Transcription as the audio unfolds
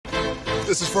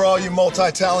This is for all you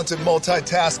multi-talented,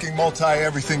 multitasking,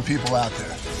 multi-everything people out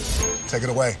there. Take it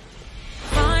away.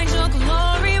 Find your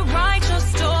glory, write your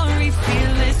story,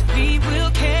 fearless feet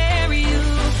will carry you.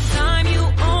 Time you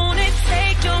own it,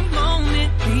 take your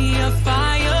moment, be a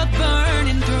fire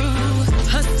burning through.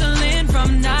 Hustling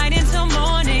from night until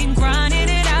morning, grinding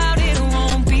it out, it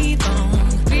won't be long.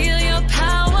 Feel your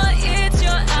power, it's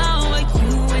your hour,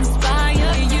 you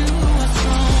inspire, you are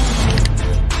strong.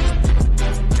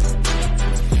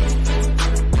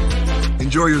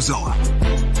 Enjoy your Zoa.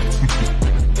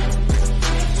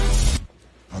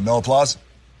 No applause?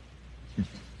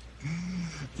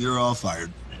 You're all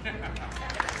fired.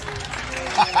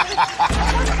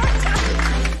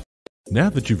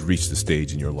 Now that you've reached the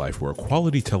stage in your life where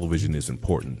quality television is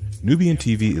important, Nubian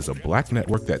TV is a black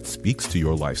network that speaks to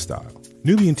your lifestyle.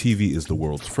 Nubian TV is the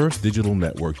world's first digital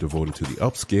network devoted to the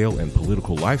upscale and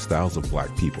political lifestyles of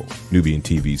black people. Nubian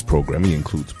TV's programming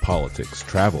includes politics,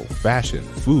 travel, fashion,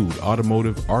 food,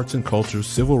 automotive, arts and culture,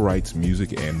 civil rights,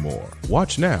 music, and more.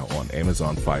 Watch now on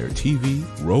Amazon Fire TV,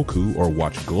 Roku, or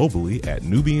watch globally at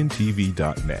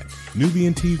nubiantv.net.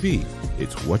 Nubian TV,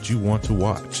 it's what you want to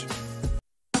watch.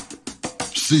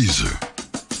 Caesar.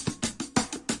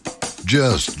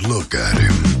 Just look at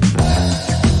him.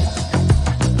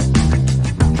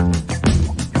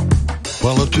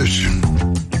 Politician,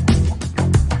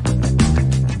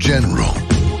 general,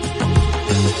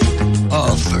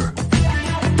 author,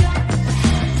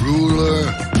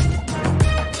 ruler,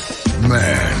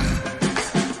 man.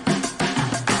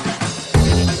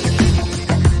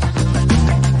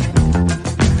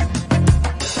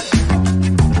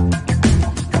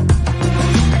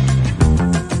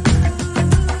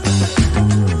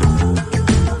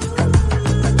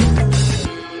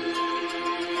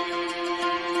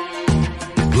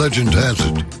 Legend has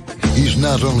it, he's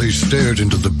not only stared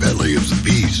into the belly of the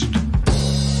beast,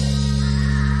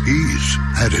 he's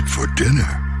had it for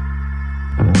dinner.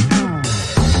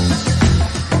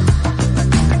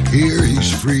 Here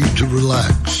he's free to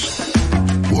relax,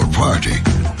 or party,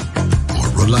 or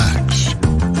relax,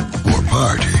 or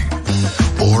party,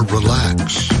 or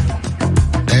relax,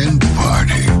 and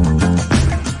party.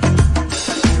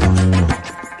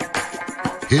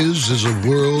 His is a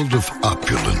world of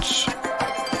opulence,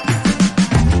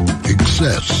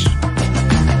 excess,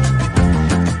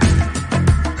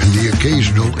 and the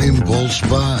occasional impulse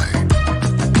buy.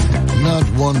 Not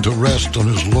one to rest on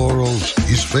his laurels,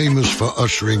 he's famous for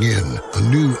ushering in a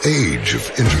new age of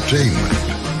entertainment.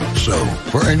 So,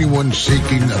 for anyone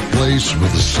seeking a place where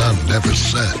the sun never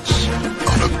sets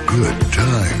on a good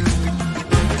time,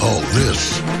 all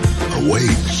this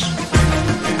awaits.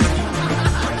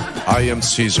 I am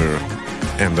Caesar,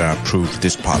 and I approve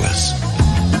this palace.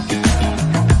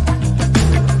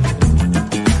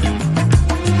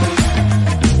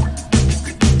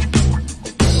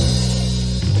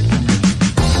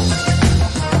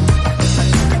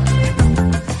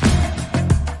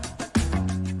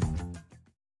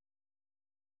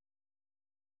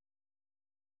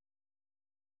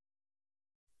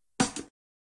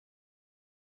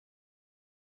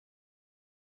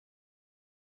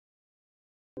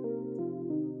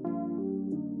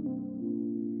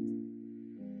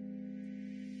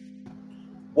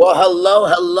 Well,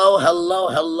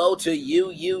 hello to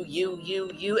you,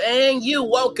 and you.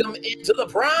 Welcome into the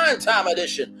prime time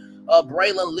edition of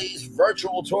Braylon Lee's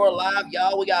virtual tour live.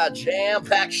 Y'all, we got a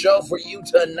jam-packed show for you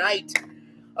tonight.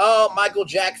 Michael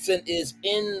Jackson is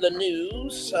in the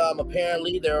news.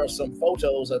 Apparently, there are some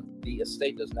photos that the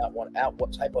estate does not want out.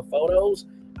 What type of photos?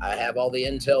 I have all the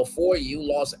intel for you.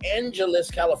 Los Angeles,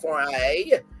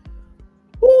 California.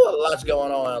 Ooh, a lot's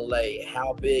going on in LA.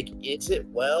 How big is it?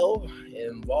 Well, it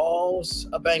involves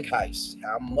a bank heist.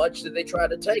 How much did they try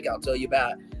to take? I'll tell you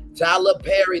about it. Tyler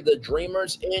Perry, the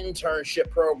Dreamers internship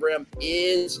program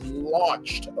is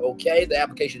launched. Okay, the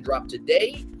application dropped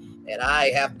today, and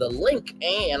I have the link,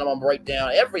 and I'm going to break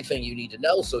down everything you need to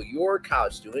know so your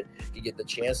college student can get the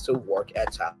chance to work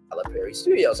at Tyler Perry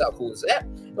Studios. How cool is that?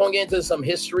 Going to get into some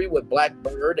history with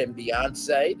Blackbird and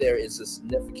Beyonce. There is a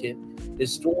significant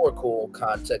historical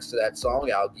context to that song.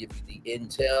 I'll give you the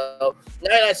intel.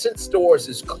 99 Cent Stores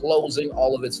is closing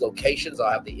all of its locations.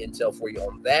 I'll have the intel for you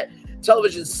on that.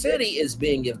 Television City is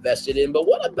being invested in, but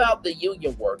what about the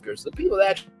union workers, the people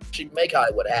that actually make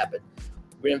Hollywood happen?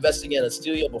 We're investing in a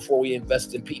studio before we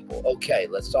invest in people. Okay,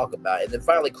 let's talk about it. And then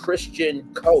finally,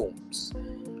 Christian Combs.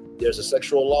 There's a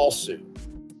sexual lawsuit.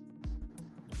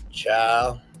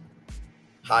 Child,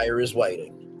 higher is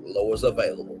waiting. Lower is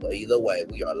available. But either way,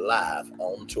 we are live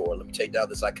on tour. Let me take down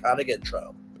this iconic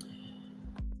intro.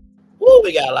 Well,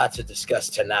 we got a lot to discuss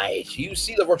tonight. You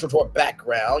see the virtual tour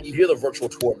background, you hear the virtual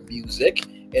tour music,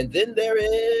 and then there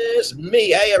is me.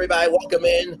 Hey, everybody, welcome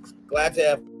in. Glad to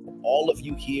have all of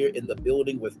you here in the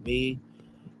building with me.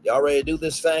 Y'all ready to do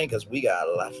this thing? Because we got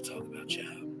a lot to talk about,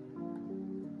 y'all.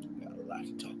 We got a lot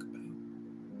to talk about.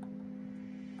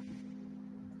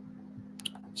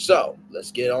 So,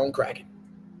 let's get on cracking.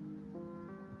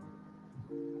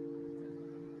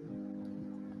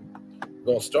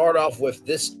 We're going to start off with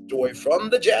this story from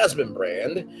the Jasmine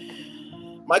brand.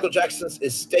 Michael Jackson's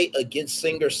estate against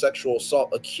singer sexual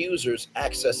assault accusers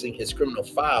accessing his criminal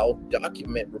file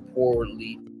document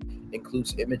reportedly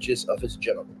includes images of his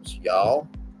genitals. Y'all,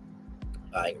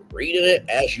 I'm reading it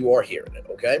as you are hearing it,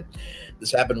 okay?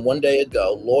 This happened one day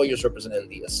ago. Lawyers representing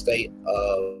the estate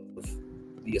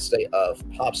of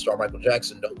pop star Michael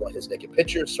Jackson don't want his naked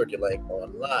pictures circulating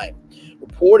online.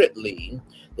 Reportedly,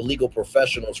 the legal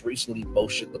professionals recently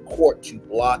motioned the court to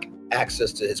block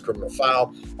access to his criminal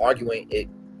file, arguing it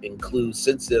includes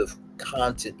sensitive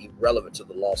content irrelevant to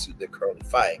the lawsuit they're currently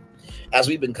fighting. As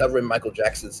we've been covering, Michael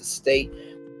Jackson's estate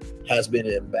has been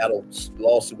in battle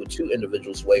lawsuit with two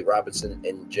individuals, Wade Robinson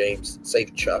and James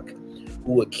Safechuck,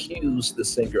 who accused the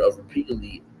singer of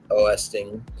repeatedly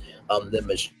molesting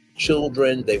them as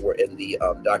children. They were in the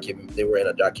They were in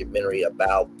a documentary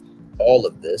about all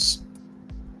of this,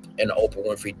 and Oprah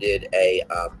Winfrey did a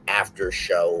after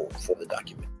show for the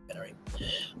documentary.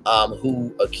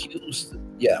 Who accused?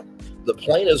 The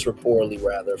plaintiffs reportedly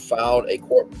filed a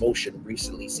court motion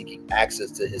recently seeking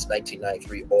access to his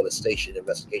 1993 oil station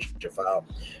investigation file,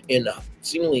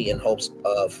 seemingly in hopes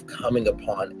of coming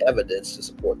upon evidence to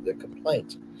support their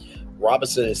complaint.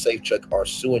 Robinson and Safechuck are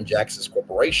suing Jackson's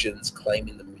corporations,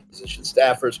 claiming the musician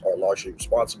staffers are largely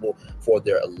responsible for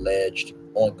their alleged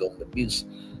ongoing abuse.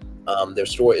 Their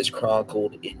story is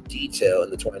chronicled in detail in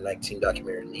the 2019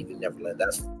 documentary Leaving Neverland.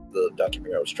 That's the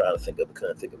documentary I was trying to think of, but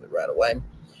couldn't think of it right away.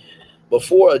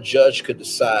 Before a judge could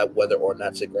decide whether or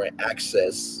not to grant them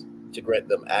access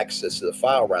to the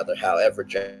file, however,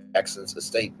 Jackson's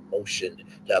estate motioned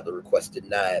to have the request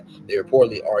denied. They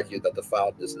reportedly argued that the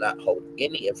file does not hold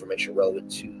any information relevant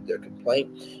to their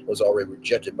complaint. It was already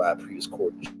rejected by a previous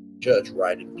court judge,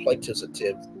 writing plaintiff's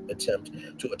attempt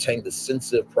to attain the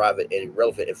sensitive, private, and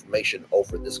irrelevant information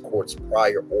over this court's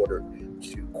prior order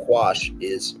to quash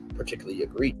is particularly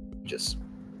egregious.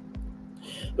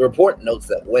 The report notes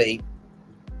that Wade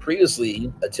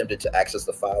previously attempted to access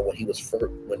the file when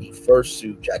he first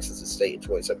sued Jackson's estate in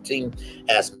 2017.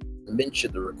 As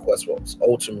mentioned, the request was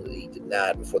ultimately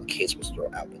denied before the case was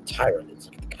thrown out entirely. Let's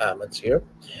look at the comments here.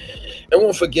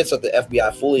 Everyone forgets that the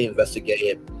FBI fully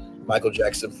investigated Michael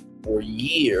Jackson for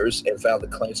years and found the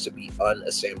claims to be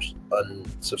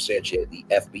unsubstantiated. The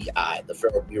FBI, the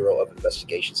Federal Bureau of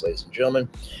Investigations, ladies and gentlemen.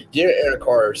 Didn't Aaron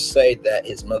Carter say that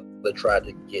his mother tried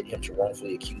to get him to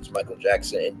wrongfully accuse Michael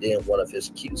Jackson, and then one of his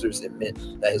accusers admit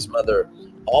that his mother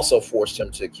also forced him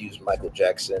to accuse Michael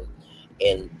Jackson?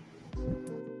 And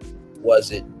it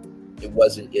wasn't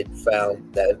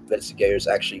found that investigators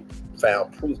actually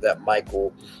found proof that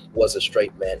Michael was a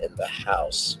straight man in the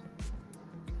house.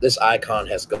 This icon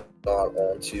has gone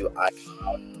on to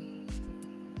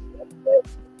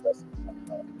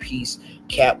peace.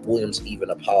 Cat Williams even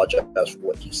apologized for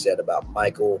what he said about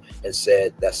Michael and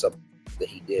said that's something that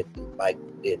he did. Mike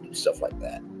did do stuff like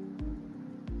that.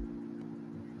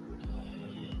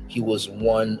 He was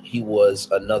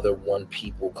another one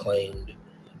people claimed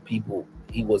he could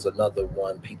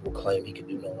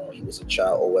do no wrong. He was a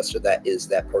child molester. That is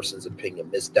that person's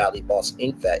opinion. Miss Dolly Boss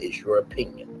Inc., that is your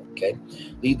opinion. Okay,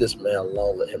 leave this man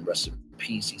alone. Let him rest in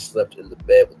peace. He slept in the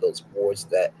bed with those boys.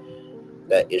 That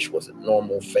ish wasn't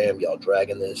normal. Fam, y'all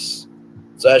dragging this.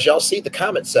 So as y'all see, the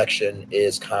comment section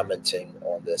is commenting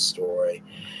on this story.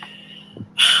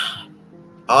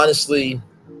 Honestly,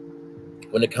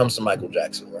 when it comes to Michael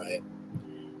Jackson, right?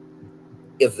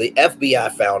 If the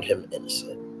FBI found him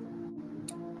innocent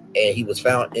and he was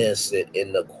found innocent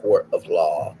in the court of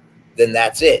law, then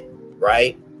that's it,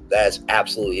 right? That's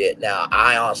absolutely it. Now,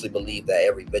 I honestly believe that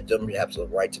every victim has the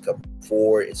right to come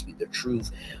forward and speak their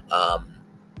truth,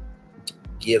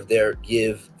 give their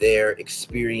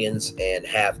experience and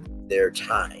have their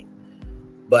time.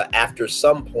 But after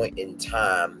some point in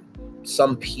time,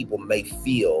 some people may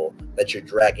feel that you're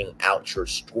dragging out your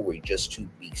story just to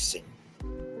be seen.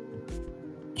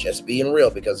 Just being real,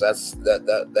 because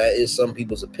that is some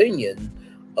people's opinion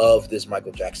of this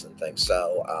Michael Jackson thing.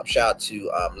 So shout out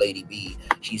to Lady B.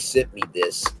 She sent me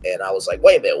this and I was like,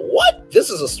 wait a minute, what? This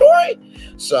is a story?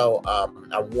 So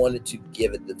I wanted to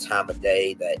give it the time of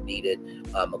day that it needed.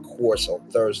 Of course, on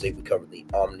Thursday we covered the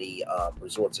Omni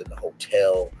Resorts in the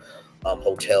hotel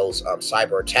hotels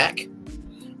cyber attack,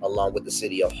 along with the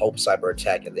City of Hope cyber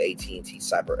attack and the AT&T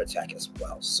cyber attack as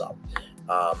well. So,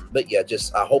 but yeah,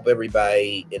 just I hope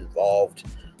everybody involved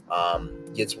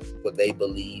gets what they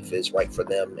believe is right for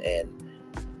them, and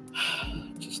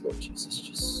just Lord Jesus,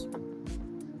 just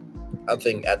I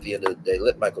think at the end of the day,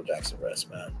 let Michael Jackson rest,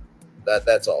 man.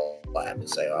 That's all I have to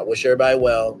say. I wish everybody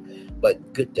well,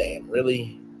 but good damn,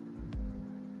 really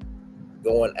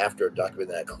going after a document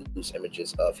that includes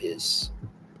images of his.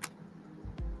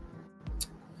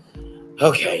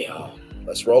 Okay, y'all,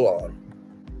 let's roll on.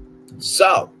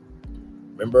 So,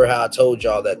 remember how I told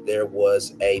y'all that there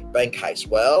was a bank heist?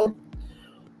 Well,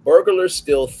 burglars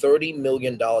steal $30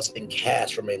 million in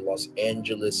cash from a Los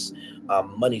Angeles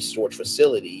money storage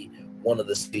facility, one of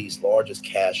the city's largest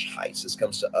cash heists. This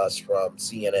comes to us from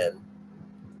CNN.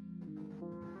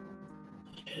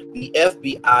 The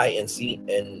FBI and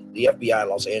the FBI and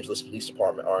Los Angeles Police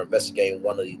Department are investigating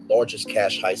one of the largest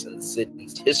cash heists in the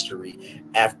city's history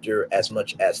after as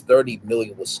much as $30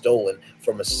 million was stolen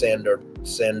from a Fernando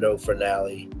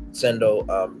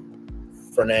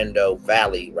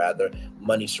Valley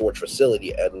money storage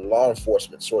facility. A law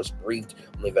enforcement source briefed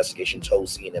on the investigation told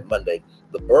CNN Monday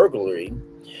the burglary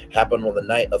happened on the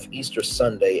night of Easter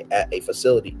Sunday at a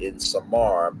facility in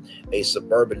Samar, a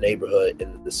suburban neighborhood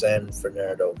in the San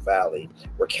Fernando Valley,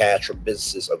 where cash from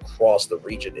businesses across the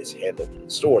region is handled in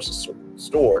stores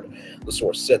stored. The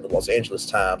source said the Los Angeles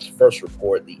Times first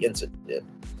reported the incident.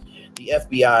 The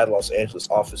FBI Los Angeles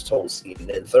office told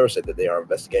CNN Thursday that they are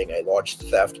investigating a large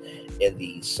theft in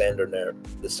the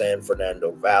San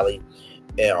Fernando Valley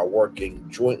and are working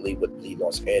jointly with the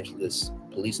Los Angeles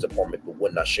Police Department, but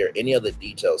would not share any other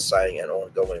details, citing an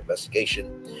ongoing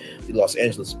investigation. The Los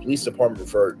Angeles Police Department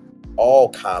referred all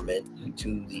comment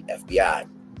to the FBI,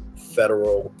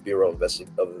 Federal Bureau of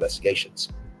Investigations.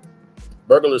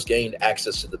 Burglars gained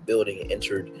access to the building and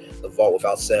entered the vault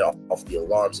without setting off the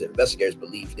alarms. The investigators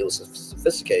believed it was a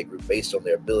sophisticated group based on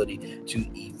their ability to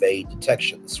evade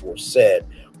detection, the source said.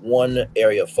 One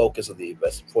area of focus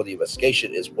for the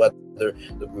investigation is whether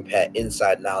the group had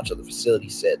inside knowledge of the facility,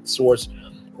 said the source,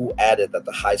 who added that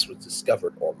the heist was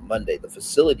discovered on Monday. The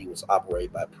facility was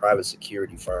operated by private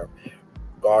security firm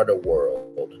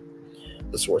Gardaworld.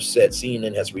 The source said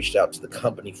CNN has reached out to the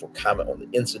company for comment on the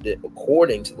incident.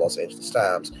 According to the Los Angeles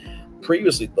Times,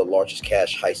 previously the largest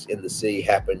cash heist in the city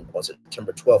happened on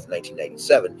September 12,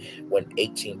 1997, when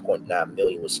 $18.9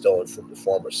 million was stolen from the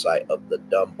former site of the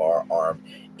Dunbar Arm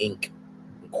Inc.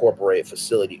 Incorporated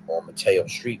facility on Mateo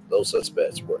Street. Those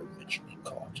suspects were eventually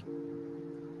caught.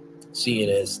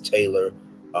 CNN's Taylor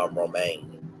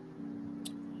Roman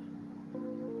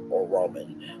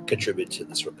contributed to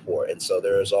this report. And so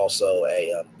there is also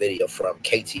a video from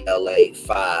KTLA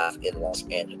 5 in Los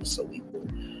Angeles. So we will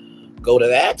go to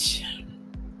that,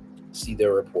 see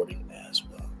their reporting as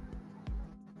well.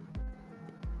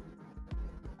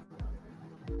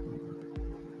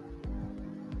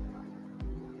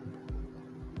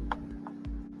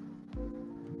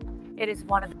 It is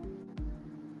one of the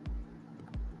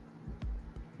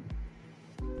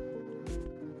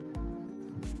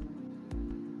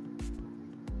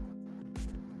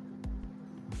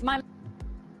my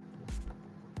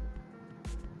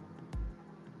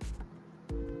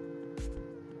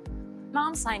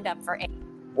mom signed up for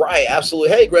Right,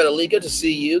 absolutely. Hey, Greta Lee, good to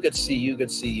see you. Good to see you. Good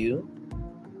to see you.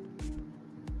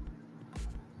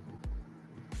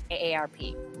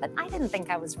 AARP, but I didn't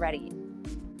think I was ready.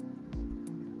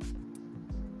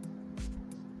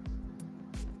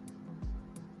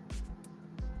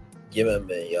 Give him a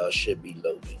minute, y'all should be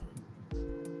loading.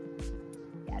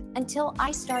 Until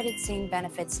I started seeing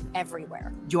benefits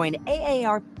everywhere. Join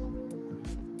AARP.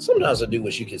 Sometimes I do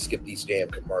wish you could skip these damn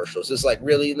commercials. It's like,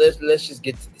 really, let's just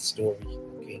get to the story.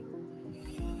 Okay.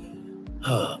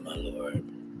 Oh, my Lord.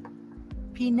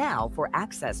 P now for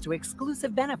access to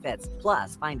exclusive benefits.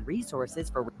 Plus, find resources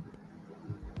for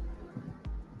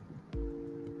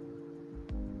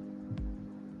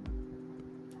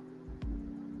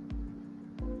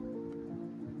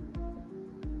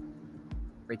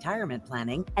retirement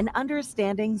planning and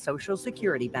understanding Social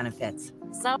Security benefits.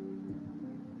 So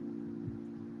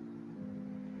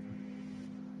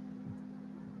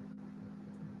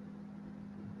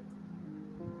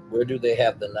where do they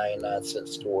have the 99-cent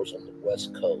stores on the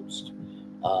West Coast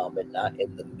and not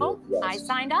in the Midwest? I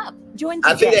signed up. Join I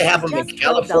think today they have them in just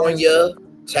California,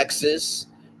 Texas,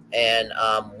 and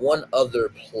one other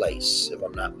place, if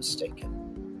I'm not mistaken.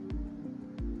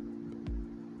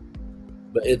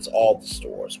 But it's all the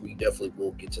stores. We definitely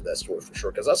will get to that store for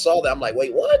sure. Because I saw that. I'm like,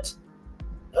 wait, what?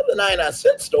 Not the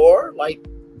 99-cent store. Like,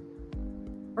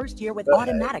 first year with Go ahead.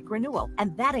 automatic renewal,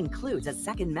 and that includes a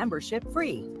second membership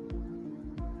free.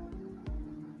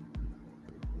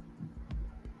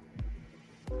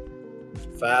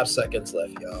 Five seconds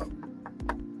left, y'all.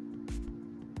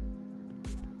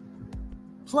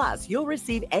 Plus, you'll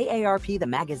receive AARP the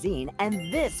magazine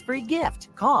and this free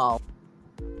gift. Call.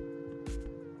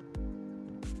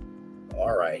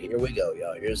 All right, here we go,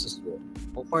 y'all. Here's the story.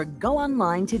 Or go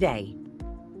online today.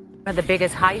 One of the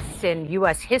biggest heists in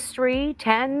U.S. history,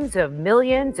 tens of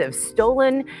millions of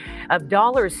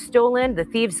dollars stolen, the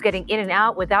thieves getting in and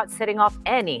out without setting off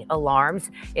any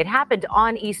alarms. It happened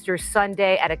on Easter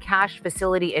Sunday at a cash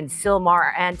facility in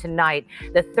Sylmar, and tonight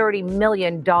the $30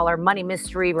 million money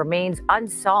mystery remains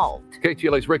unsolved.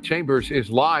 KTLA's Rick Chambers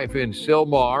is live in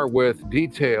Sylmar with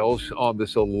details on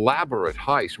this elaborate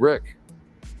heist. Rick.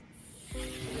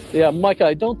 Yeah, Mike,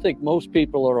 I don't think most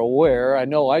people are aware, I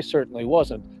know I certainly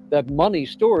wasn't, that money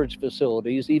storage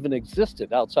facilities even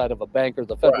existed outside of a bank or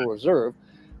the Federal Reserve.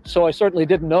 So I certainly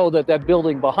didn't know that that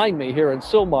building behind me here in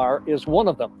Sylmar is one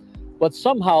of them. But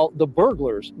somehow the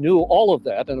burglars knew all of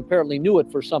that and apparently knew it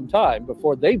for some time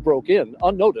before they broke in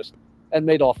unnoticed and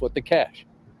made off with the cash.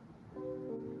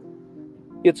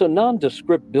 It's a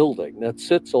nondescript building that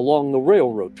sits along the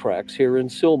railroad tracks here in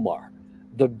Sylmar,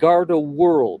 the Garda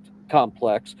World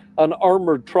complex, an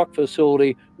armored truck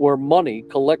facility where money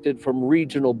collected from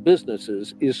regional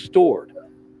businesses is stored.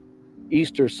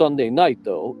 Easter Sunday night,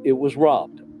 though, it was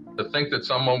robbed. To think that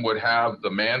someone would have the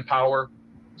manpower,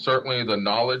 certainly the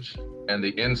knowledge and the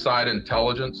inside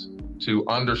intelligence to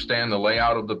understand the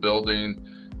layout of the building,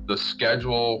 the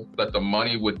schedule that the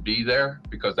money would be there,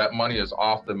 because that money is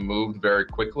often moved very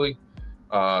quickly,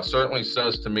 certainly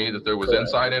says to me that there was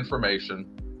inside information.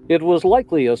 It was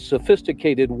likely a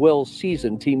sophisticated,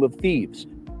 well-seasoned team of thieves,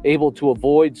 able to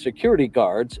avoid security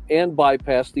guards and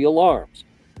bypass the alarms,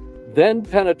 then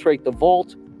penetrate the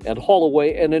vault and haul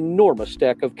away an enormous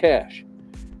stack of cash.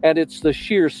 And it's the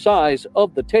sheer size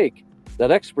of the take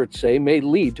that experts say may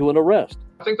lead to an arrest.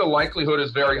 I think the likelihood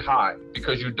is very high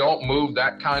because you don't move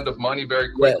that kind of money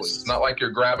very quickly. Yes. It's not like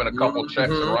you're grabbing a couple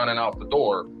checks and running out the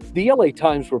door. The LA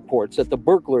Times reports that the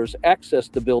burglars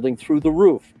accessed the building through the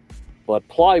roof, but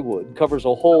plywood covers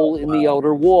a hole in the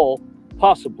outer wall,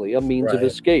 possibly a means of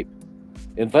escape.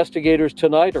 Investigators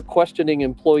tonight are questioning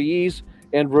employees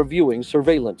and reviewing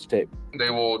surveillance tape.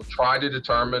 They will try to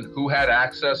determine who had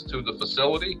access to the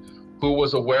facility, who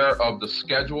was aware of the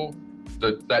schedule,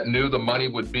 that knew the money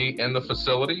would be in the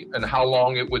facility and how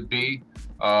long it would be,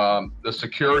 the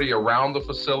security around the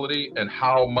facility and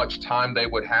how much time they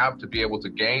would have to be able to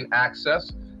gain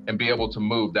access and be able to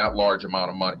move that large amount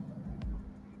of money.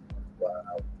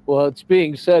 Well, it's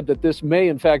being said that this may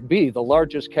in fact be the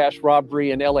largest cash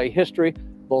robbery in LA history.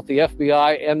 Both the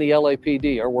FBI and the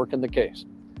LAPD are working the case.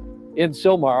 In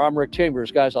Sylmar, I'm Rick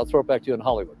Chambers. Guys, I'll throw it back to you in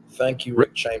Hollywood. Thank you,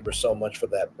 Rick Chambers, so much for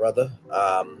that, brother.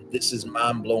 This is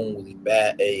mind-blowingly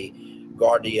bad. A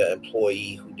Guardia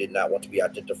employee who did not want to be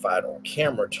identified on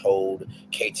camera told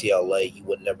KTLA he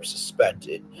would never suspect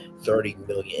it. $30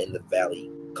 million in the valley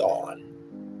gone.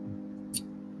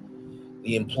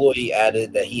 The employee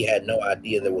added that he had no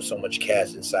idea there was so much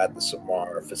cash inside the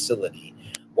Sylmar facility.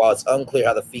 While it's unclear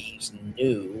how the thieves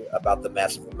knew about the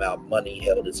massive amount of money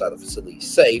held inside the facility's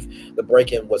safe, the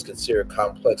break-in was considered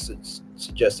complex and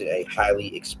suggested a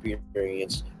highly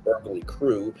experienced burglary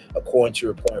crew. According to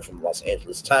reporting from the Los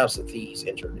Angeles Times, the thieves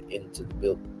entered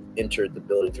the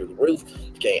building through the roof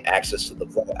to gain access to the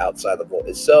vault. Outside the vault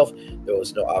itself, there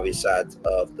was no obvious signs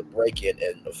of the break-in,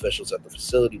 and officials at the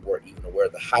facility weren't even aware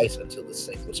of the heist until the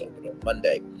safe was opened on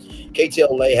Monday.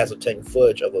 KTLA has obtained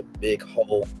footage of a big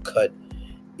hole cut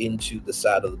into the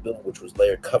side of the building, which was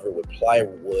later covered with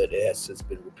plywood. It has since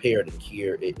been repaired, and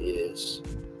here it is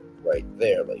right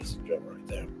there, ladies and gentlemen, right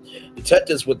there.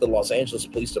 Detectives with the Los Angeles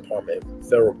Police Department and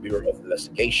Federal Bureau of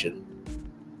Investigation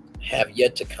have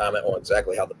yet to comment on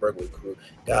exactly how the burglary crew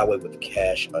got away with the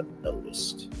cash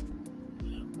unnoticed.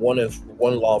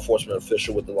 One law enforcement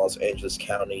official with the Los Angeles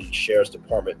County Sheriff's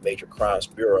Department Major Crimes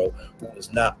Bureau, who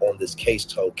was not on this case,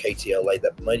 told KTLA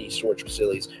that money storage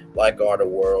facilities like Garda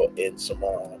World and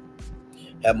Sylmar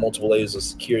have multiple layers of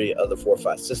security and other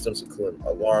fortified systems, including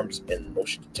alarms and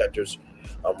motion detectors.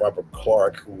 Robert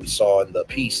Clark, who we saw in the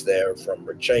piece there from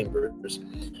Rick Chambers,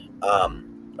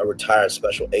 a retired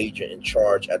special agent in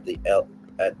charge at the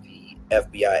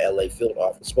FBI LA field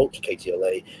office, spoke to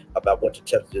KTLA about what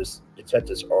detectives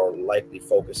are likely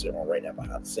focusing on right now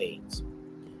behind the scenes.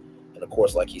 And of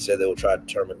course, like he said, they will try to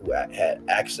determine who had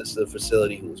access to the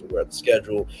facility, who was aware of the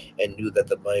schedule, and knew that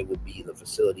the money would be in the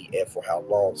facility and for how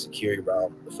long, security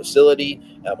around the facility,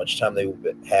 how much time they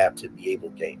would have to be able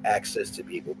to gain access to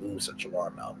be able to move such a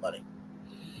large amount of money.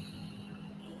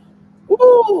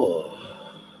 Woo.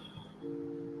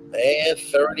 And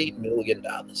 $30 million.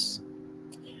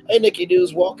 Hey, Nikki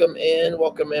Dudes, welcome in,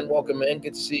 welcome in, welcome in.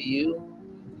 Good to see you.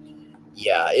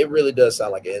 Yeah, it really does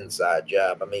sound like an inside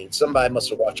job. I mean, somebody must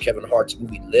have watched Kevin Hart's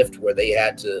movie Lift, where they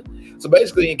had to. So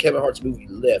basically, in Kevin Hart's movie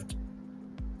Lift,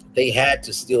 they had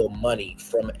to steal money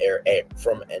from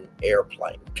an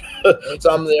airplane.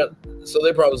 So I'm there. So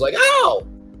they probably was like, "Oh,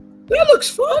 that looks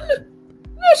fun.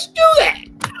 Let's do that."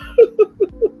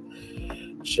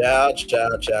 Ciao,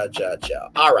 ciao, ciao, ciao,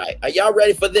 ciao. All right, are y'all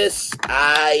ready for this?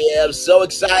 I am so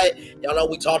excited. Y'all know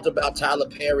we talked about Tyler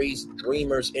Perry's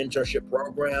Dreamers internship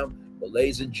program. Well,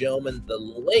 ladies and gentlemen, the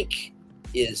link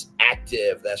is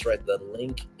active. That's right, the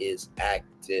link is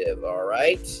active. All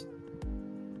right,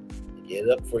 get it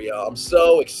up for y'all. I'm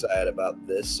so excited about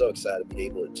this. So excited to be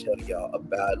able to tell y'all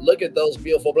about it. Look at those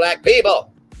beautiful black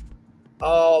people.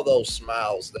 All those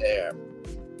smiles there.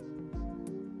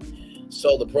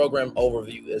 So the program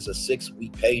overview is a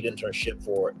 6-week paid internship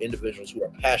for individuals who are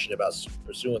passionate about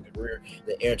pursuing a career in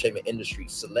the entertainment industry.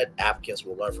 Select applicants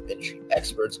will learn from industry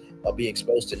experts while being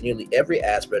exposed to nearly every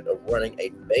aspect of running a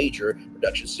major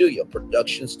production studio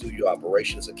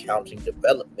operations, accounting,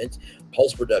 development,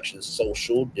 post-production,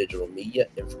 social, digital media,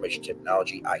 information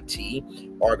technology, IT,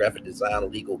 art, graphic design,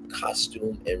 legal,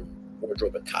 costume, and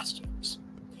wardrobe and costumes.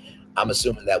 I'm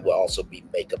assuming that will also be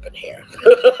makeup and hair.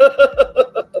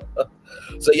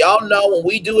 So y'all know when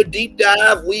we do a deep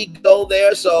dive, we go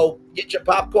there. So get your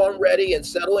popcorn ready and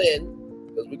settle in,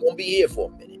 because we're going to be here for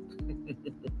a minute.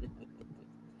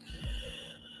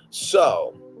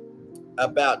 So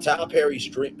about Tyler Perry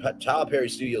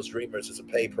Studios Dreamers is a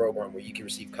paid program where you can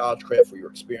receive college credit for your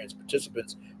experience.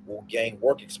 Participants will gain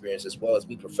work experience as well as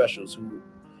meet professionals who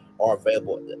are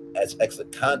available as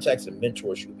excellent contacts and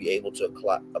mentors. You'll be able to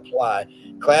apply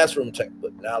classroom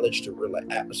textbook knowledge to real life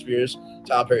atmospheres.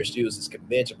 Tyler Perry Studios is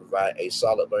committed to provide a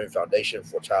solid learning foundation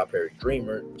for Tyler Perry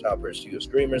Studios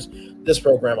Dreamers. This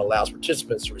program allows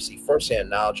participants to receive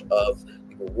firsthand knowledge of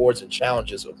the rewards and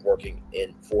challenges of working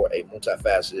for a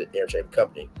multifaceted entertainment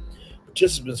company.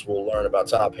 Participants will learn about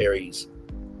Tyler Perry's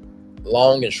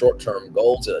long and short-term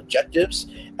goals and objectives,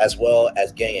 as well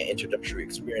as gain an introductory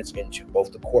experience into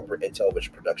both the corporate and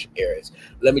television production areas.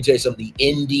 Let me tell you something, the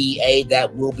NDA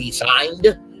that will be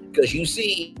signed, because you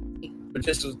see,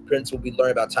 participants will be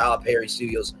learning about Tyler Perry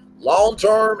Studios'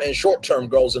 long-term and short-term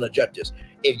goals and objectives.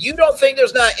 If you don't think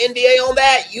there's not an NDA on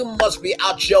that, you must be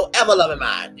out your ever-loving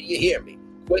mind. Do you hear me?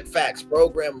 Quick facts,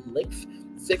 program length,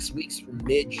 6 weeks from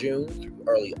mid-June through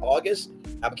early August.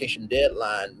 Application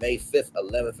deadline, May 5th,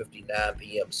 11:59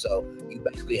 p.m. So you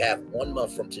basically have 1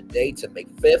 month from today to May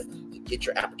 5th to get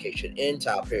your application in.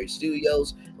 Tyler Perry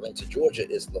Studios, Atlanta, Georgia,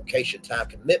 is location, time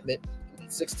commitment.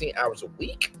 16 hours a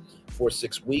week for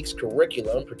 6 weeks.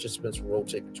 Curriculum, participants will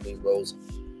rotate between roles: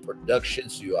 production,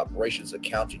 studio operations,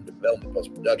 accounting, development,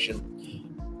 post-production,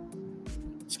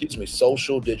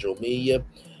 social, digital media,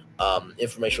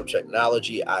 informational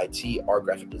technology, IT, art,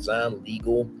 graphic design,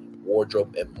 legal,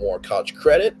 wardrobe, and more. College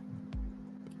credit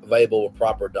available with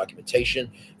proper documentation.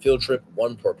 Field trip,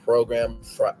 1 per program.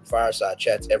 Fireside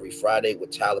chats every Friday with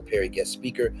Tyler Perry guest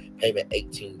speaker. Payment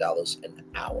 $18 an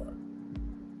hour.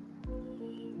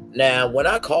 Now, when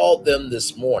I called them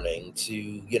this morning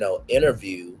to,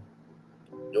 interview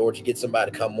or to get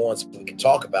somebody to come on so we can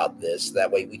talk about this,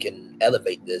 that way we can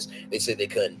elevate this, they said they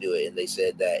couldn't do it, and they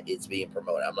said that it's being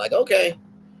promoted. I'm like, okay,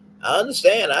 I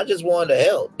understand. I just wanted to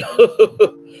help,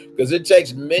 because it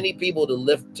takes many people to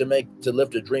lift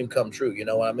a dream come true. You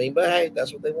know what I mean? But hey,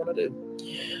 that's what they want to do.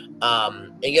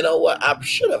 And you know what? I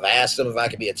should have asked them if I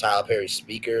could be a Tyler Perry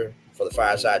speaker for the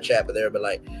fireside chat, but they've been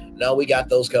like, no, we got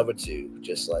those covered too.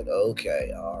 Just like,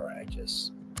 okay, all right,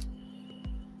 just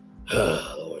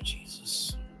Lord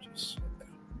Jesus.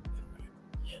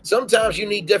 Sometimes you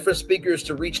need different speakers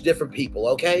to reach different people,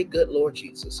 okay? Good Lord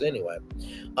Jesus. Anyway,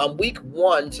 week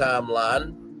 1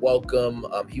 timeline, welcome,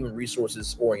 human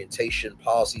resources, orientation,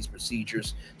 policies,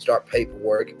 procedures, start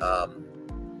paperwork,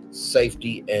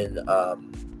 safety, and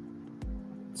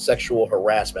sexual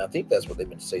harassment. I think that's what they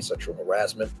meant to say, sexual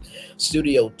harassment.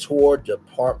 Studio tour,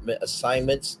 department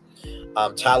assignments.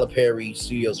 Tyler Perry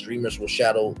Studios Dreamers will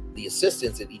shadow the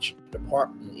assistants in each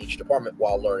department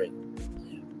while learning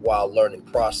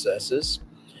processes.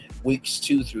 Weeks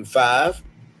 2 through 5.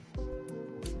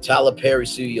 Tyler Perry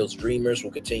Studios Dreamers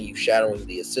will continue shadowing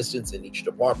the assistants in each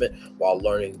department while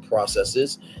learning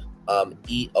processes.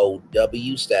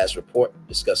 EOW status report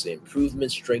discussing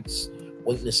improvements, strengths,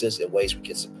 weaknesses, and ways we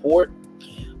can support.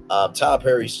 Tyler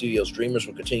Perry Studios Dreamers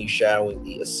will continue shadowing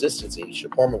the assistants in each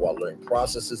department while learning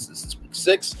processes. This is week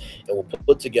 6, and we'll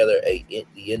put together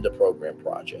the end of program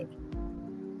project.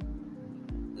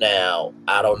 Now,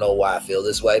 I don't know why I feel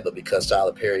this way, but because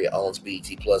Tyler Perry owns BET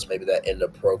Plus, maybe that end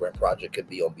of program project could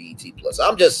be on BET Plus.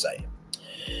 I'm just saying.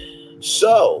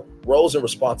 So, roles and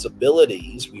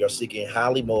responsibilities. We are seeking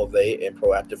highly motivated and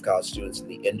proactive college students in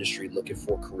the industry looking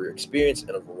for career experience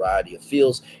in a variety of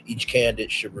fields. Each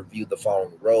candidate should review the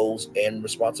following roles and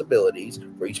responsibilities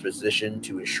for each position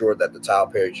to ensure that the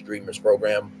Tyler Perry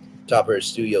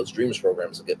Studios Dreamers program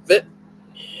is a good fit.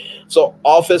 So,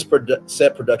 office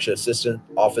set production assistant,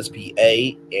 office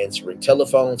PA, answering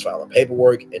telephones, filing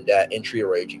paperwork, and data entry,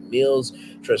 arranging meals,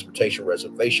 transportation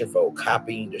reservation,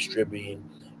 photocopying, distributing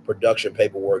production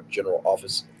paperwork, general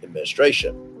office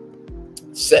administration.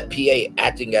 Set PA,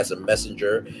 acting as a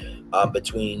messenger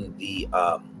between the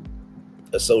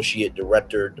associate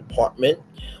director department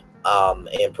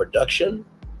and production.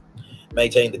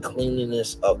 Maintain the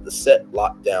cleanliness of the set,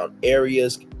 lock down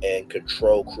areas, and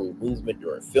control crew movement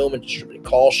during filming. Distributing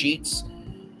call sheets.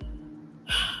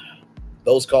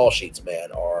 Those call sheets, man,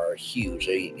 are huge.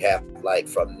 They have like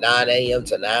from 9 a.m.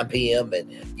 to 9 p.m. and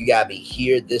you got to be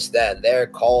here, this, that, and there,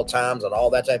 call times and all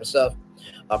that type of stuff.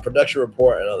 Production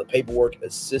report and other paperwork.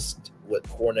 Assist with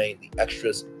coordinating the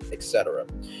extras, etc.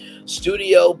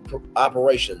 Studio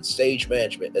operations, stage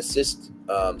management. Assist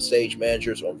stage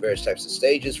managers on various types of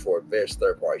stages for various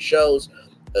third-party shows.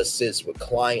 Assist with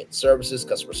client services,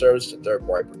 customer service to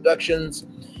third-party productions.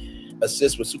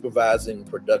 Assist with supervising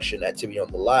production activity on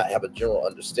the lot. Have a general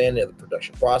understanding of the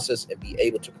production process and be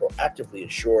able to proactively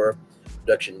ensure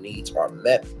production needs are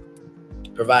met.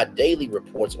 Provide daily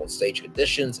reports on stage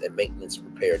conditions and maintenance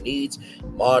repair needs.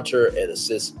 Monitor and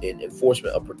assist in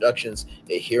enforcement of productions.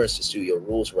 Adherence to studio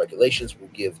rules and regulations. Will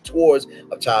give tours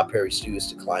of Tyler Perry Studios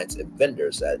to clients and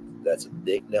vendors. That's a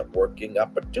big networking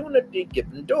opportunity,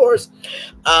 giving doors.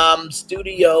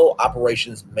 Studio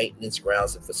operations, maintenance,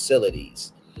 grounds, and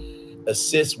facilities.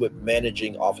 Assist with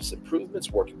managing office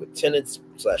improvements, working with tenants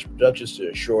 / productions to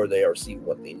ensure they are receiving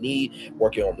what they need,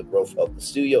 working on the growth of the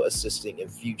studio, assisting in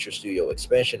future studio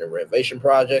expansion and renovation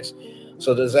projects.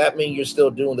 So does that mean you're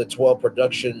still doing the 12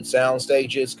 production sound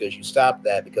stages? Because you stopped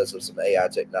that because of some AI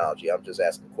technology. I'm just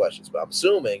asking questions, but I'm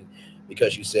assuming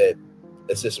because you said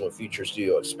assisting with future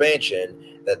studio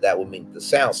expansion, that would mean the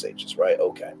sound stages, right?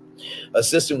 Okay.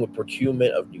 Assisting with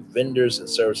procurement of new vendors and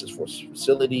services for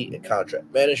facility and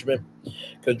contract management.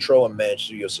 Control and manage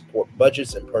studio support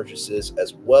budgets and purchases,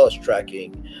 as well as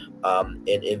tracking and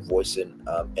invoicing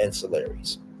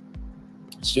ancillaries.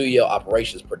 Studio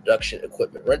operations, production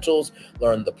equipment rentals.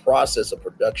 Learn the process of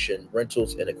production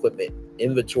rentals and equipment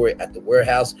inventory at the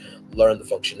warehouse. Learn the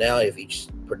functionality of each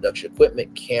production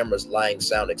equipment, cameras, lighting,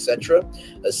 sound, etc.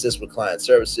 Assist with client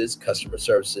services, customer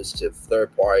services to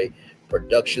third-party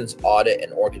productions. Audit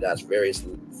and organize various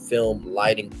film,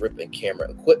 lighting, grip, and camera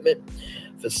equipment.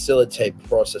 Facilitate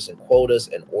processing quotas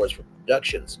and orders for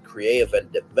productions. Creative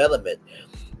and development,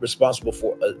 responsible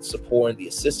for supporting the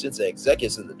assistants and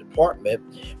executives in the department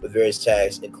with various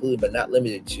tasks, including but not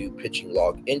limited to pitching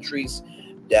log entries,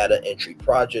 data entry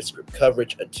projects, script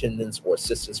coverage, attendance, or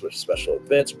assistance with special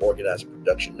events, organizing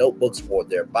production notebooks or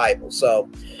their Bible. So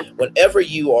whenever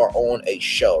you are on a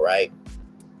show, right,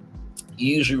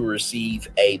 you usually receive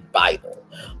a Bible.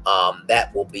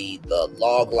 That will be the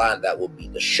log line, that will be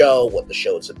the show, what the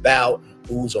show is about,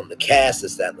 who's on the cast,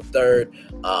 this, that, and the third,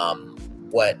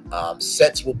 what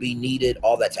sets will be needed,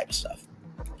 all that type of stuff.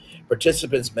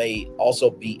 Participants may also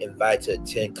be invited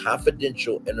to attend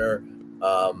confidential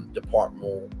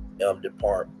departmental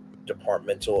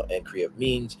and creative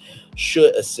meetings.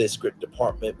 Should assist script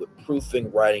department with proofing,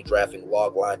 writing, drafting,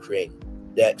 log line, creating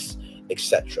decks,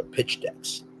 etc. Pitch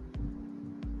decks.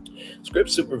 Script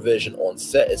supervision on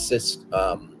set. Assist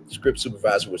script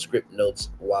supervisor with script notes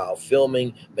while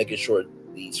filming, making sure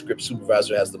the script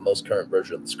supervisor has the most current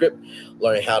version of the script.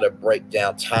 Learning how to break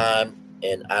down time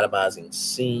and itemizing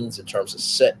scenes in terms of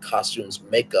set, costumes,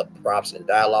 makeup, props, and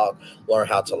dialogue. Learn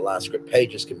how to align script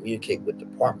pages, communicate with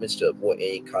departments to avoid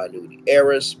any continuity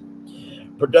errors.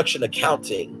 Production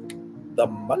accounting. The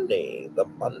money,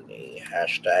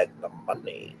 hashtag the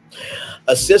money.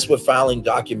 Assist with filing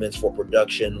documents for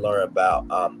production. Learn about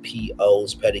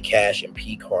POs, petty cash, and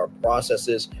P-card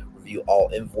processes. Review all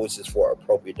invoices for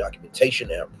appropriate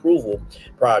documentation and approval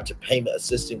prior to payment.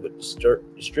 Assisting with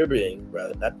distributing,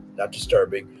 rather, not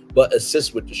disturbing, but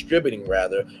assist with distributing,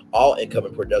 rather, all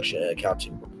incoming production and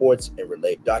accounting reports and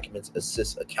related documents.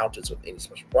 Assist accountants with any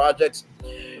special projects.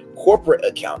 Corporate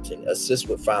accounting. Assist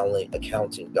with filing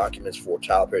accounting documents for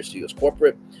Tyler Perry Studios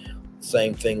corporate.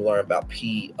 Same thing. Learn about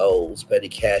POs, petty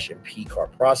cash, and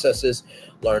P-card processes.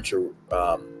 Learn to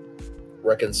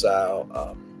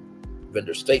reconcile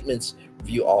vendor statements,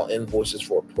 review all invoices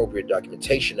for appropriate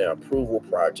documentation and approval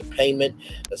prior to payment,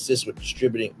 assist with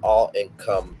distributing all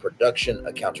income, production,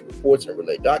 accounting reports, and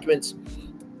related documents,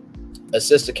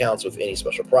 assist accounts with any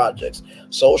special projects,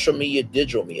 social media,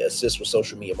 digital media, assist with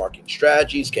social media marketing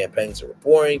strategies, campaigns, and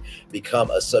reporting,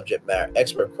 become a subject matter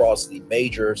expert across the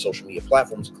major social media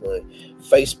platforms, including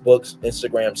Facebook,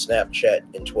 Instagram, Snapchat,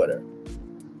 and Twitter.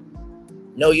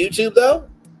 No YouTube, though?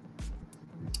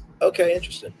 Okay,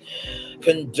 interesting.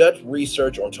 Conduct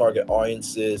research on target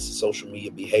audiences, social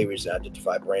media behaviors, and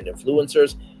identify brand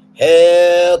influencers.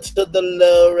 Hell to the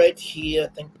low right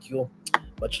here. Thank you.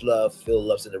 Much love. Phil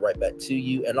loves it right back to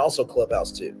you. And also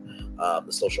Clubhouse, too.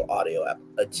 The social audio app.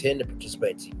 Attend and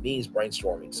participate in team meetings,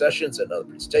 brainstorming sessions, and other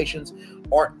presentations.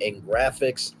 Art and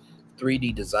graphics.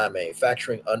 3D design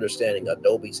manufacturing. Understanding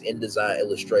Adobe's InDesign,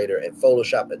 Illustrator, and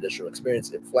Photoshop. Additional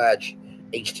experience in Flash,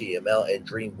 HTML, and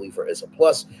Dreamweaver is a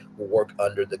plus. Will work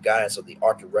under the guidance of the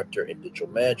art director and digital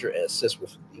manager and assist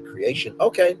with the creation.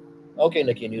 Okay,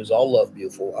 Nikki News, all love,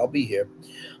 beautiful. I'll be here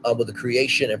with the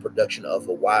creation and production of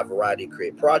a wide variety of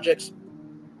creative projects.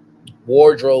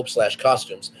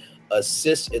 Wardrobe/costumes.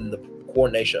 Assist in the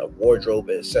coordination of wardrobe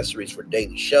and accessories for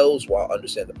daily shows while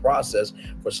understanding the process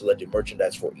for selecting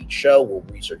merchandise for each show. We'll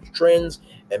research trends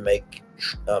and make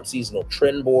seasonal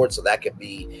trend boards. So that could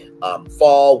be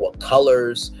fall, what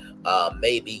colors,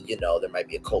 maybe, there might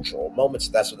be a cultural moment.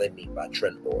 So that's what they mean by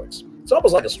trend boards. It's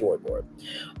almost like a storyboard.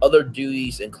 Other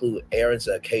duties include errands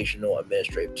and occasional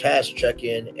administrative tasks,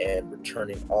 check-in and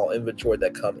returning all inventory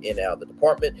that come in and out of the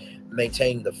department,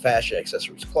 maintaining the fashion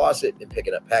accessories closet, and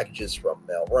picking up packages from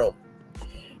mailroom.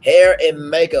 Hair and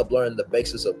makeup, learn the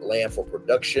basics of glam for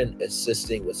production,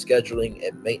 assisting with scheduling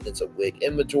and maintenance of wig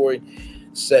inventory,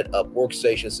 set up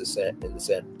workstations in the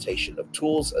sanitation of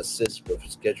tools, assist with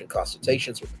scheduling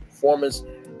consultations with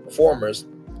performers,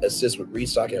 assist with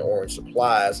restocking and ordering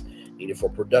supplies needed for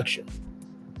production.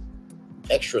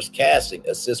 Extras casting,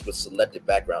 assist with selected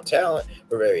background talent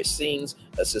for various scenes,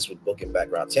 assist with booking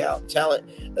background talent,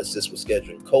 assist with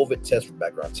scheduling COVID tests for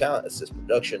background talent, assist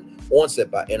production on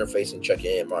set by interfacing,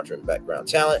 checking in, monitoring background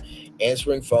talent,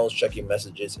 answering phones, checking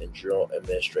messages, and general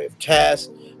administrative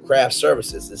tasks. Craft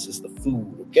services, this is the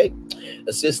food, okay?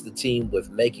 Assist the team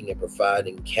with making and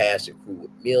providing cast and crew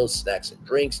with meals, snacks, and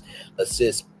drinks.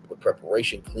 Assist with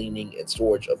preparation, cleaning, and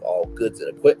storage of all goods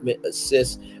and equipment.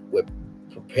 Assist with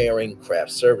preparing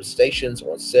craft service stations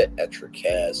on set, extra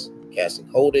casting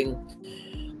holding,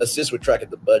 assist with tracking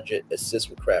the budget, assist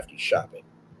with crafty shopping.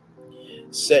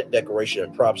 Set decoration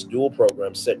and props, dual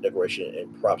programs, set decoration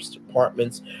and props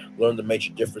departments, learn the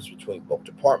major difference between both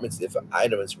departments. If an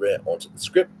item is read onto the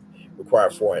script,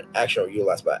 required for an action or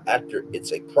utilized by an actor,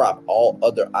 it's a prop. All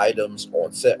other items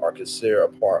on set are considered a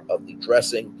part of the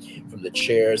dressing, from the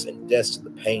chairs and desks to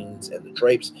the paintings and the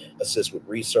drapes. Assist with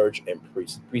research and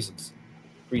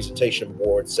presentation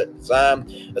board set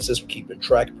design, assist with keeping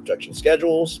track of production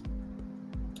schedules,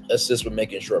 assist with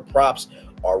making sure props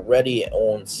are ready and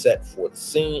on set for the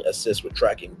scene, assist with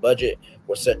tracking budget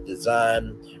for set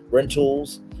design,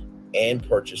 rentals, and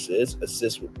purchases,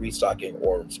 assist with restocking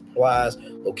ordering supplies,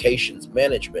 locations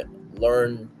management,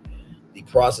 learn the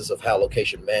process of how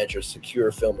location managers secure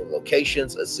filming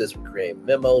locations, assist with creating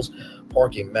memos,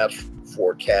 parking maps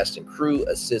for cast and crew,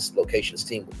 assist locations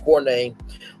team with coordinating,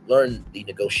 learn the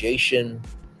negotiation,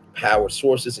 power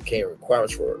sources and catering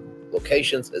requirements for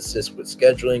locations, assist with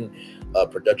scheduling,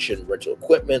 production rental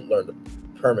equipment, learn the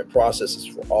permit processes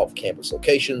for off-campus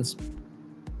locations.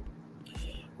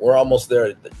 We're almost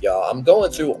there, y'all. I'm going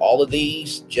through all of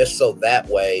these just so that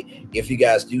way, if you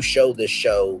guys do show this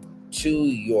show to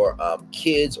your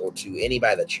kids or to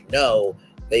anybody that you know,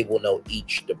 they will know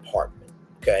each department,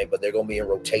 okay? But they're going to be in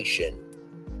rotation.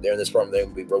 They're in this program, they're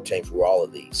going to be rotating through all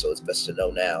of these, so it's best to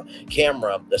know now.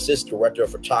 Camera, assist director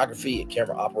of photography and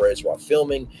camera operators while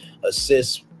filming,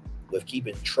 assist with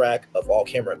keeping track of all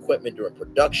camera equipment during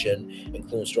production,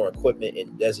 including storing equipment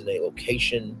in designated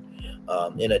location,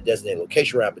 in a designated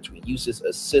location route between uses,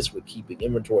 assist with keeping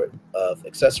inventory of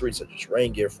accessories such as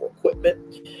rain gear for equipment,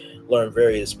 learn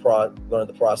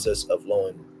the process of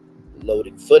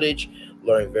loading footage,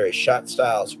 learn various shot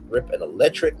styles, grip and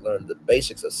electric, learn the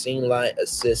basics of scene line,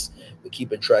 assist with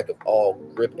keeping track of all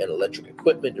grip and electric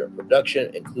equipment during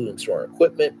production, including storing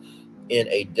equipment in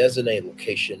a designated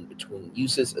location between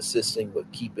uses, assisting with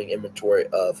keeping inventory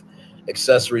of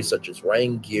accessories such as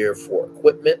rain gear for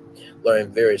equipment,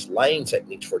 learning various lighting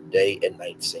techniques for day and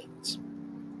night scenes.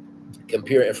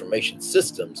 Computer information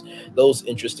systems, those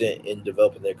interested in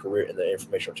developing their career in the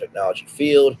information technology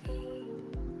field,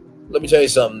 Let me tell you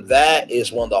something. That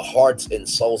is one of the hearts and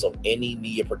souls of any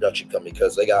media production company,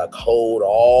 because they got to code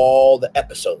all the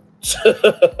episodes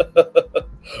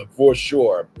for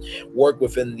sure. Work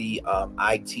within the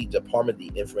IT department,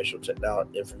 the information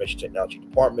technology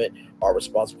department, are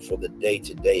responsible for the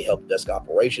day-to-day help desk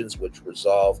operations, which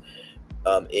resolve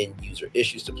end user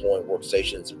issues, deploying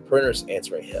workstations and printers,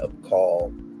 answering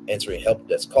help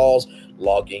desk calls,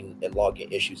 logging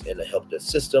issues in the help desk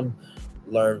system.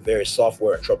 Learn various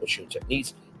software and troubleshooting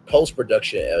techniques.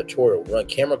 Post-production editorial, run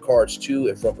camera cards to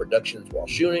and from productions while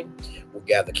shooting. We'll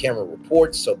gather camera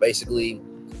reports. So basically,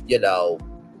 the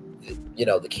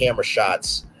camera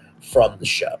shots from the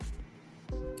show.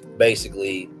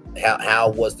 Basically, how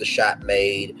was the shot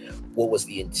made? What was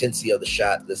the intensity of the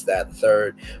shot? This, that, and the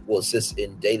third. Will assist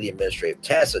in daily administrative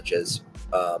tasks such as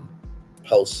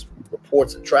post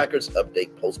reports and trackers,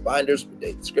 update post binders,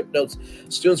 update script notes.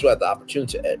 Students will have the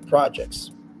opportunity to edit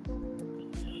projects.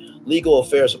 Legal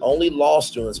affairs, only law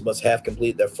students must have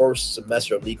completed their first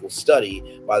semester of legal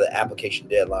study by the application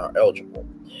deadline are eligible.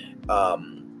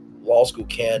 Law school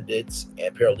candidates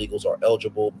and paralegals are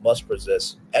eligible, must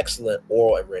possess excellent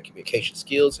oral and written communication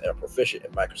skills, and are proficient in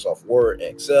Microsoft Word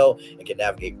and Excel, and can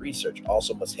navigate research.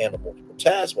 Also must handle multiple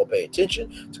tasks while paying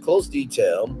attention to close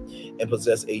detail, and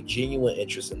possess a genuine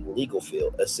interest in the legal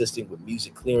field, assisting with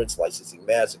music clearance, licensing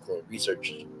matters, including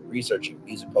researching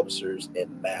music publishers and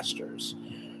masters.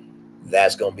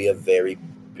 That's going to be a very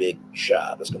big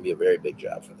job. That's going to be a very big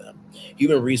job for them.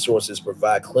 Human resources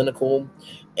provide clinical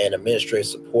and administrative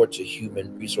support to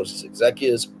human resources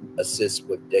executives, assist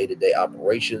with day-to-day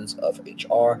operations of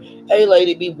HR. Hey,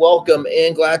 Lady B, welcome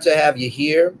and glad to have you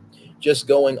here. Just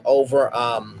going over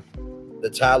the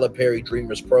Tyler Perry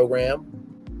Dreamers program.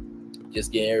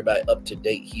 Just getting everybody up to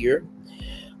date here.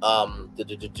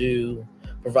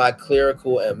 Provide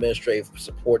clerical and administrative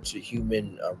support to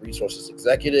human resources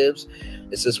executives,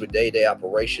 assist with day-to-day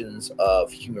operations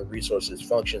of human resources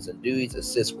functions and duties,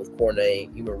 assist with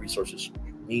coordinating human resources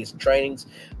needs and trainings,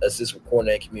 assist with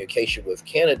coordinating communication with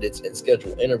candidates and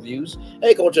schedule interviews.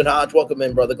 Hey, Coach and Hodge, welcome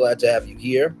in, brother. Glad to have you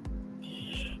here.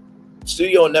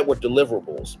 Studio and network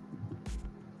deliverables.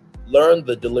 Learn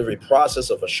the delivery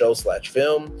process of a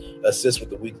show/film, assist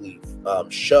with the weekly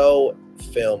show,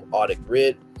 film audit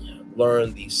grid,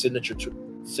 learn the signatory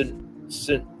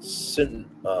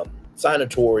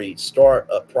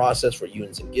startup process for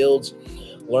unions and guilds,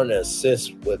 learn and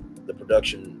assist with the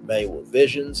production manual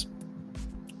revisions,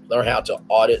 learn how to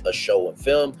audit a show and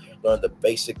film, learn the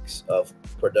basics of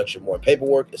production more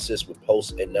paperwork, assist with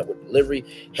post and network delivery,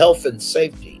 health and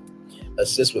safety,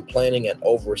 assist with planning and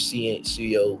overseeing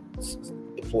studio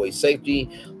employee safety,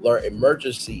 learn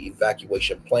emergency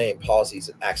evacuation planning policies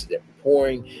and accident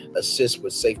reporting, assist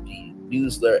with safety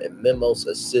newsletter and memos,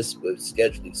 assist with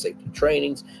scheduling safety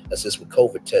trainings, assist with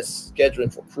COVID test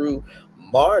scheduling for crew,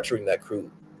 monitoring that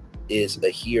crew is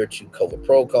adhere to COVID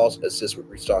protocols, assist with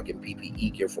restocking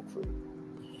PPE gear for crew.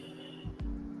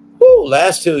 Woo,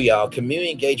 last two, y'all.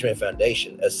 Community Engagement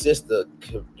Foundation. Assist the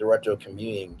Director of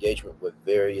Community Engagement with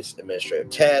various administrative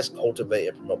tasks, cultivate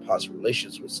and promote positive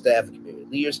relationships with staff and community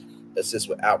leaders, assist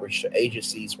with outreach to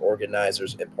agencies,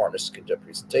 organizers, and partners to conduct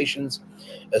presentations,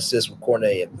 assist with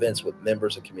coordinating events with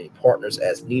members and community partners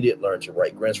as needed, learn to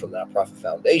write grants from the nonprofit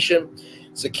foundation,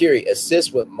 security,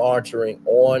 assist with monitoring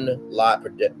on-lot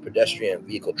pedestrian and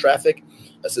vehicle traffic,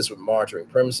 assist with monitoring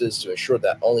premises to ensure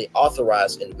that only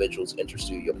authorized individuals enter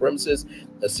studio premises,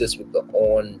 assist with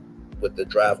the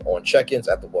drive on check-ins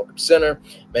at the Welcome Center,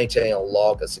 maintain a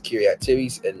log of security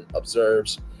activities and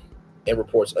observes and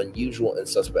reports unusual and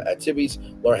suspect activities,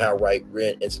 learn how to write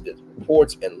written incident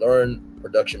reports, and learn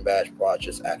production badge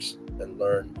process action, and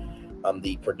learn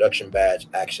the production badge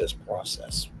access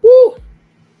process. Woo!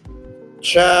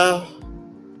 Child.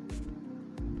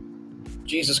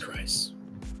 Jesus Christ.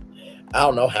 I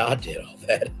don't know how I did all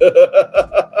that.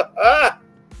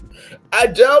 I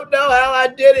don't know how I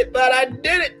did it, but I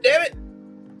did it, damn it.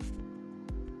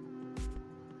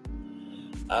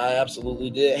 I absolutely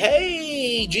did.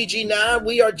 Hey, GG9,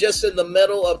 we are just in the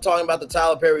middle of talking about the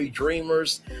Tyler Perry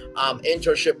Dreamers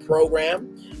internship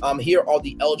program. Here are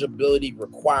the eligibility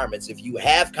requirements. If you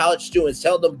have college students,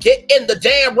 tell them, get in the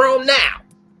damn room now.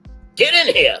 Get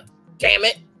in here, damn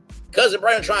it. Cousin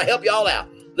Brandon trying to help y'all out.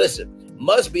 Listen,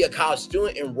 must be a college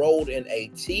student enrolled in a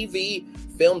TV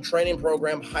film training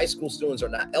program. High school students are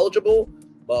not eligible,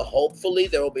 but hopefully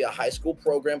there will be a high school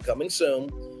program coming soon.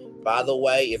 By the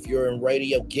way, if you're in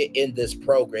radio, get in this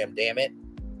program, damn it.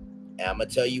 And I'm gonna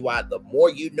tell you why. The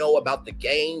more you know about the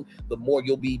game, the more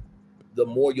you'll be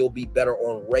better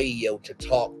on radio to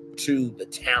talk to the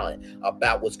talent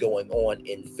about what's going on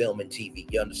in film and TV.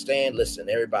 You understand? Listen,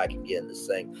 everybody can get in this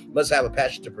thing. Must have a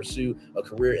passion to pursue a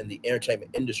career in the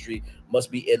entertainment industry.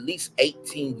 Must be at least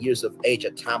 18 years of age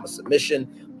at time of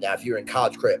submission. Now, if you're in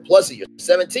college credit plus and you're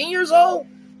 17 years old,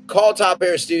 call Top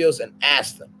Hair Studios and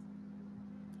ask them.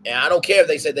 And I don't care if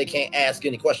they say they can't ask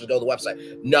any questions, go to the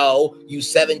website. No, you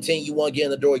 17, you want to get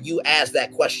in the door, you ask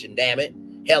that question, damn it.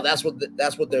 Hell, that's what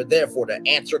they're there for, to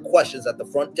answer questions at the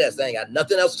front desk. They ain't got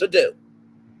nothing else to do.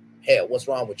 Hell, what's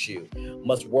wrong with you?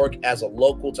 Must work as a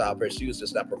local. Tyler Perry Studios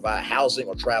does not provide housing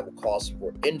or travel costs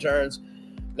for interns.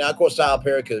 Now, of course, Tyler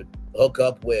Perry could hook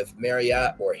up with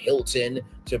Marriott or Hilton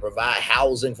to provide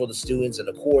housing for the students. And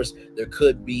of course, there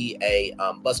could be a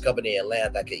bus company in Atlanta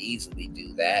that could easily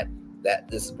do that.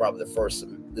 This is probably the first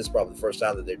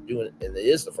time that they're doing it, and it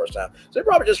is the first time. So they're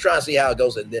probably just trying to see how it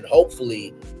goes, and then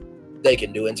hopefully they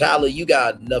can do it. And Tyler, you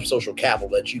got enough social capital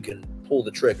that you can pull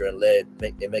the trigger and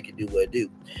make it do what it do.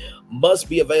 Must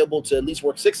be available to at least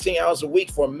work 16 hours a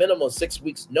week for a minimum of 6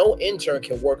 weeks. No intern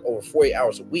can work over 40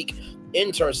 hours a week.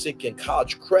 Interns seeking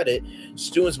college credit.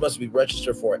 Students must be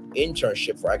registered for an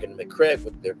internship for academic credit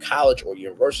with their college or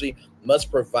university. Must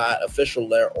provide official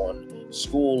letter on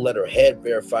school letterhead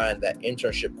verifying that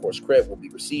internship course credit will be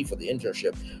received for the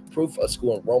internship. Proof of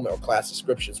school enrollment or class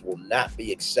descriptions will not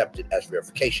be accepted as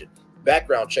verification.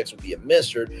 Background checks will be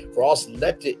administered for all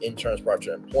selected interns prior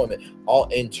to employment. All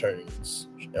internships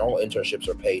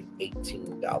are paid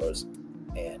 $18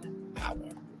 an hour.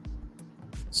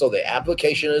 So the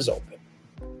application is open.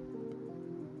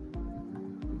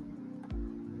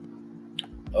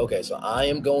 Okay, so I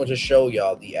am going to show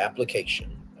y'all the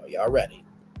application. Are y'all ready?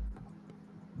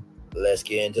 Let's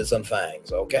get into some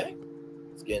things, okay?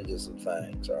 Let's get into some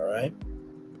things, all right?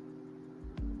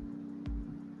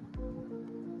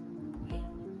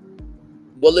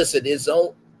 Well, listen,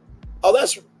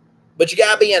 but you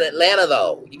gotta be in Atlanta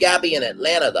though.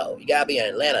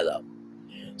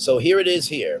 So here it is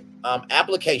here.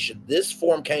 Application. This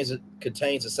form contains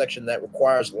a section that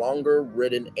requires longer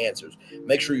written answers.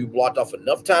 Make sure you blocked off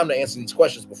enough time to answer these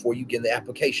questions before you get in the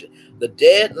application. The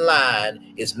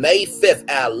deadline is May 5th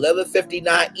at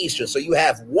 11:59 Eastern. So you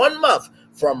have 1 month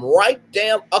from right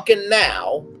damn uckin'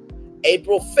 now,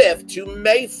 April 5th to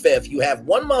May 5th. You have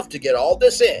 1 month to get all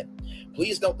this in.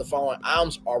 Please note the following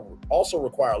items are also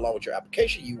required along with your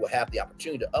application. You will have the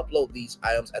opportunity to upload these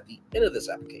items at the end of this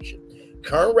application.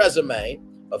 Current resume,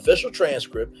 official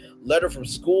transcript, letter from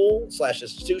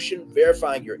school/institution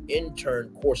verifying your intern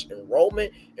course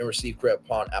enrollment and receive credit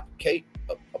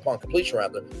upon completion.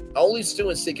 Only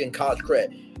students seeking college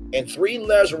credit, and 3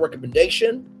 letters of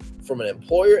recommendation from an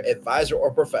employer, advisor,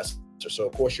 or professor. So,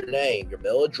 of course, your name, your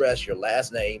mail address, your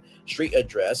last name, street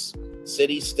address,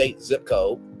 city, state, zip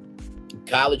code,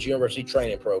 college, university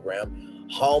training program,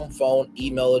 home phone,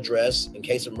 email address, in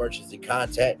case of emergency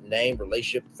contact, name,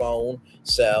 relationship, phone,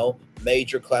 cell,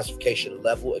 major classification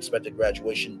level, expected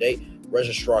graduation date,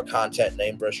 registrar contact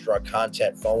name, registrar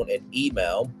contact phone, and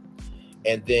email,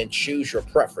 and then choose your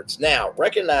preference. Now,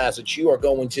 recognize that you are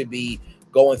going to be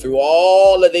going through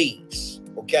all of these,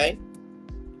 okay?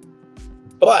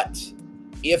 But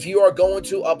if you are going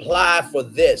to apply for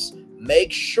this,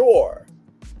 make sure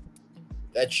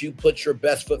that you put your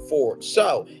best foot forward.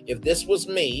 So if this was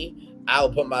me, I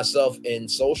would put myself in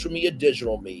social media,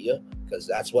 digital media, because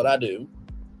that's what I do.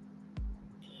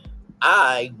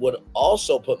 I would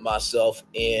also put myself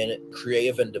in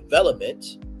creative and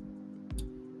development.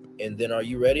 And then, are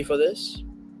you ready for this?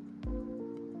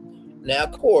 Now,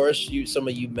 of course, some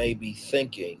of you may be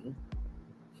thinking,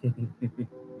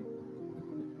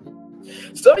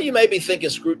 some of you may be thinking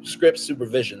script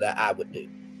supervision that I would do.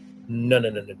 No.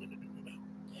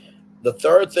 The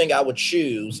third thing I would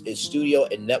choose is studio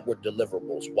and network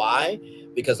deliverables. Why?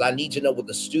 Because I need to know what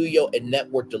the studio and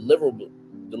network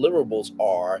deliverables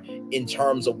are in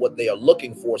terms of what they are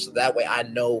looking for. So that way I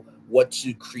know what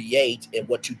to create and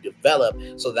what to develop.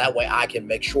 So that way I can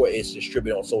make sure it's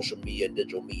distributed on social media and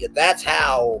digital media. That's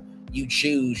how you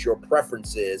choose your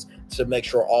preferences to make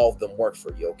sure all of them work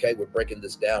for you. Okay, we're breaking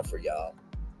this down for y'all.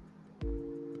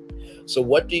 So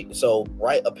write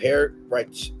a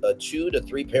 2 to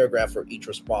 3 paragraph for each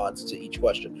response to each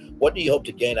question. What do you hope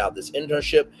to gain out of this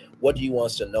internship? What do you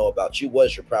want us to know about you? What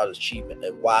is your proudest achievement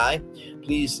and why?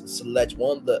 Please select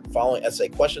one of the following essay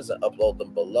questions and upload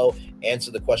them below.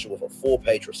 Answer the question with a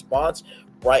full-page response.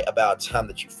 Write about a time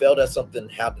that you failed at something.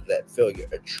 How did that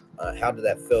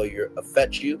failure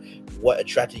affect you? What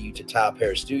attracted you to Tyler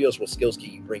Perry Studios? What skills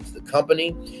can you bring to the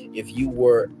company? If you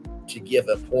were to give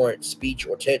a important speech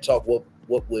or TED Talk, what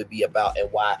would it be about and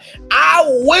why? I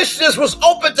wish this was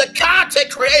open to content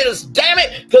creators, damn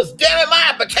it, because damn it, my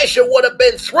application application would have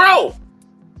been through.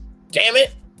 Damn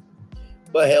it.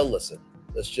 But hell, listen,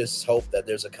 let's just hope that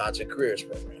there's a content careers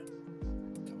program.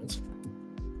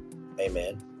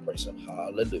 Amen. Praise him.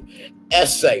 Hallelujah.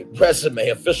 Essay, resume,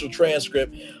 official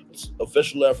transcript,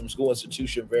 official letter from school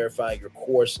institution verifying your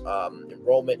course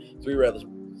enrollment, three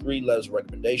letters of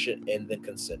recommendation, and then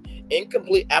consent.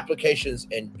 Incomplete applications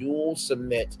and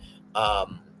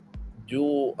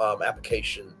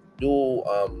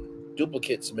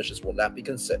duplicate submissions will not be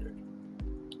considered.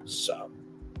 So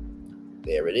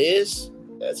there it is.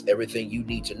 That's everything you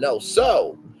need to know.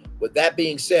 So with that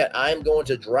being said, I'm going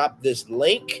to drop this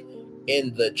link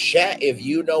in the chat. If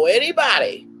you know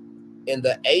anybody in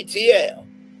the ATL,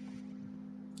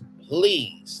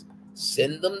 please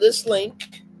send them this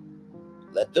link.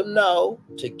 Let them know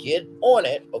to get on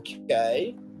it,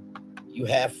 okay? You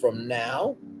have from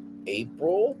now,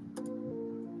 April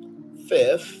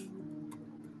 5th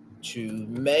to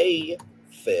May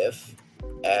 5th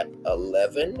at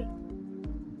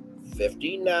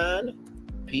 11:59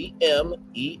 p.m.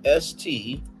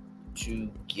 EST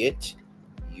to get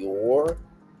your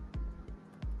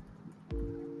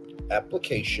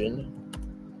application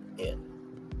in.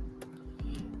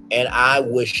 And I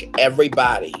wish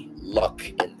everybody luck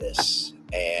in this.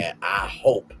 And I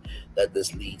hope that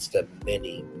this leads to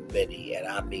many, many, and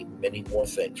I mean many more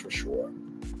things for sure.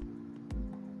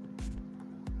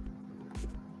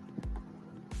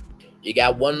 You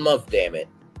got 1 month, damn it.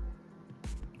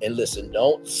 And listen,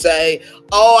 don't say,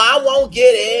 oh, I won't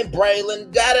get in,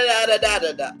 Braylon,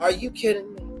 da-da-da-da-da-da-da. Are you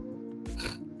kidding me?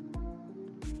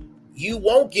 You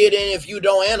won't get in if you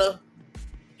don't enter.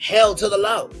 Hell to the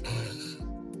law.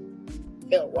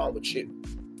 Hell wrong with you.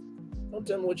 Don't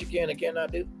tell me what you can and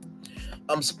cannot do.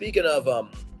 Speaking of all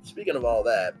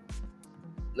that,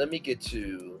 let me get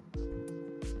to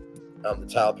the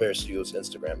Tyler Perry Studios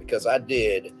Instagram, because I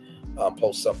did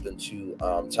post something to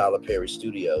Tyler Perry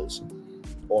Studios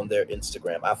on their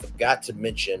Instagram. I forgot to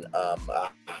mention a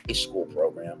high school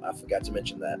program. I forgot to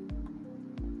mention that.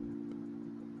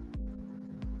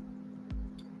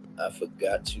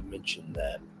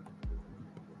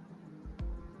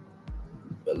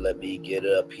 But let me get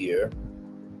it up here.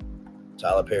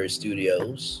 Tyler Perry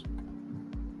Studios.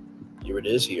 Here it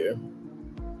is here.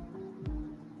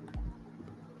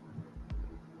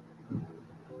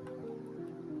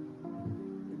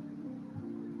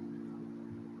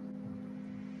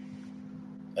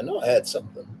 I know I had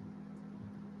something.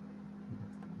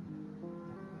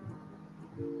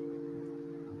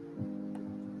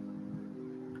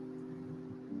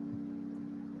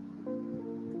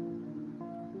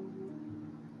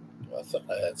 I thought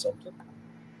I had something.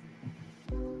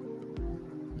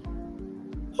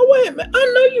 Oh, wait a minute.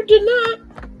 I know you did not.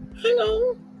 Hang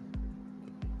on.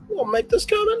 We're going to make this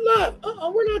comment live.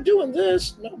 We're not doing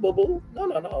this. No, boo-boo.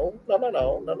 No.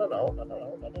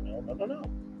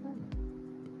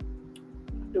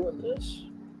 Doing this.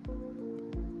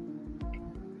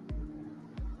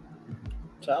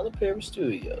 Tyler Perry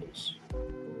Studios.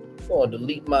 I'm going to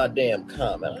delete my damn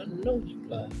comment. I know you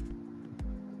lied.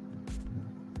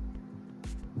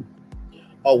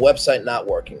 Oh, website not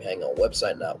working. Hang on.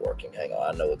 Website not working. Hang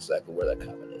on. I know exactly where that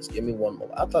comment is. Give me one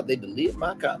moment. I thought they deleted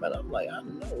my comment. I'm like, I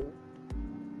know.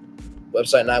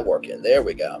 Website not working. There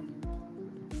we go.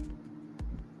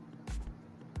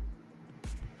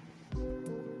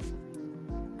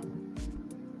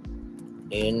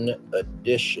 In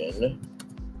addition,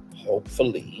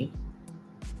 hopefully,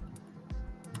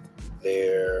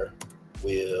 there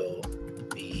will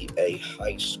be a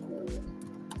high school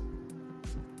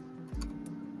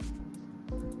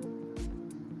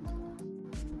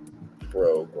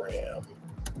program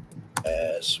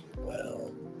as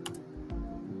well.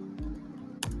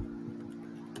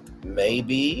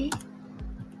 Maybe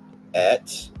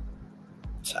at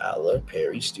Tyler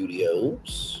Perry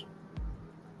Studios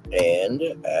and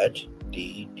at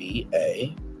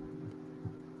DDA,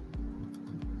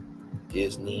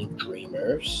 Disney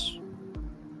Dreamers.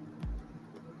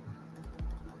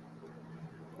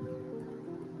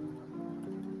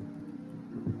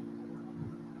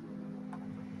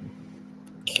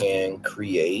 Can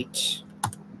create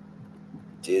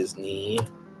Disney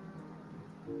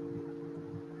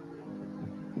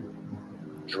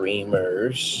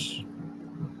Dreamers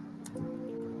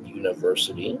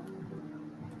University.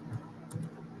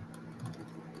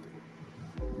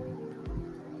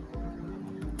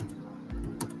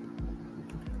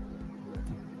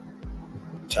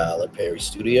 Tyler Perry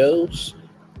Studios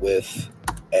with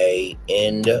a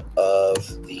end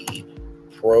of the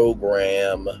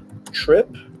program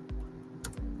trip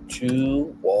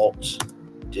to Walt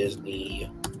Disney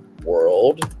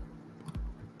World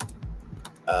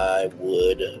I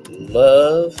would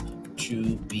love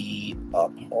to be a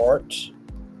part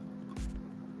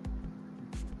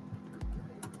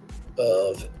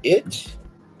of it.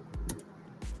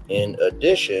 In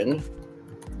addition,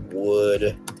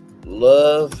 would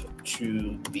love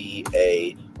to be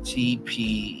a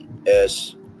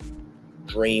TPS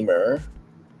Dreamer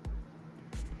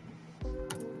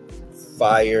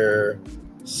Fireside.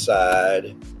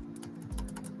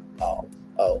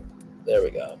 Oh, there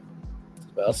we go.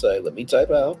 I'll say, let me type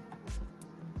out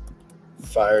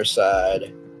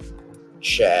Fireside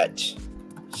Chat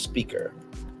Speaker.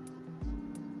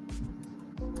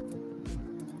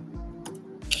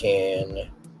 Can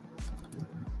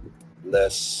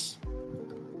let's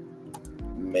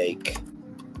make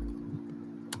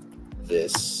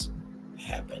this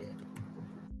happen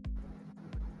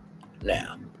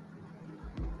now.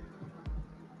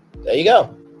 There you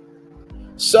go.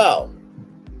 So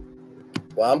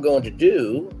what I'm going to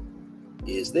do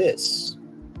is this.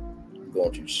 I'm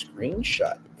going to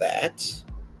screenshot that.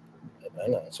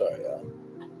 Hang on, sorry, y'all.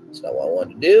 That's not what I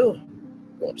wanted to do.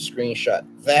 I'm going to screenshot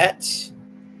that.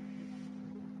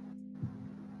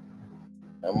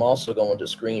 I'm also going to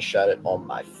screenshot it on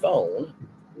my phone.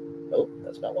 Nope,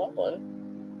 that's not what I wanted.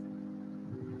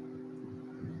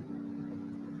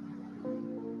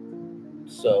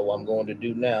 So what I'm going to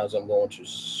do now is I'm going to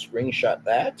screenshot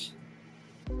that.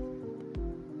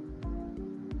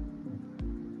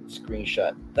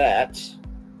 Screenshot that.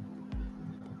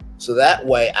 So that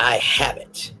way I have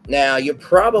it. Now you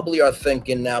probably are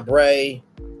thinking, now Bray,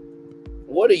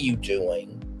 what are you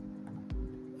doing?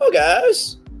 Oh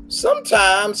guys,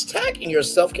 sometimes tagging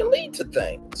yourself can lead to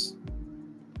things.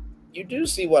 You do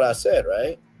see what I said,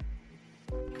 right?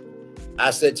 I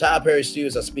said, Tyler Perry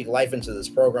Studios, I speak life into this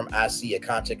program. I see a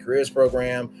content careers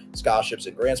program, scholarships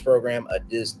and grants program, a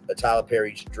Tyler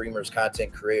Perry Dreamers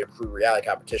content creator crew reality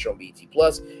competition on BET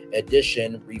Plus,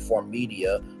 addition, Reform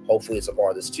Media. Hopefully it's a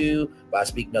part of this too. But I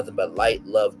speak nothing but light,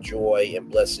 love, joy, and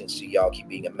blessings to y'all. Keep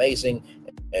being amazing.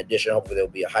 In addition, hopefully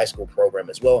there'll be a high school program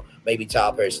as well. Maybe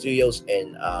Tyler Perry Studios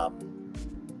and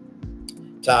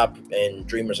Top and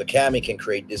Dreamers Academy can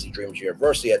create Disney Dreamers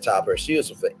University at Tyler Perry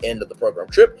Studios for the end of the program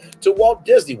trip to Walt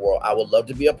Disney World. I would love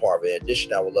to be a part of it. In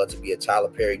addition, I would love to be a Tyler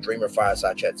Perry Dreamer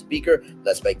Fireside Chat speaker.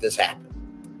 Let's make this happen.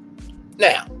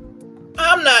 Now,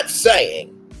 I'm not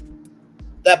saying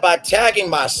that by tagging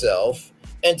myself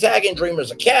and tagging Dreamers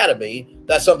Academy,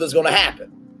 that something's going to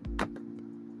happen.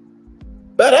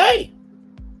 But hey,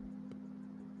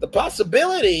 the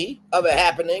possibility of it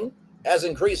happening has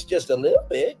increased just a little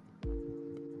bit.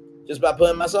 Just by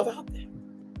putting myself out there.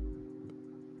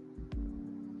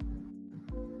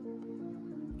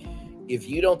 If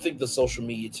you don't think the social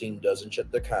media team doesn't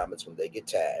check their comments when they get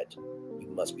tagged, you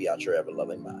must be out your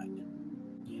ever-loving mind.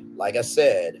 Like I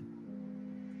said,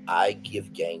 I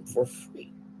give game for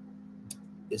free.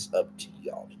 It's up to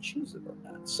y'all to choose it or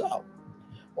not. So,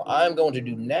 what I'm going to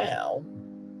do now,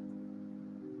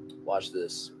 watch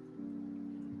this.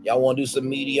 Y'all want to do some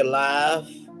media live?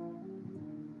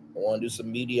 Want to do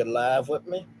some media live with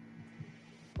me?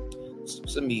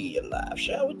 Some media live,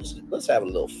 shall we? Let's have a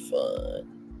little fun.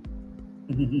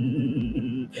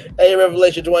 Hey,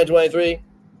 Revelation 2023.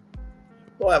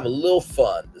 We'll have a little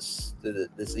fun this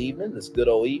evening, this good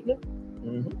old evening.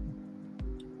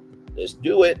 Let's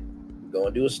do it. We're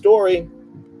going to do a story.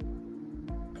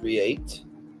 Create.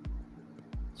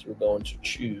 So we're going to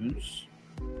choose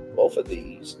both of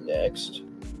these next.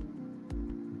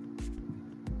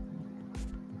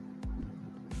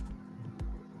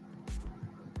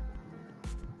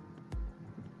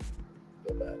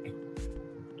 Back,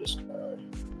 discard.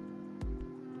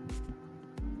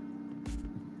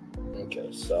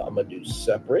 Okay, so I'm gonna do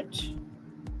separate.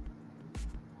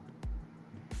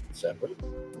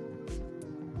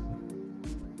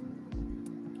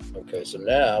 Okay, so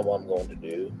now what I'm going to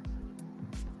do,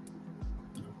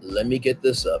 let me get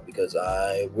this up because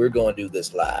we're going to do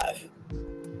this live.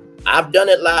 I've done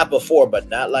it live before, but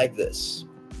not like this.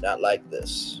 Not like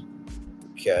this.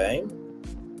 Okay.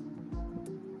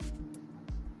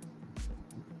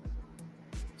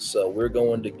 So we're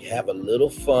going to have a little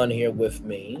fun here with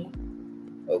me.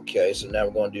 Okay, so now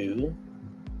we're going to do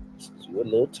a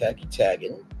little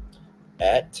tagging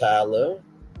at Tyler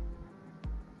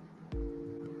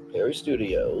Perry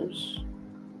Studios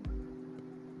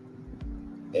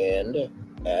and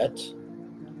at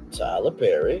Tyler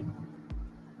Perry.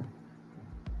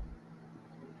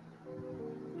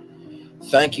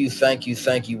 Thank you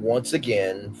once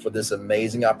again for this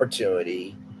amazing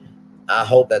opportunity. I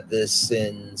hope that this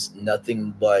sends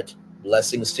nothing but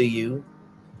blessings to you.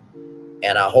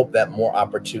 And I hope that more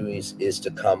opportunities is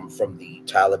to come from the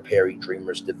Tyler Perry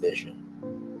Dreamers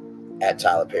division at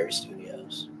Tyler Perry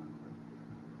Studios.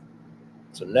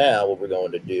 So now what we're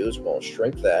going to do is we're going to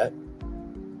shrink that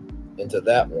into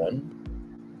that one.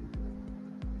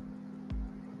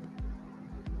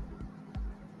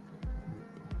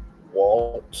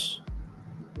 Walt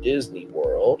Disney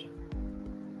World.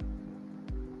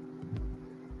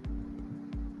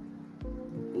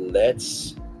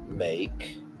 Let's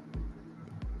make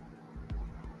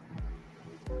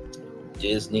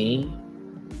Disney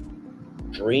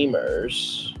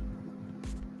Dreamers.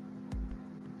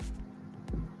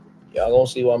 Y'all gonna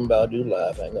see what I'm about to do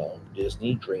live. Hang on.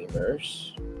 Disney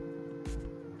Dreamers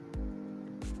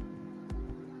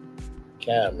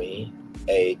Academy,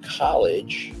 a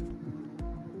college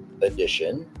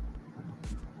edition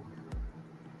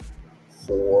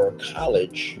for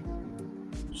college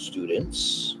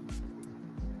students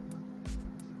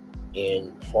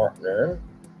in partnership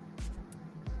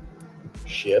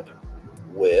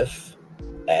with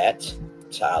at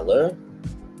Tyler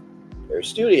Perry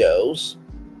Studios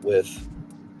with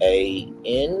a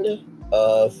end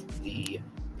of the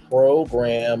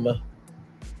program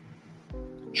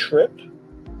trip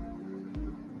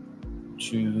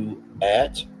to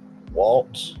at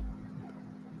Walt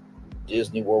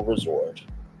Disney World Resort.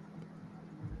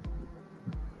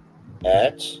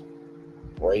 At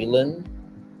Braylon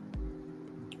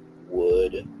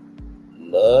would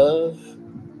love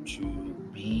to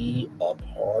be a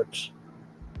part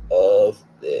of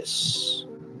this.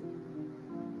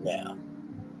 Now,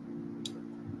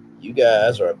 you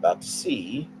guys are about to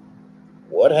see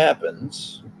what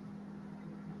happens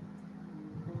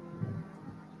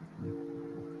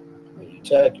when you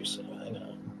tag yourself. Hang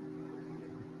on.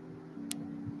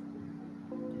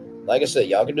 Like I said,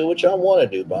 y'all can do what y'all want to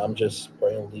do, but I'm just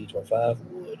Braylon Lee 25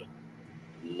 would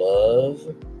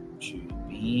love to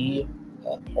be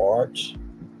a part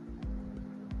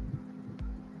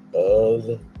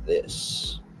of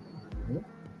this.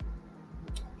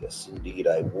 Yes, indeed,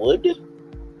 I would.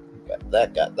 Got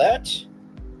that, got that.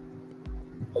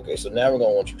 Okay, so now we're going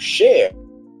to want to share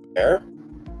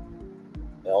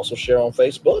and also share on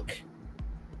Facebook.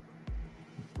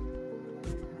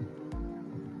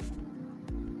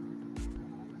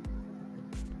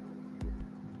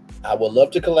 I would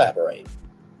love to collaborate.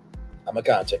 I'm a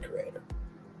content creator.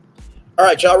 All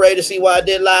right, y'all ready to see what I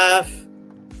did live?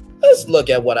 Let's look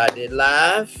at what I did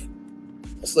live.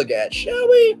 Let's look at, shall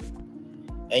we?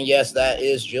 And yes, that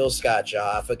is Jill Scott,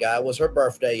 y'all. I forgot it was her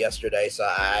birthday yesterday, so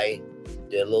I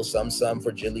did a little something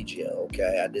for Jilly Jill,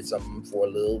 okay? I did something for a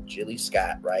little Jilly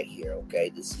Scott right here, okay?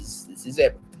 This is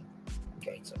everything.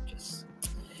 Okay, so just...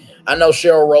 I know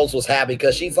Cheryl Rose was happy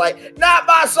because she's like, not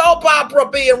my soap opera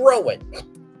being ruined.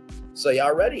 So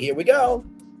y'all ready? Here we go.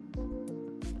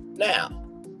 Now,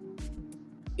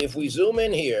 if we zoom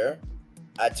in here,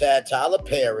 I tagged Tyler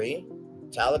Perry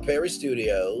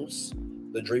Studios,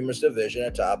 the Dreamers division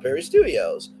at Tyler Perry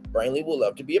Studios. Braylon Lee will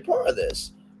love to be a part of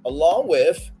this, along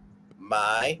with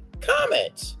my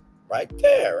comment right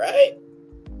there, right?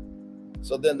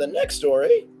 So then the next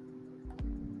story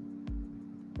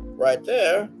right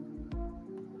there.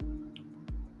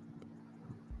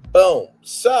 Boom.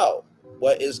 So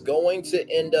what is going to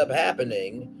end up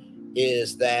happening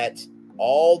is that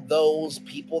all those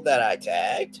people that I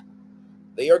tagged,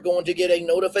 they are going to get a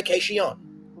notification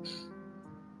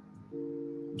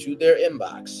to their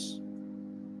inbox.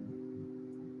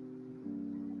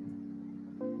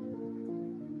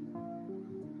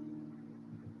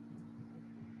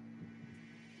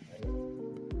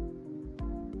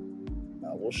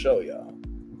 I will show y'all.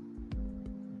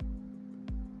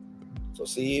 So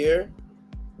see here.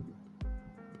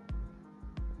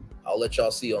 I'll let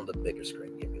y'all see on the bigger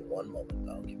screen. Give me one moment,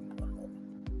 though. Give me one moment.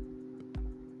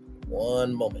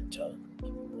 One moment, Tom.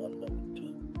 Give me one moment,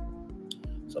 Tom.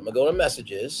 So I'm going to go to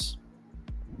messages.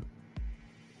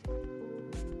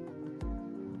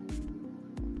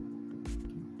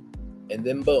 And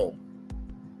then boom.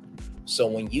 So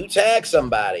when you tag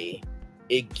somebody,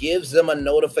 it gives them a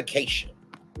notification.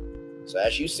 So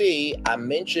as you see, I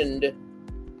mentioned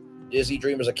Disney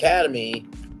Dreamers Academy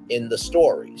in the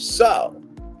story. So,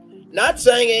 not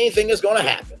saying anything is going to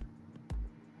happen.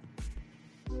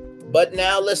 But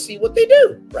now let's see what they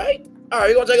do, right? All right,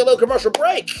 we're going to take a little commercial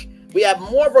break. We have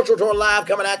more Virtual Tour Live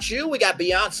coming at you. We got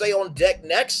Beyonce on deck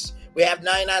next. We have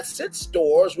 99-cent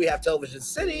stores. We have Television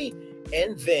City.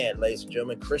 And then, ladies and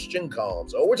gentlemen, Christian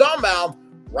Combs. Oh, we're talking about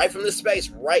right from this space,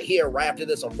 right here, right after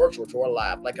this on Virtual Tour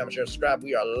Live. Like, comment, share, subscribe.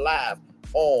 We are live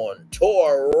on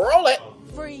tour. Roll it.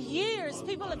 For years,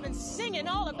 people have been singing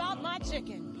all about my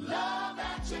chicken. Love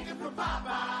that chicken from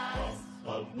Popeyes.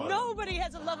 Nobody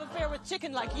has a love affair with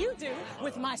chicken like you do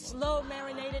with my slow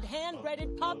marinated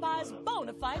hand-breaded Popeyes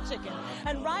bona fide chicken.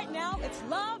 And right now it's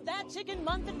Love That Chicken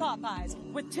Month at Popeyes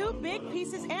with 2 big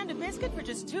pieces and a biscuit for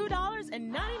just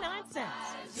 $2.99.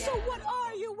 So what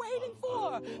are you waiting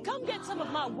for? Come get some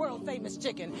of my world famous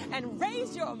chicken and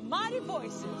raise your mighty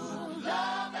voices. Love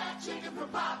that chicken from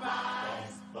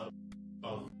Popeyes.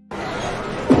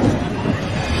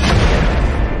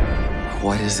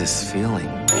 What is this feeling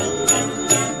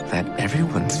that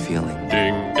everyone's feeling?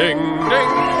 Ding, ding,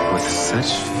 ding. With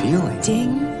such feeling.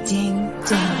 Ding, ding,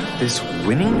 ding. This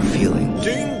winning feeling.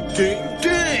 Ding, ding,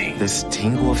 ding. This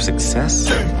tingle of success.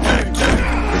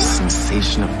 This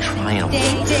sensation of triumph.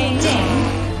 Ding, ding,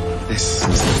 ding. This.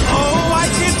 Oh, I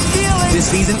can feel it! This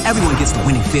season, everyone gets the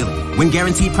winning feeling. Win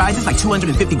guaranteed prizes like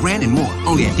 $250 grand and more.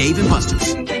 Only at Dave &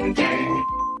 Buster's. Hey,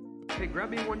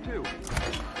 grab me one too.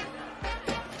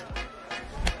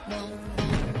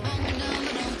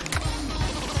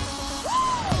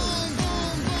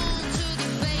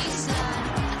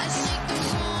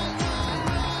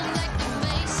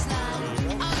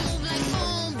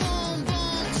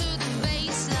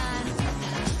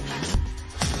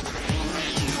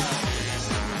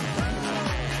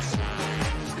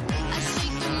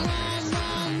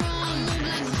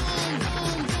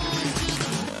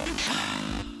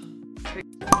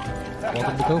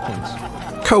 Welcome to Copeland's.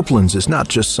 Copeland's is not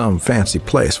just some fancy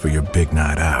place for your big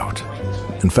night out.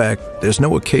 In fact, there's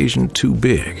no occasion too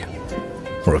big.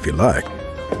 Or if you like,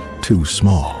 too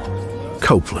small.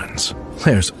 Copeland's.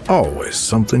 There's always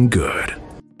something good.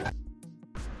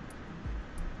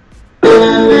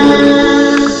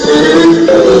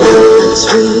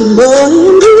 Sweet boy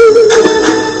and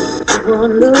blue,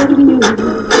 one look at you,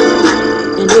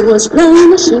 and it was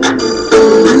plain to see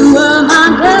you were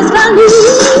my destiny.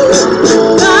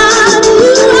 God, you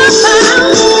were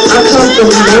found. I come from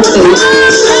Beyonce.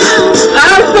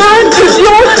 Our son is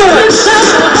your son.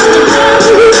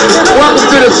 Welcome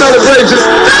to the celebration.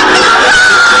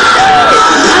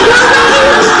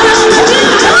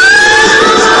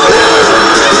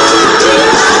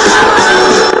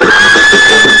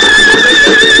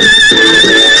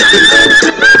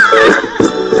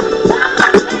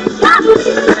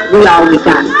 We all we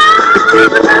got.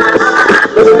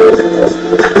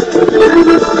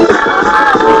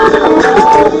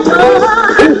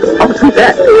 I'll see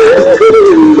that.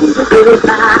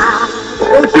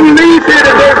 Don't you leave here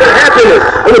to go for happiness.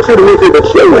 I want you to leave here to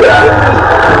show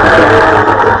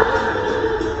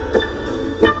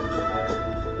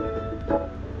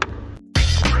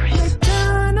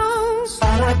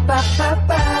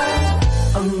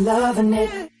I'm loving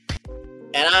it.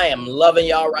 And I am loving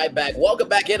y'all right back. Welcome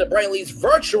back into Braylon Lee's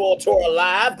virtual tour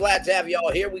live. Glad to have y'all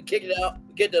here. We kicked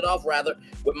it off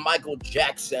with Michael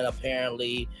Jackson.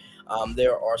 Apparently,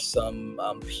 there are some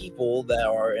people that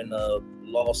are in a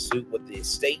lawsuit with the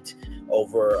estate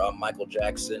over Michael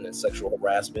Jackson and sexual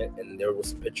harassment. And there was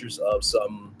some pictures of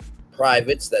some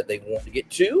privates that they want to get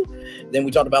to. Then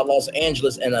we talked about Los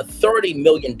Angeles and a $30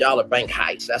 million bank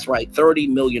heist. That's right, $30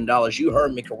 million. You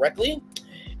heard me correctly.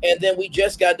 And then we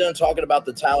just got done talking about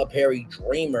the Tyler Perry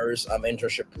Dreamers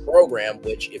internship program,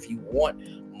 which if you want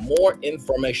more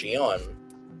information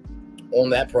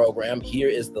on that program, here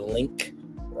is the link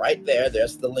right there.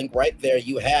 There's the link right there.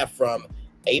 You have from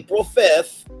April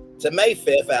 5th to May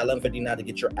 5th at 11:59 to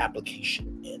get your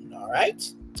application in. All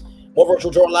right. More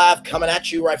virtual tour live coming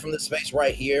at you right from this space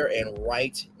right here and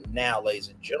right now, ladies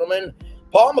and gentlemen.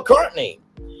 Paul McCartney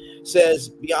says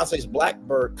Beyonce's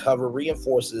Blackbird cover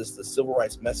reinforces the civil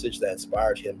rights message that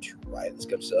inspired him to write. This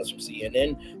comes to us from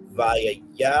CNN via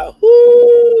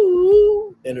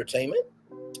Yahoo Entertainment.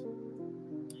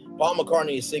 Paul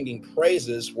McCartney is singing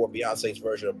praises for Beyonce's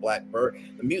version of Blackbird.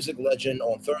 The music legend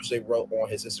on Thursday wrote on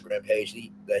his Instagram page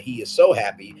that he is so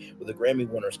happy with the Grammy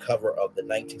winner's cover of the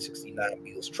 1969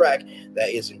 Beatles track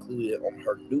that is included on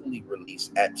her newly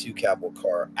released At Two Cowboy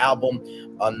Car album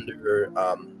under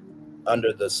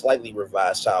the slightly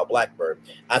revised style Blackbird.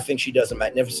 I think she does a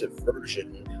magnificent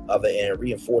version of it, and it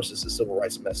reinforces the civil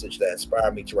rights message that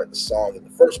inspired me to write the song in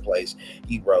the first place,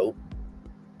 he wrote.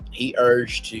 He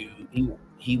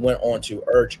went on to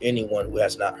urge anyone who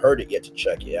has not heard it yet to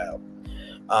check it out.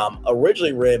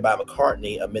 Originally written by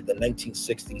McCartney amid the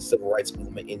 1960s civil rights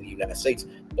movement in the United States,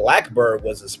 Blackbird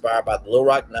was inspired by the Little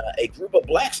Rock Nine, a group of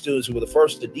black students who were the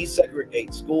first to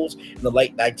desegregate schools in the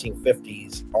late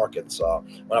 1950s Arkansas.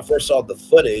 When I first saw the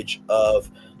footage of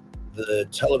the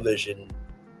television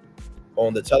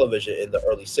in the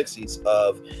early 60s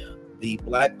of the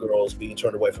black girls being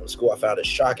turned away from school, I found it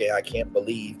shocking. I can't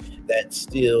believe that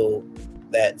still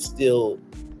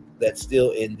that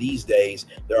still in these days,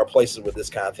 there are places where this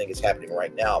kind of thing is happening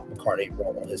right now. McCartney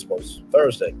wrote on his post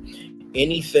Thursday,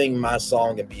 anything my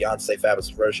song and Beyonce Fabulous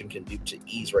version can do to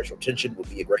ease racial tension would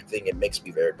be a great thing. It makes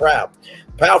me very proud.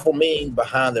 The powerful meaning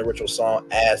behind the original song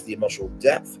adds the emotional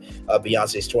depth of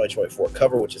Beyonce's 2024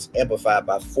 cover, which is amplified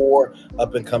by 4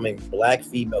 up-and-coming Black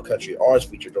female country artists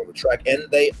featured on the track, and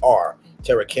they are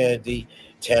Tara Kennedy,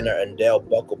 Tanner and Dale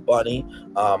Buckle Bunny,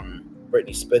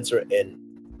 Brittany Spencer, and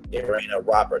Irena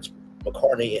Roberts.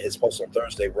 McCartney, in his post on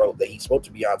Thursday, wrote that he spoke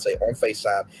to Beyonce on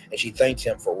FaceTime, and she thanked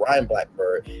him for Ryan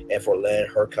Blackbird and for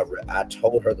letting her cover it. I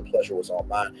told her the pleasure was all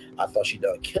mine. I thought she'd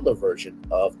done a killer version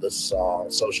of the song.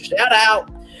 So shout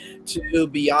out to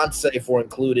Beyonce for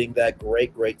including that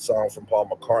great song from Paul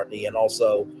McCartney, and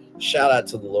also shout out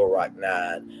to the Little Rock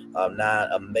Nine, 9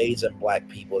 amazing Black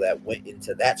people that went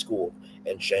into that school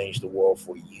and changed the world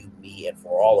for you, me, and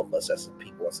for all of us as a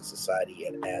people, as a society,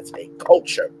 and as a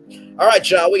culture. All right,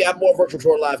 y'all, we got more Virtual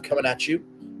Tour Live coming at you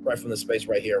right from the space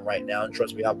right here and right now. And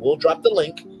trust me, I will drop the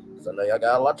link because I know y'all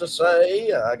got a lot to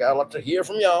say. I got a lot to hear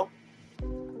from y'all.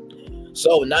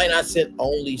 So 99-cent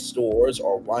only stores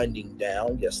are winding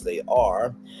down. Yes, they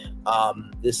are.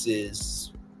 This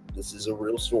is a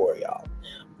real story, y'all.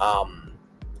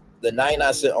 The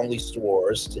 99-cent only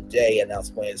stores today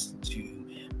announced plans to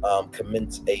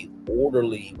commence a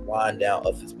orderly wind down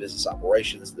of its business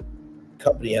operations. The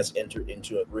company has entered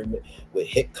into an agreement with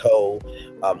Hitco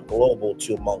Global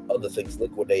to, among other things,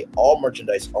 liquidate all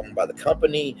merchandise owned by the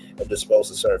company and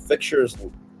dispose of certain fixtures,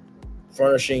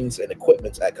 furnishings, and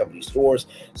equipment at company stores.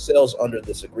 Sales under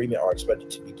this agreement are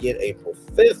expected to begin April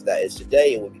 5th, that is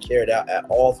today, and will be carried out at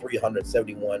all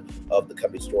 371 of the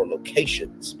company store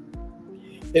locations.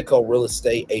 Hitco Real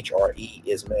Estate, HRE,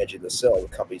 is managing the sale of the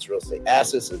company's real estate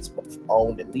assets. It's both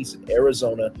owned and leased in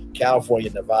Arizona, California,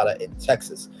 Nevada, and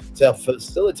Texas. To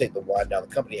facilitate the wind down, the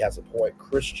company has appointed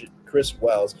Chris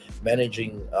Wells,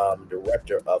 managing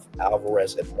director of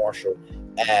Alvarez and Marshall,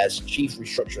 as chief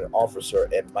restructuring officer,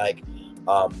 and Mike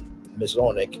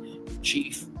Mizonic,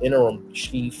 interim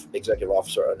chief executive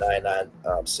officer of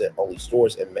 99-cent only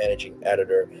stores and managing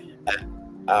editor at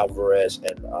Alvarez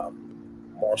and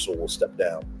Marshall will step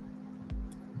down.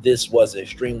 This was an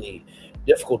extremely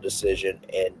difficult decision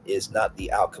and is not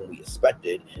the outcome we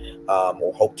expected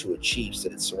or hoped to achieve,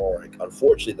 said Soronic.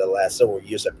 Unfortunately, the last several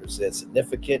years have presented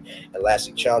significant and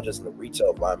lasting challenges in the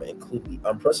retail environment, including the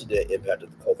unprecedented impact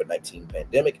of the COVID-19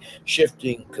 pandemic,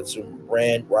 shifting consumer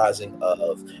brand, rising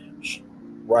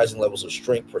levels of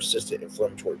shrink, persistent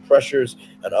inflammatory pressures,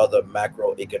 and other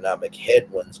macroeconomic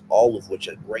headwinds, all of which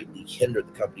have greatly hindered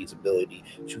the company's ability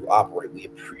to operate. We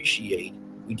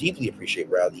deeply appreciate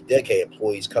the dedicated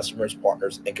employees, customers,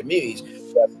 partners, and communities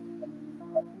who have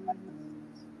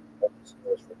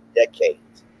stores for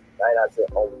decades. 99-cent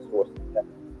only stores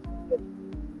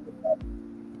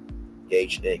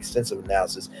engaged in extensive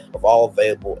analysis of all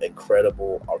available and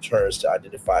credible alternatives to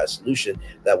identify a solution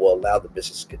that will allow the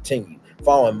business to continue.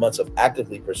 Following months of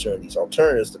actively pursuing these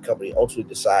alternatives, the company ultimately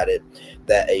decided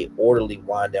that a orderly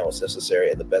wind down was necessary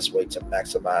and the best way to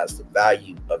maximize the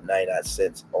value of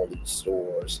 99-cent only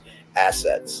stores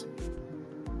assets.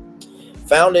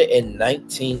 Founded in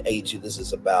 1982, this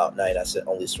is about 99-cent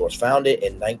only stores. Founded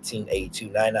in 1982,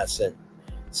 99-cent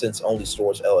only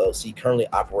stores LLC currently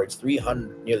operates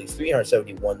nearly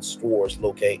 371 stores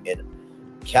located in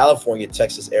California,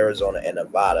 Texas, Arizona, and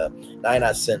Nevada.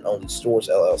 99-cent only stores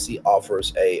LLC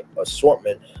offers a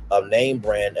assortment of name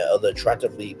brand and other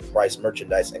attractively priced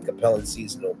merchandise and compelling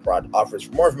seasonal product offers.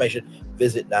 For more information,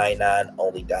 visit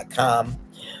 99only.com.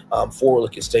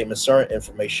 Forward-looking statements. Certain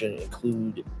information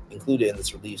included in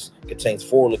this release contains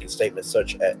forward-looking statements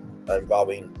such as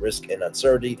involving risk and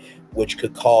uncertainty, which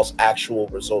could cause actual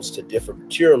results to differ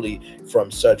materially from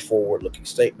such forward-looking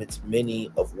statements, many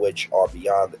of which are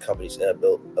beyond the company's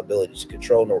ability to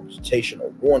control. No representation or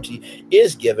warranty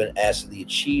is given as to the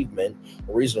achievement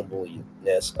or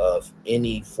reasonableness of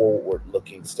any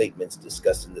forward-looking statements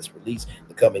discussed in this release.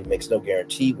 The company makes no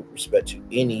guarantee with respect to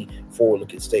any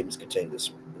forward-looking statements contained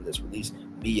in this release.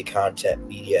 Media content,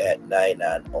 media at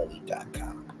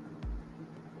 99only.com.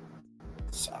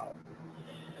 So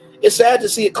it's sad to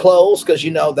see it close because,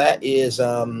 you know, that is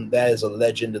a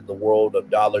legend in the world of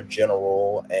Dollar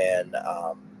General and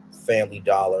Family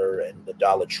Dollar and the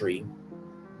Dollar Tree,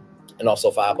 and also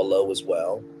Five Below as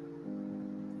well.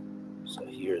 So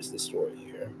here's the story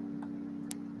here.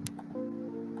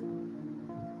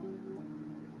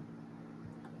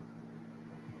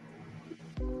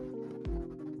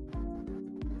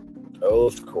 Oh,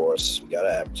 of course, we got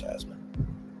an advertisement.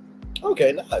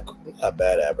 Okay, not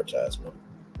bad advertisement.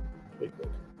 Pretty good.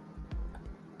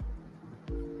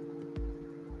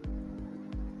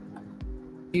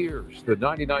 years, the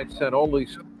 99-cent only.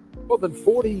 More than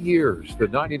 40 years, the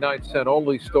 99-cent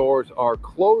only stores are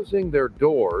closing their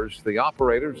doors. The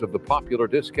operators of the popular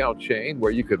discount chain,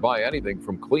 where you could buy anything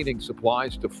from cleaning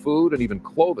supplies to food and even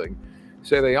clothing,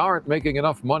 say they aren't making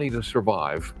enough money to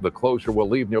survive. The closure will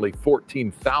leave nearly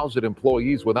 14,000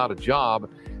 employees without a job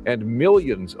and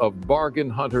millions of bargain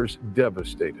hunters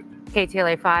devastated.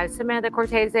 KTLA 5's Samantha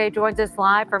Cortese joins us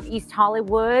live from East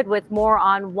Hollywood with more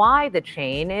on why the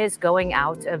chain is going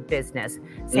out of business.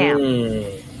 Sam.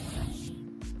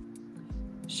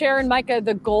 Sharon, Micah,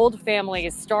 the Gold family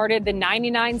started the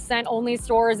 99-cent only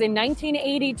stores in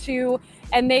 1982,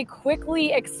 and they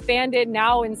quickly expanded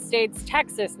now in states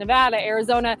Texas, Nevada,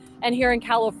 Arizona, and here in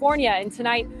California. And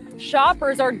tonight,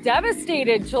 shoppers are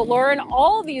devastated to learn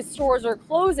all these stores are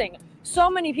closing. So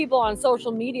many people on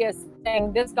social media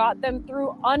saying this got them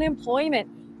through unemployment,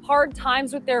 hard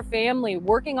times with their family,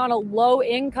 working on a low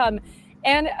income,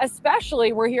 and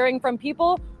especially we're hearing from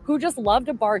people who just love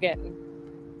to bargain.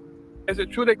 Is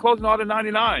it true they're closing all the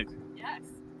 99s? Yes.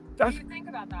 What do you think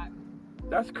about that?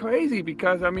 That's crazy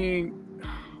because, I mean,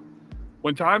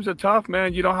 when times are tough,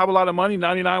 man, you don't have a lot of money.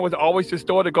 99 was always the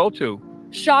store to go to.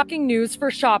 Shocking news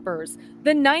for shoppers.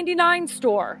 The 99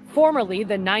 store, formerly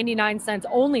the 99 cents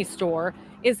only store,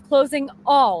 is closing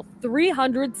all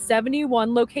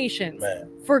 371 locations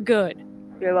for good.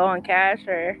 You're low on cash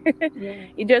or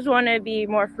you just want to be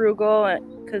more frugal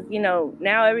because, you know,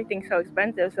 now everything's so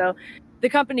expensive. So the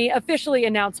company officially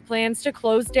announced plans to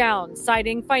close down,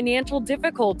 citing financial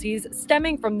difficulties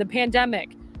stemming from the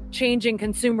pandemic, changing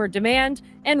consumer demand,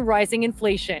 and rising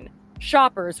inflation.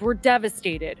 Shoppers were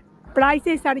devastated.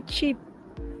 Prices are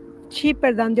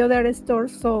cheaper than the other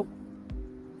stores, so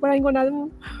what I'm gonna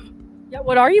do? Yeah,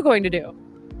 what are you going to do?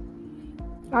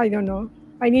 I don't know.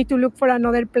 I need to look for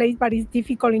another place, but it's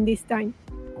difficult in this time.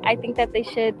 I think that they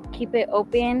should keep it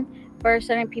open for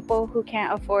certain people who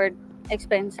can't afford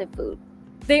expensive food.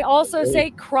 They also say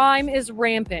crime is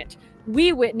rampant.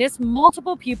 We witnessed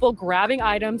multiple people grabbing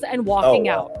items and walking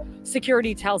out.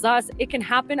 Security tells us it can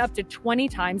happen up to 20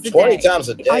 times a day. 20 times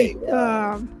a day. I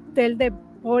tell the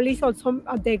police or some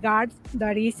of the guards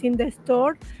that is in the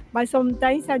store, but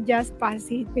sometimes I just pass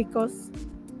it because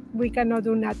we cannot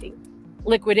do nothing.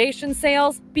 Liquidation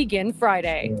sales begin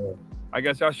Friday. I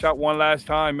guess I shot one last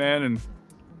time, man, and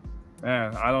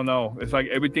man, I don't know. It's like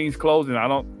everything's closing.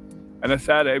 And it's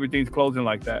sad that everything's closing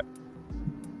like that.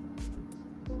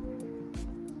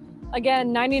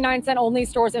 Again, 99-cent only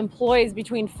stores employs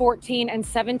between 14 and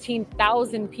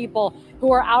 17,000 people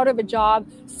who are out of a job.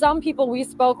 Some people we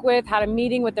spoke with had a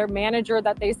meeting with their manager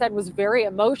that they said was very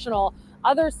emotional.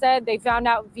 Others said they found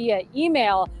out via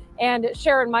email. And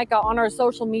Sharon, Micah, on our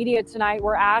social media tonight,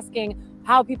 we're asking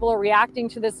how people are reacting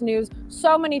to this news.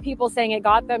 So many people saying it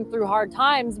got them through hard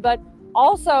times, but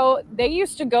also, they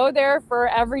used to go there for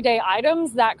everyday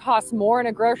items that cost more in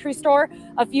a grocery store.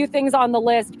 A few things on the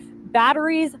list: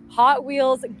 batteries, Hot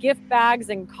Wheels, gift bags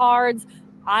and cards,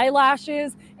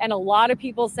 eyelashes, and a lot of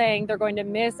people saying they're going to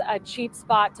miss a cheap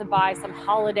spot to buy some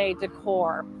holiday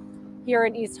decor. Here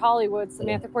in East Hollywood,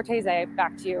 Samantha Cortese,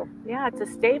 back to you. Yeah, it's a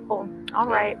staple. All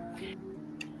right.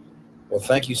 Well,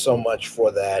 thank you so much for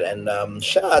that, and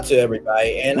shout out to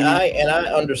everybody. And I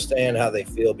understand how they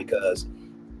feel because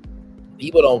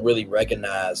people don't really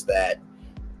recognize that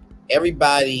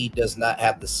everybody does not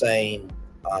have the same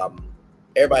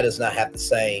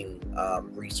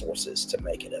resources to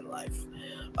make it in life.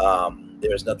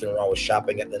 There's nothing wrong with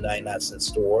shopping at the 99-cent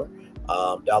store.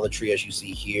 Dollar Tree, as you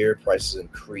see here, prices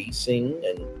increasing,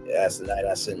 and as the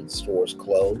 99-cent stores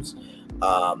close.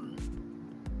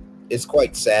 It's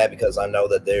quite sad because I know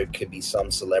that there could be some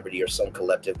celebrity or some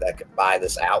collective that could buy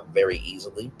this out very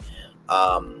easily.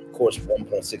 Of course,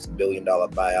 $1.6 billion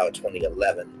buyout in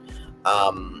 2011.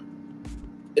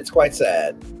 It's quite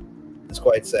sad. It's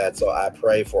quite sad. So I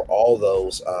pray for all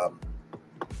those.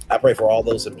 I pray for all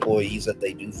those employees that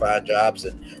they do find jobs,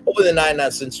 and hopefully the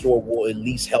 99-cent store will at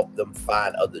least help them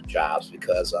find other jobs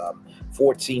because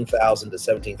 14,000 to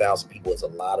 17,000 people is a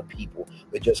lot of people.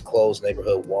 They just closed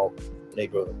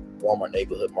Walmart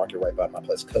neighborhood market right by my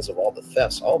place because of all the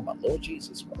thefts. Oh my Lord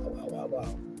Jesus!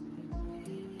 Wow.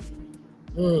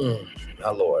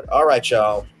 My Lord. All right,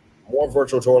 y'all. More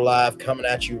Virtual Tour Live coming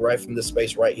at you right from this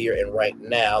space right here and right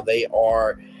now. They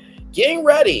are getting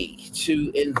ready to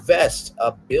invest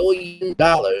 $1 billion.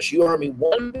 You heard me,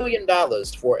 $1 billion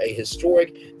for a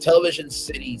historic television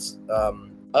cities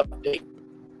update.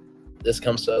 This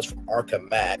comes to us from Arca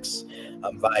Max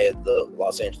via the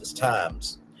Los Angeles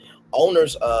Times.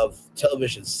 Owners of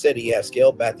Television City have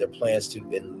scaled back their plans to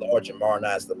enlarge and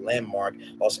modernize the landmark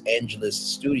Los Angeles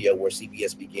studio where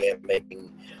CBS began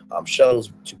making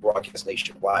shows to broadcast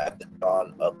nationwide at the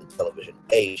dawn of the television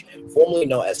age. Formerly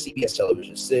known as CBS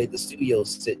Television City, the studio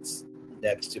sits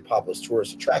next to popular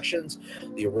tourist attractions,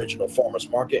 the original Farmers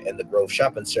Market, and the Grove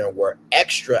Shopping Center, where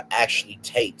Extra actually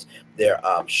taped their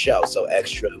show. So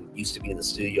Extra used to be in the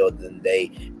studio, then they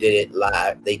did it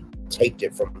live. They taped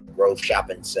it from the Grove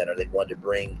Shopping Center. They wanted to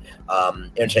bring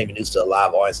entertainment news to a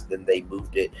live audience. Then they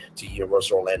moved it to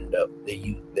Universal Orlando.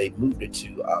 They moved it to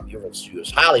Universal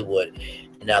Studios Hollywood,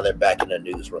 and now they're back in the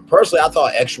newsroom. Personally, I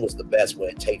thought Extra was the best when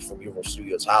it taped from Universal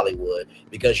Studios Hollywood,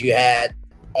 because you had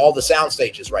all the sound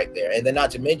stages right there. And then not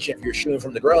to mention, if you're shooting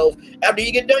from the Grove, after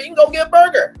you get done, you can go get a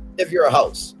burger if you're a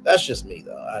host. That's just me,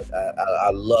 though.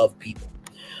 I love people.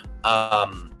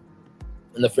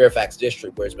 In the Fairfax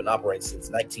district, where it's been operating since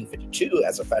 1952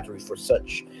 as a factory for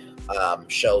such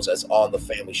shows as All in the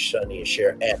Family, Sonny and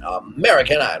Cher, and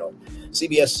American Idol.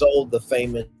 CBS sold the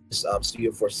famous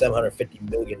studio for $750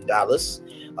 million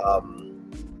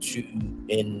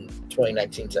in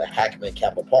 2019 to Hackman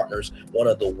Capital Partners, one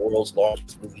of the world's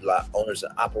largest movie lot owners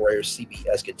and operators.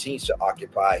 CBS continues to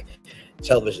occupy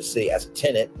Television City as a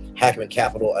tenant. Hackman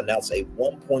Capital announced a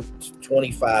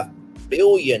 $1.25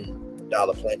 billion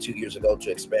plan 2 years ago to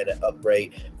expand and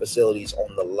upgrade facilities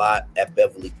on the lot at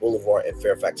Beverly Boulevard and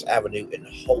Fairfax Avenue in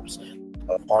hopes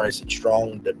of harnessing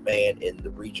strong demand in the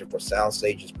region for sound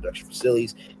stages, production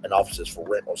facilities, and offices for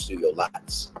rent on studio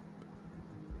lots.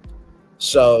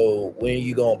 So when are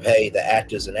you gonna pay the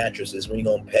actors and actresses? When are you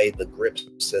gonna pay the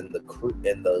grips and the crew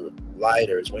and the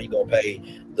lighters? When are you gonna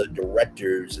pay the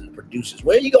directors and the producers?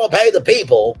 When are you gonna pay the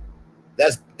people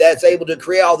that's able to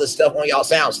create all this stuff on y'all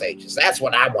sound stages? That's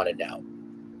what I want to know,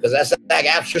 because that's like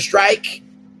after strike,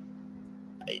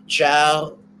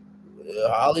 child.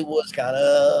 Hollywood's kind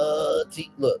of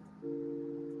look,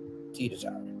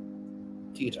 teeter-totter.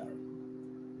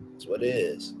 That's what it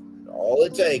is. And all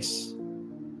it takes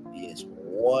is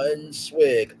one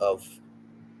swig of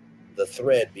the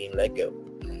thread being let go.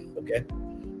 Okay.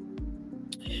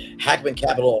 Hackman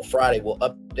Capital on Friday will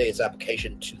update its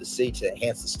application to the city to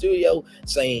enhance the studio,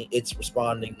 saying it's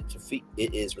responding to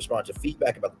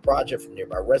feedback about the project from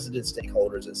nearby residents,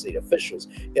 stakeholders, and city officials.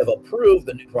 If approved,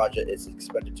 the new project is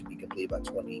expected to be completed by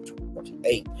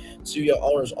 2028. Studio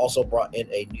owners also brought in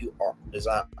a new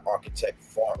design architect,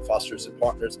 Fosters and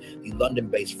Partners. The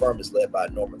London-based firm is led by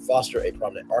Norman Foster, a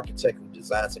prominent architect whose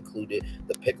designs included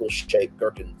the pickle-shaped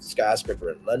Gherkin skyscraper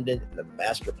in London and the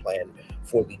master plan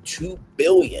for the $2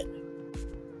 billion,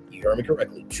 you heard me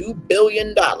correctly, $2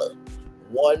 billion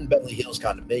One Beverly Hills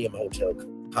condominium hotel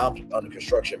complex under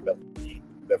construction in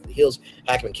Beverly Hills.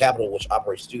 Hackman Capital, which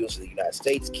operates studios in the United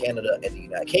States, Canada, and the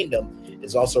United Kingdom,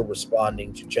 is also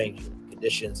responding to changing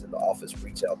conditions in the office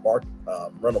retail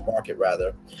rental market,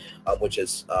 which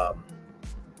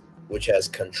has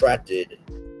contracted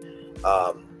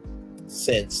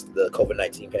since the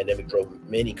COVID-19 pandemic drove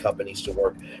many companies to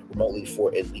work remotely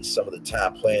for at least some of the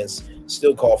time. Plans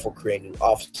still call for creating new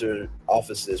offices,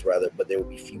 but there will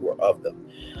be fewer of them.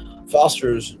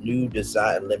 Foster's new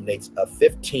design eliminates a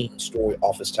 15-story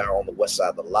office tower on the west side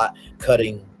of the lot,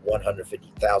 cutting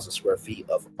 150,000 square feet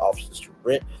of offices to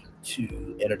rent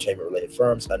to entertainment-related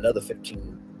firms. Another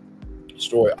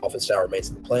 15-story office tower remains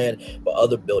in the plan, but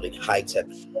other building heights have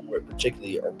been lowered,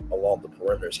 particularly along the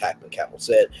perimeters, Hackman Capital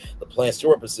said. The plan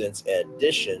still represents an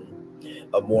addition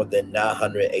of more than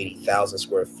 980,000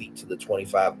 square feet to the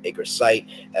 25-acre site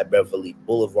at Beverly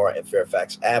Boulevard and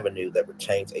Fairfax Avenue that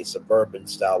retains a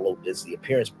suburban-style low-density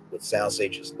appearance with sound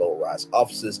stages, low-rise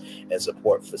offices, and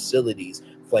support facilities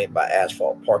flanked by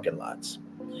asphalt parking lots.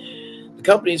 The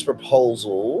company's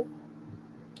proposal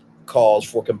calls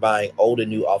for combining old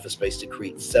and new office space to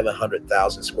create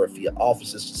 700,000 square feet of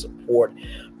offices to support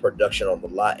production on the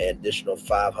lot, and additional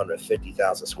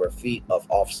 550,000 square feet of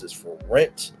offices for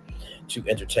rent to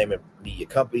entertainment media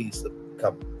companies. The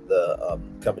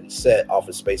company said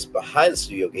office space behind the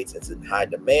studio gates is in high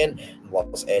demand in the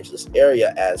Los Angeles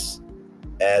area, as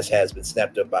has been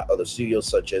snapped up by other studios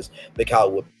such as big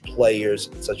Hollywood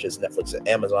players such as Netflix and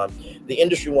Amazon. The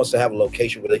industry wants to have a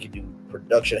location where they can do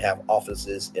production, have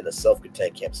offices in a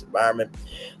self-contained campus environment,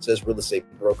 says real estate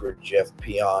broker Jeff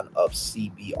Peon of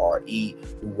CBRE,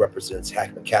 who represents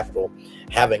Hackman Capital.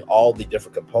 Having all the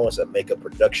different components that make up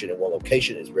production in one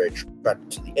location is very attractive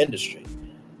to the industry.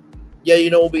 Yeah, you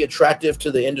know, it will be attractive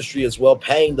to the industry as well,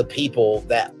 paying the people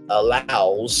that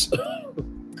allows you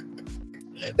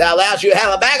to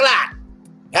have a backlot.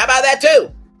 How about that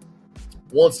too?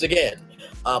 Once again,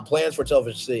 Plans for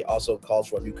Television City also calls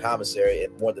for a new commissary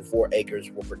and more than 4 acres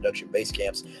for production base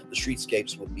camps. The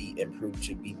streetscapes would be improved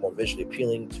to be more visually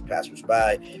appealing to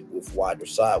passersby, with wider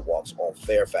sidewalks on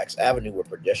Fairfax Avenue where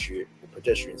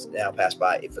pedestrians now pass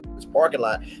by. If it's parking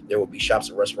lot, there will be shops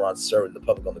and restaurants serving the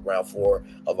public on the ground floor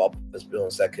of office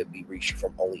buildings that could be reached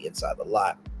from only inside the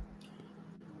lot.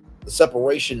 The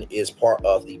separation is part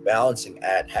of the balancing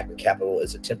act. Hackman Capital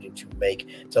is attempting to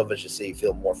make Television City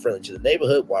feel more friendly to the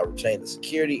neighborhood while retaining the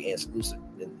security and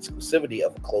exclusivity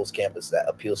of a closed campus that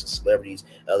appeals to celebrities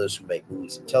and others who make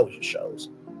movies and television shows.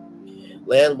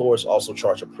 Landlords also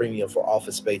charge a premium for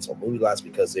office space on movie lots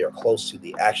because they are close to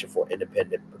the action for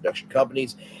independent production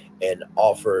companies and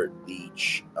offer the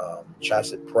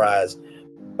chassis prize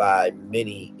by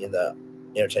many in the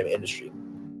entertainment industry.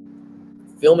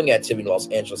 Filming activity in Los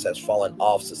Angeles has fallen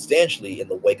off substantially in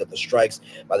the wake of the strikes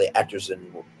by the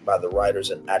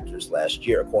writers and actors last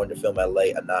year, according to Film LA,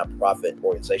 a nonprofit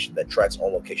organization that tracks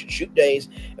on-location shoot days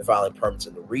and filing permits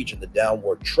in the region. The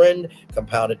downward trend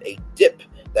compounded a dip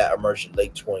that emerged in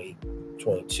late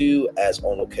 2022 as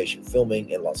on-location filming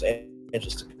in Los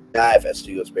Angeles took a dive as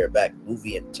studios bear back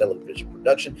movie and television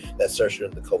production that surged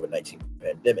during the COVID-19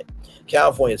 pandemic.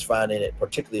 California is finding it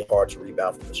particularly hard to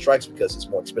rebound from the strikes because it's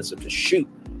more expensive to shoot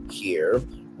here.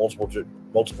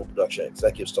 Multiple production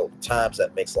executives told the Times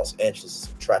that makes Los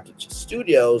Angeles attractive to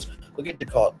studios looking to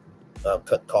cut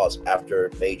costs after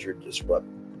major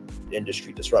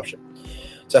industry disruption.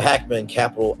 To Hackman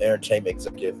Capital Entertainment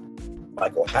executive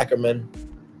Michael Hackerman,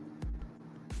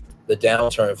 the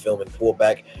downturn filming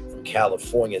pullback from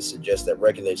California suggests that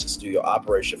regulators and studio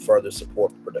operators should further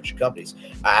support production companies.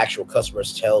 Our actual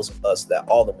customers tells us that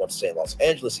all of them want to stay in Los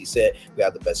Angeles. He said, we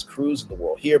have the best crews in the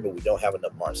world here, but we don't have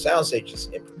enough modern sound stages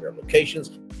in premier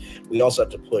locations. We also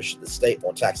have to push the state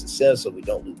on tax incentives so we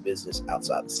don't lose business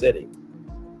outside the city.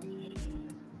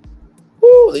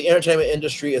 Woo, the entertainment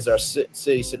industry is our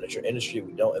city signature industry.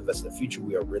 We don't invest in the future.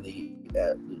 We are really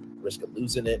at risk of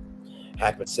losing it.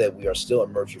 Hackman said, we are still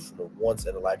emerging from the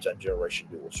once-in-a-lifetime generation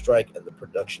dual strike and the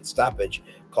production stoppage,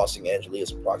 costing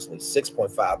Angelinos approximately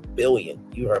 $6.5 billion.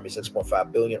 You heard me,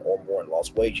 $6.5 billion or more in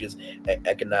lost wages and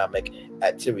economic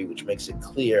activity, which makes it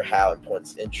clear how important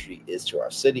this industry is to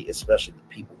our city, especially the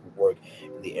people who work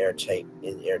in the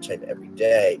entertainment every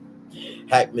day.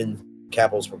 Hackman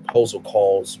Capital's proposal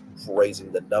calls for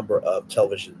raising the number of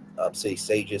television city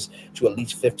stages to at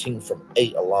least 15 from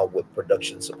 8, along with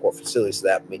production support facilities. So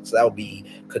that means that would be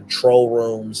control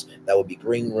rooms, that would be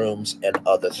green rooms, and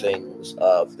other things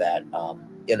of that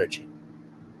energy.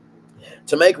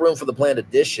 To make room for the planned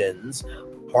additions,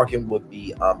 parking would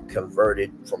be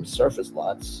converted from surface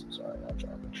lots. Sorry, I'm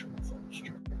trying to make sure my phone is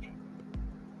charged.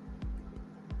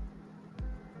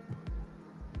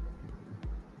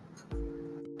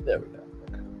 There we go.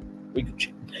 We can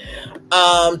check.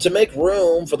 To make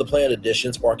room for the planned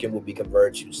additions, parking will be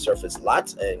converted to surface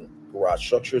lots and garage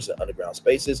structures and underground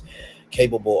spaces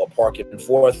capable of parking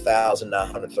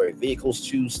 4,930 vehicles.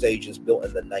 2 stages built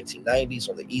in the 1990s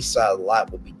on the east side of the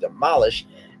lot would be demolished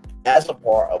as a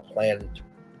part of a planned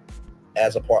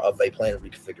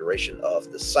reconfiguration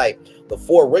of the site. The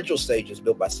 4 original stages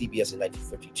built by CBS in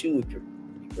 1952 would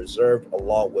be preserved,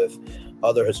 along with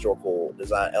other historical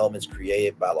design elements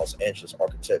created by Los Angeles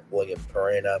architect William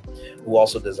Perena, who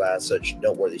also designed such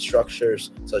noteworthy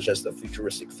structures such as the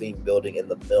futuristic themed building in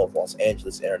the middle of Los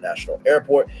Angeles International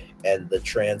Airport and the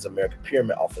Trans-American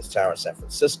Pyramid Office Tower in San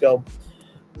Francisco.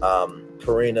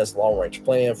 Perena's long-range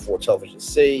plan for Television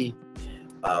City,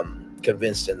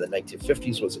 convinced in the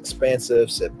 1950s, was expansive,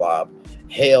 said Bob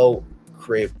Hale,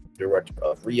 creative director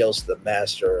of Rios, the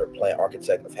master plan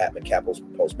architect of Hackman Capital's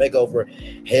proposed makeover.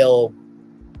 Hale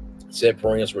said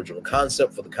Perena's original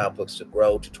concept for the complex to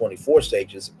grow to 24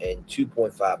 stages and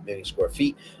 2.5 million square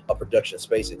feet of production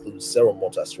space includes several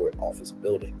multi-story office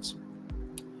buildings.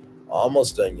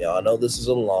 Almost done, y'all. I know this is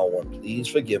a long one. Please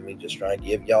forgive me. Just trying to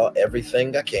give y'all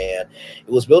everything I can. It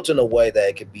was built in a way that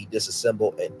it could be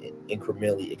disassembled and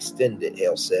incrementally extended,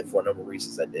 Hale said, for a number of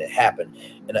reasons that didn't happen.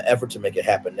 In an effort to make it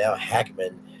happen now,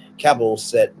 Hackman Capital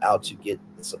set out to get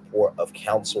the support of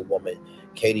Councilwoman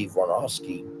Katie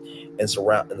Varnowski and the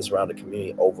surrounding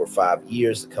community. Over 5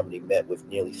 years, the company met with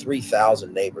nearly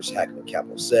 3,000 neighbors. Hackman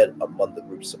Capital said among the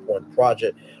groups supporting the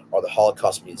project are the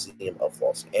Holocaust Museum of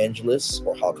Los Angeles,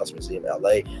 or Holocaust Museum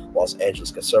LA, Los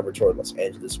Angeles Conservatory, Los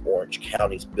Angeles Orange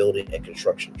County's Building and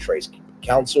Construction Trades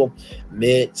Council,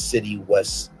 Mid-City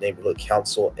West Neighborhood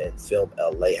Council, and Film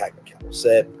LA, Hackman Capital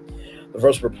said. The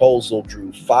first proposal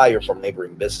drew fire from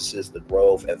neighboring businesses, The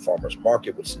Grove and Farmers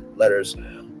Market, which sent letters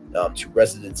to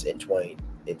residents in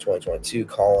 2022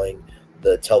 calling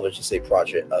the Television City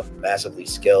project, a massively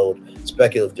scaled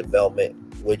speculative development,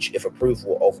 which, if approved,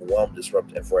 will overwhelm,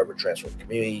 disrupt, and forever transform the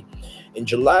community. In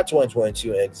July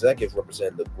 2022, an executive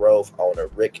representing the Grove owner,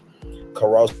 Rick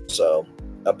Caruso,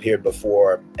 appeared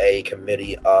before a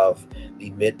committee of the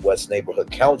Midwest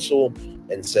Neighborhood Council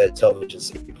and said Television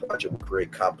City project will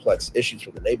create complex issues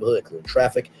for the neighborhood, including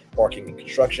traffic, parking, and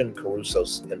construction. Caruso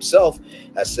himself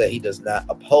has said he does not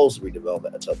oppose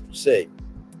redevelopment of Television City.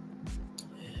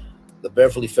 The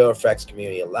Beverly Fairfax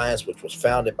Community Alliance, which was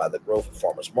founded by the Grove and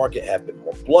Farmers Market, have been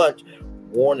more blunt,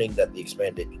 warning that the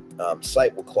expanded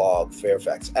site will clog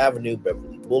Fairfax Avenue,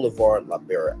 Beverly Boulevard, La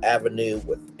Brea Avenue,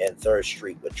 and 3rd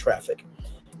Street with traffic.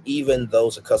 Even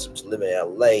those accustomed to living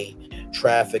in LA,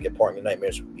 traffic and parking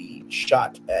nightmares would be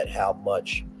shocked at how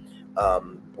much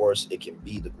worse it can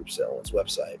be, the group said on its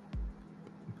website.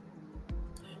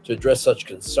 To address such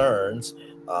concerns,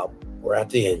 we're at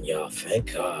the end, y'all,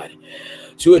 thank God.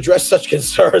 To address such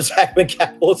concerns, Hackman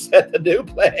Capital said the new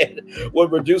plan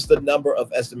would reduce the number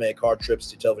of estimated car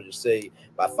trips to Television City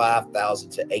by 5,000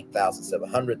 to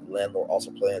 8,700. The landlord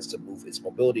also plans to move its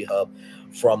mobility hub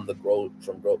from the Grove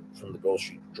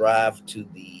Street Drive to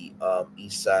the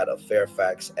east side of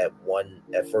Fairfax at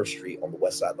 1st Street on the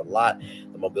west side of the lot.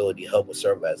 The mobility hub will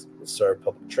serve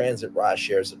public transit, ride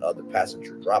shares, and other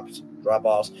passenger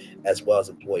drop-offs, as well as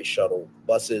employee shuttle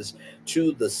buses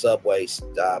to the subway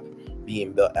stop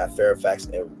being built at Fairfax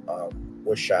and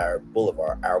Worcestershire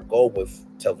Boulevard. Our goal with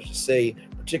Television City,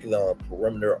 particularly on the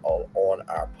perimeter on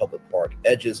our public park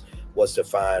edges, was to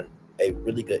find a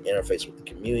really good interface with the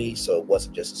community, so it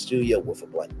wasn't just a studio with a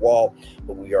blank wall,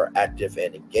 but we are active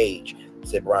and engaged,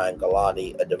 said Brian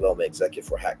Galani, a development executive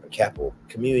for Hackman Capital.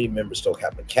 Community members told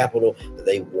Hackman Capital that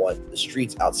they want the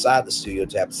streets outside the studio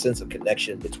to have a sense of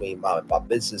connection between mom and pop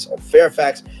business on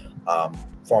Fairfax,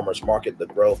 Farmers Market, the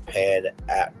Grove,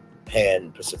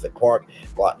 Pan Pacific Park.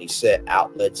 Galani said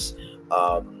outlets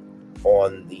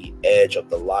on the edge of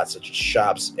the lot, such as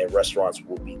shops and restaurants,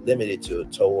 will be limited to a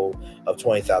total of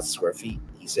 20,000 square feet.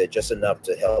 He said just enough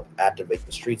to help activate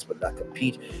the streets, but not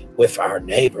compete with our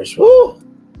neighbors. Woo!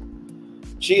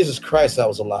 Jesus Christ, that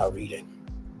was a lot of reading.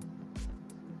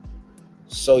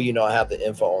 So, you know, I have the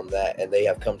info on that, and they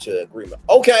have come to an agreement.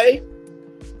 Okay,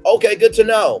 good to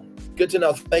know. Good to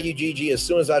know. Thank you, Gigi. As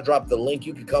soon as I drop the link,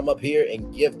 you can come up here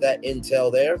and give that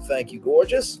intel there. Thank you,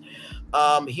 gorgeous.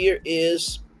 Here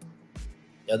is,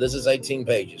 now this is 18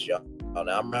 pages, y'all.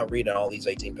 Now, I'm not reading all these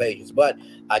 18 pages, but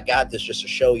I got this just to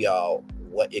show y'all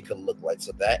what it could look like.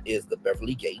 So that is the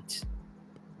Beverly Gate.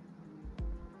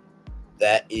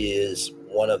 That is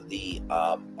one of the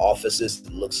offices.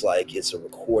 It looks like it's a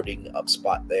recording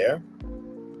spot there.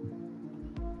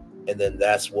 And then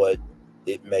that's what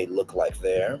it may look like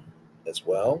there as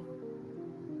well.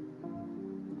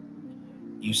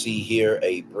 You see here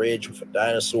a bridge with a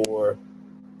dinosaur,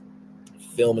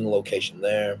 filming location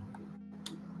there.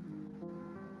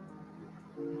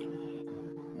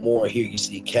 More here, you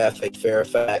see Cafe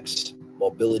Fairfax,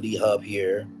 mobility hub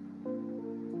here.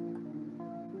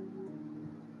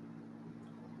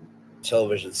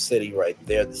 Television City right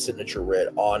there, the signature red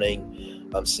awning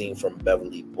I'm seeing from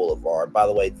Beverly Boulevard. By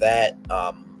the way, that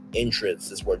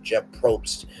entrance is where Jeff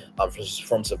Probst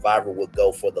from Survivor would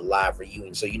go for the live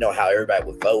reunion. So you know how everybody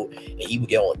would vote, and he would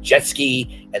get on a jet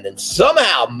ski, and then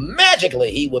somehow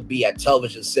magically he would be at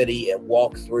Television City and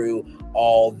walk through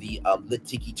all the lit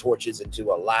tiki torches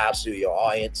into a live studio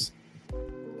audience.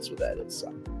 That's what that is.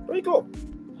 So, pretty cool.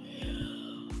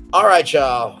 All right,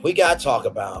 y'all, we gotta talk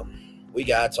about him. We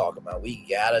gotta talk about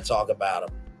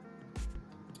him.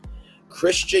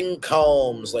 Christian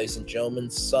Combs, ladies and gentlemen,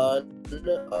 son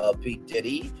of P.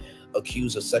 Diddy,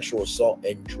 accused of sexual assault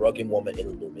and drugging woman in a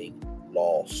looming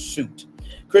lawsuit.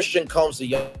 Christian Combs, the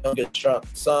youngest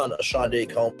son of Sean Diddy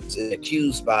Combs, is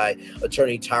accused by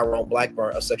attorney Tyrone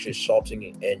Blackburn of sexually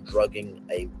assaulting and drugging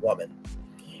a woman.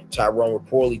 Tyrone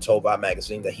reportedly told Vibe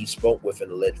magazine that he spoke with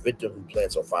an alleged victim who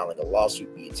plans on filing a lawsuit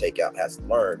via Takeout has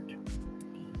learned.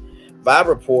 Vibe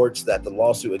reports that the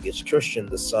lawsuit against Christian,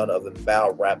 the son of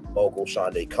embattled rap mogul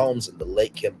Sean Diddy Combs, and the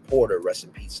late Kim Porter, rest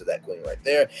in peace to that queen right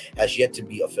there, has yet to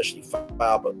be officially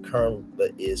filed, but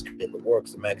currently is in the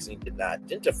works. The magazine did not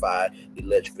identify the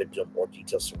alleged victim or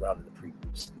details surrounding the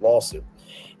previous lawsuit.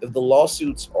 If the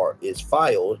lawsuits is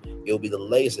filed, it will be the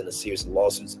latest in a series of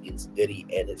lawsuits against Diddy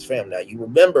and his family. Now, you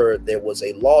remember there was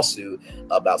a lawsuit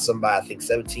about somebody, I think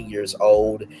 17 years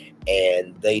old,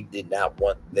 and they did not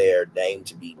want their name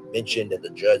to be mentioned, and the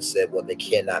judge said, well, they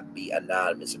cannot be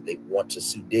anonymous. If they want to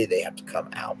sue Diddy, they have to come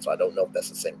out. So I don't know if that's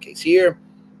the same case here,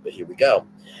 but here we go.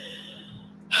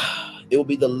 It will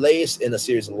be the latest in a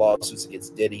series of lawsuits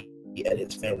against Diddy and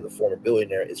his family, the former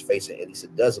billionaire, is facing at least a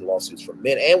dozen lawsuits from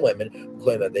men and women who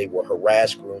claim that they were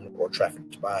harassed, groomed, or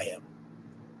trafficked by him.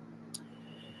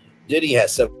 Diddy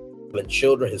has 7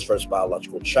 children. His first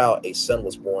biological child, a son,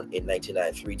 was born in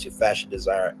 1993 to fashion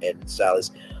designer and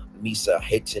stylist Misa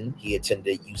Hitton. He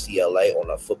attended UCLA on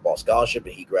a football scholarship,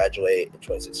 and he graduated in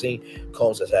 2016.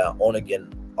 Combs has had an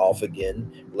on-again,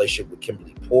 off-again relationship with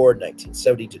Kimberly Poor,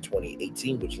 1970 to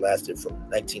 2018, which lasted from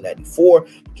 1994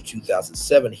 to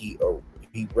 2007. He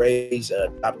raised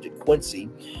and adopted Quincy,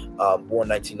 born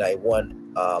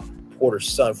 1991, Porter's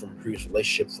son, from a previous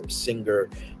relationship from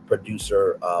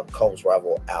singer-producer Combs'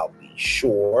 rival Al B.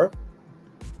 Shore.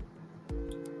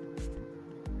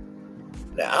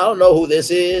 Now, I don't know who this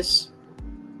is,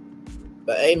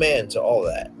 but amen to all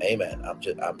that. Amen. I'm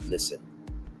listening.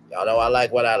 Y'all know I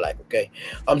like what I like, okay?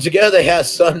 Together they had a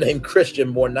son named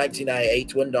Christian, born 1998,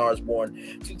 twin daughters born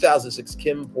 2006.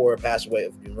 Kim Porter passed away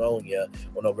of pneumonia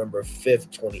on November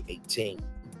 5th, 2018.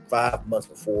 5 months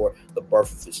before the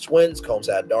birth of his twins, Combs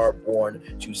had a daughter born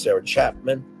to Sarah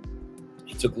Chapman.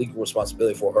 He took legal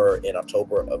responsibility for her in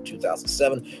October of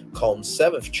 2007. Combs'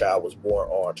 7th child was born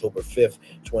on October 5th,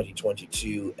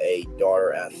 2022. A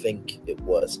daughter, I think it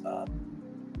was, let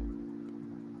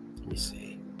me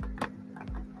see,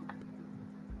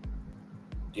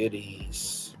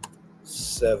 Diddy's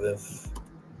 7th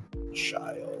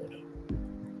child.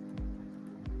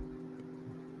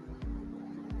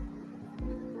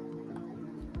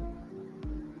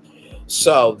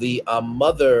 So the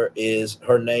mother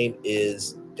her name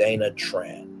is Dana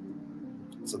Tran.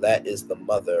 So that is the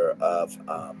mother of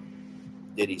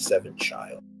Diddy's 7th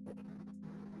child.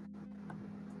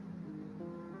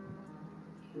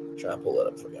 Try to pull it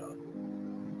up for y'all.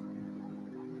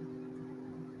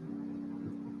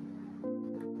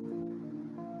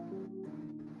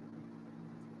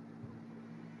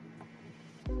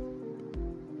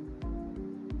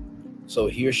 So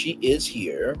here she is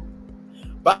here.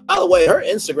 By the way, her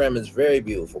Instagram is very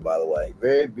beautiful, by the way.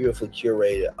 Very beautifully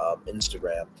curated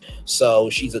Instagram.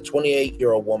 So she's a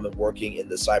 28-year-old woman working in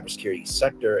the cybersecurity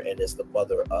sector and is the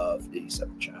mother of Diddy's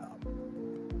 7th child.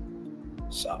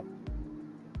 So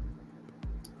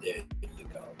there you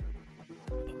go.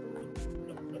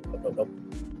 Nope.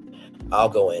 I'll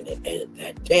go in and edit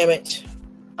that. Damn it.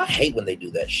 I hate when they do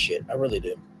that shit. I really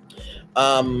do.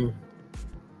 But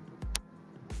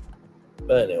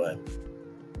anyway.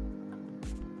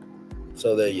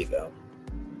 So there you go.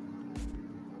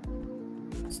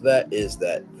 So that is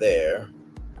that there.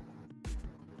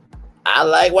 I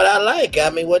like what I like. I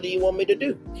mean, what do you want me to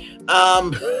do?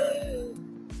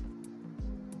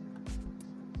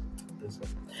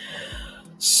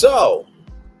 So,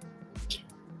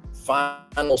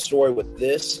 final story with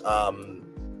this.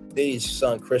 Diddy's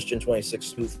son, Christian, 26,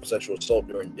 sued for sexual assault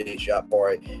during Diddy's yacht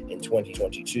party in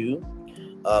 2022.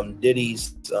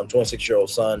 Diddy's 26-year-old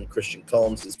son, Christian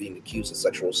Combs, is being accused of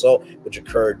sexual assault, which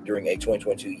occurred during a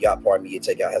 2022 yacht party, media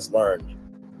takeout has learned.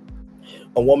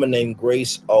 A woman named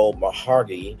Grace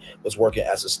O'Mahargy was working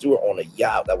as a steward on a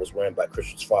yacht that was ran by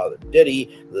Christian's father,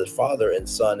 Diddy. The father and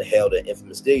son held an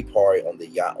infamous Diddy party on the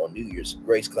yacht on New Year's.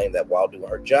 Grace claimed that while doing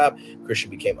her job, Christian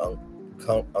became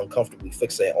uncomfortably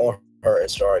fixated on her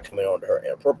and started coming on to her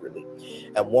inappropriately.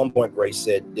 At one point, Grace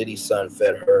said Diddy's son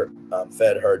fed her a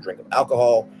drink of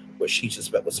alcohol, which she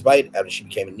suspected was spite. After she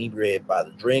became inebriated by the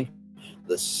drink,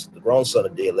 the grown son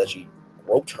of Diddy allegedly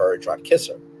groped her and tried to kiss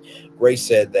her. Grace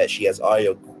said that she has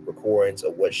audio recordings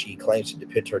of what she claims to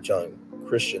depict her telling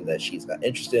Christian that she's not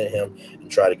interested in him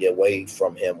and tried to get away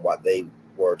from him while they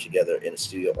were together in a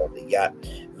studio on the yacht.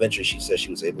 Eventually, she said she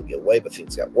was able to get away, but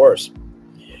things got worse.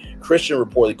 Christian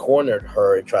reportedly cornered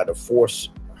her and tried to force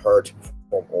her to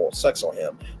perform oral sex on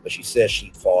him, but she says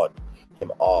she fought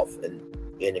him off, and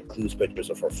it includes pictures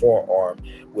of her forearm,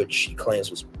 which she claims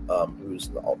was bruised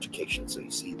in the altercation. So you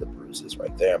see the bruises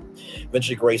right there.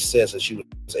 Eventually, Grace says that she was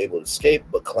able to escape,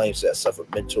 but claims that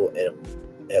suffered mentally and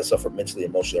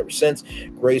emotionally ever since.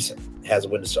 Grace has a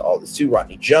witness to all this too.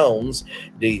 Rodney Jones,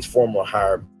 Diddy's former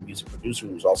hired music producer,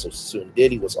 who was also suing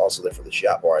Diddy, was also there for the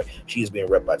yacht party. She is being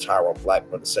repped by Tyrone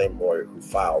Blackburn, the same lawyer who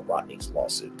filed Rodney's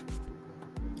lawsuit.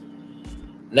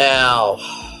 Now,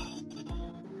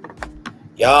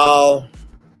 y'all,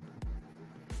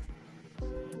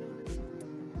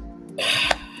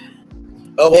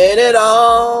 when it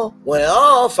all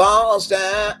falls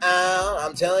down,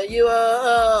 I'm telling you,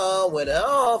 when it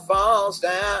all falls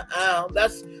down,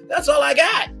 that's all I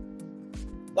got.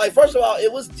 Like, first of all, it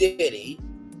was Diddy.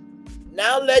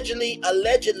 Now, allegedly,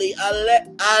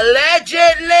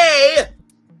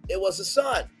 it was the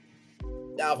son.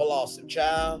 Now, for lawsuit,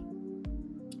 child.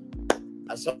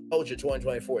 I told you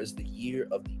 2024 is the year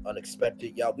of the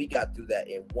unexpected. Y'all, we got through that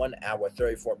in 1 hour,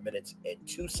 34 minutes, and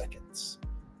 2 seconds.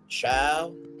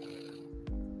 Child.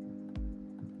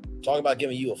 Talking about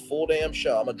giving you a full damn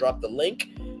show. I'm going to drop the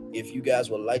link if you guys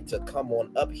would like to come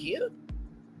on up here.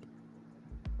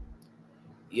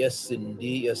 Yes,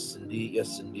 indeed. Yes, indeed.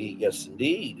 Yes, indeed. Yes,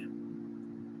 indeed.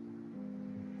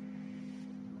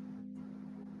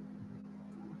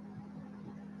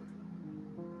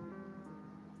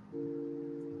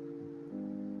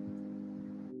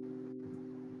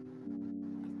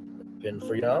 Pin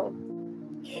for y'all.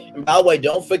 And by the way,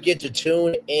 don't forget to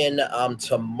tune in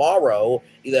tomorrow,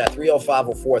 either at 3:05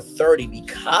 or 4:30,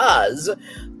 because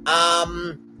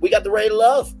we got the Ray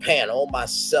Love panel.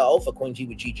 Myself, a Queen T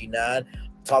with GG9,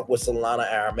 talk with Solana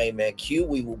and our main man Q.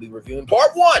 We will be reviewing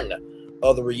part 1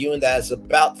 of the reunion that is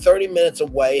about 30 minutes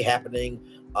away, happening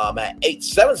at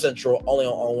 8/7 Central,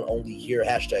 only here,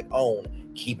 #own,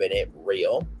 keeping it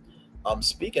real.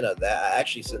 Speaking of that, I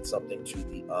actually sent something to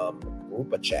the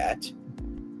group chat.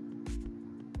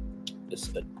 Yes,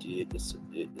 I did.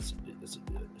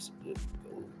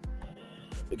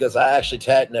 Because I actually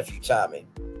tagged Nephew Tommy.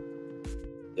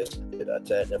 Yes, I did. I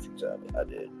tagged Nephew Tommy. I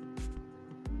did.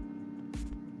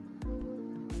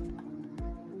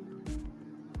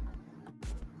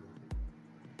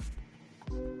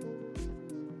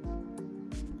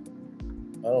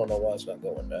 I don't know why it's not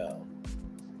going down.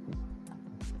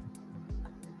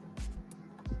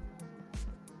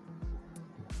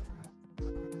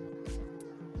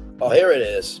 Oh, here it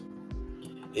is.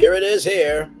 Here it is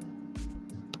here.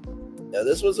 Now,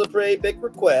 this was a pretty big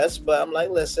request, but I'm like,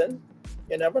 listen,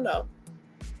 you never know.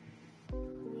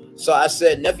 So I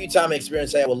said, Nephew Tommy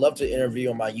Experience, I would love to interview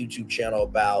on my YouTube channel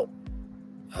about,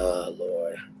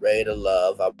 Lord, Ready to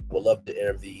Love. I would love to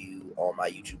interview you on my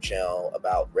YouTube channel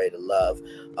about Ready to Love.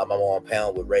 I'm on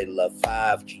panel with Ready to Love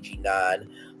 5, GG9,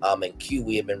 and Q.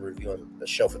 We have been reviewing the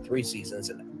show for 3 seasons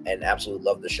and absolutely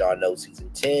love the show. I know season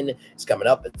 10 is coming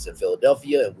up. It's in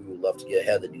Philadelphia, and we would love to get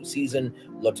ahead of the new season.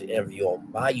 We'd love to interview on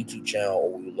my YouTube channel,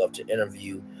 or we would love to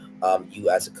interview you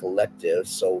as a collective.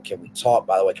 So can we talk?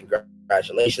 By the way,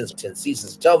 congratulations on 10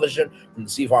 seasons of television from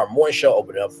the Steve Harvey Morning Show,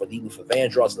 opening up for the Luther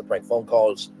Vandross, the prank phone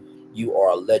calls. You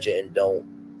are a legend,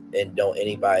 and don't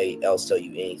anybody else tell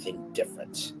you anything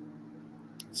different.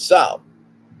 So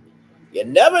you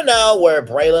never know where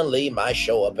Braylon Lee might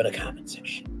show up in a comment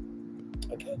section.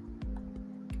 Okay.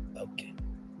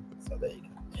 So there you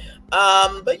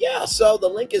go. But yeah, so the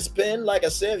link is pinned. Like I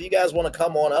said, if you guys want to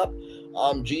come on up,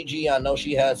 Gigi, I know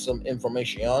she had some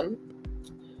information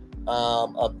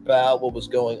about what was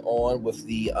going on with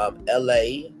the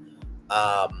LA,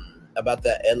 about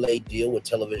that LA deal with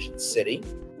Television City.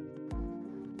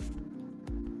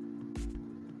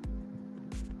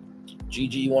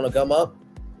 Gigi, you want to come up?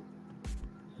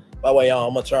 By the way, y'all,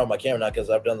 I'm going to turn on my camera now because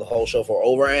I've done the whole show for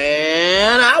over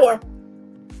an hour.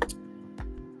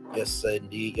 Yes,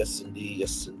 indeed. Yes, indeed.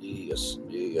 Yes, indeed. Yes,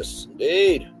 indeed. Yes,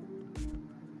 indeed.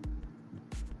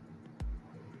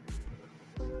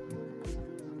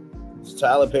 So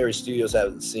Tyler Perry Studios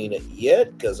haven't seen it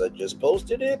yet because I just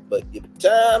posted it, but give it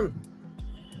time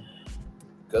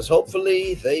because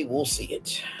hopefully they will see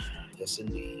it. Yes,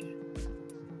 indeed.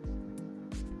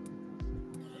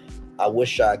 I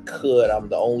wish I could. I'm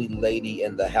the only lady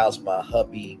in the house. My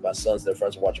hubby, my sons, their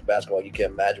friends are watching basketball. You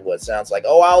can't imagine what it sounds like.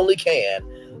 Oh, I only can.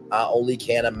 I only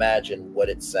can imagine what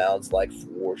it sounds like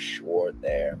for sure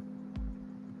there.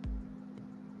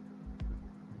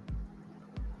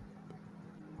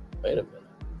 Wait a minute.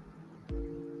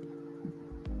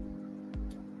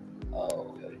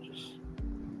 Oh, okay. Just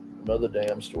another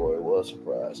damn story. What a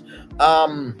surprise.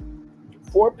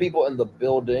 4 people in the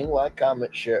building. Like,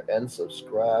 comment, share, and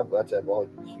subscribe. Glad to have all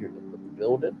you here in the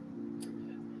building.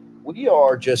 We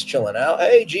are just chilling out.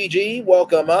 Hey, Gigi,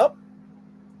 welcome up.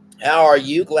 How are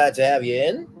you? Glad to have you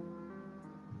in.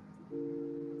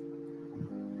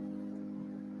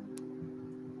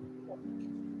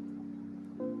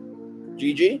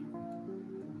 Gigi?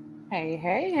 Hey.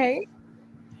 Hey.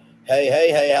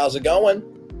 How's it going?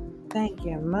 Thank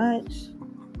you much.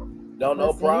 No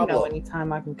problem. You know,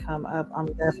 anytime I can come up, I'm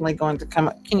definitely going to come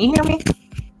up. Can you hear me?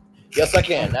 Yes, I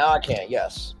can. Now I can.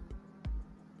 Yes.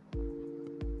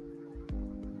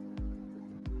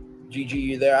 Gigi,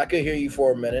 you there? I could hear you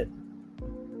for a minute.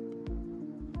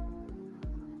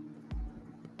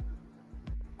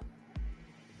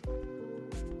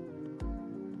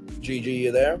 Gigi,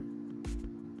 you there?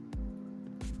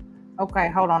 Okay,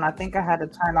 hold on. I think I had to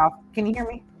turn off. Can you hear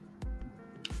me?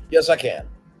 Yes, I can.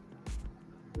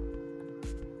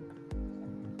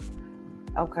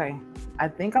 Okay. I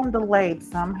think I'm delayed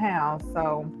somehow,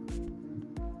 so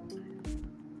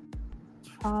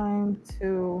trying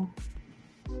to.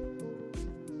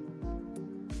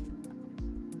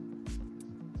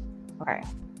 Okay.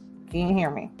 Can you hear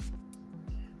me?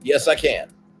 Yes, I can.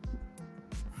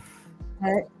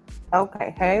 Hey.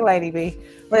 Okay. Hey, Lady B.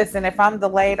 Listen, if I'm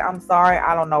delayed, I'm sorry.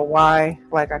 I don't know why.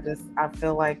 Like, I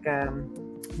feel like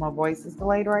my voice is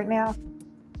delayed right now.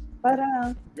 But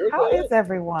how is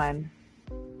everyone?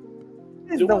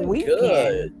 It's the Doing weekend.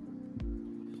 good.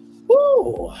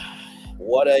 Woo!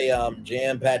 What a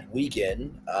jam-packed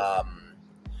weekend.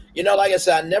 Like I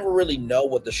said, I never really know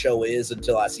what the show is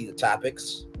until I see the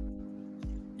topics.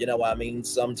 You know what I mean?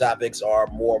 Some topics are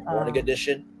more morning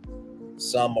edition.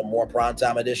 Some are more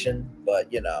primetime edition.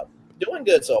 But, doing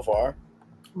good so far.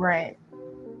 Right.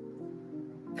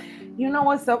 You know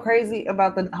what's so crazy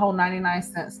about the whole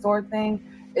 99-cent store thing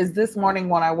is this morning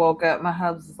when I woke up, my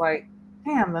husband's like,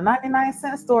 damn, the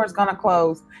 99-cent store is going to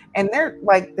close. And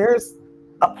there's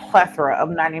a plethora of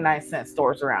 99-cent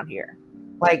stores around here.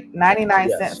 Like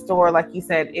 99-cent store, like you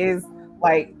said, is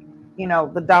like,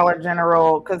 the Dollar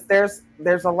General, because there's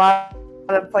a lot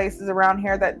of places around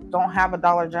here that don't have a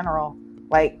Dollar General.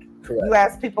 Like, correct. You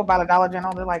ask people about a Dollar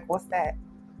General, they're like, what's that?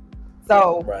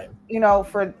 So, right.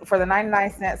 For the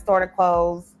 99-cent store to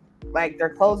close, like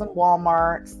they're closing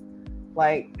Walmart's,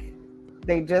 like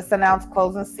they just announced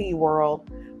closing SeaWorld.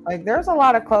 Like there's a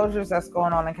lot of closures that's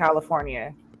going on in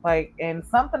California. Like, and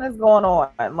something is going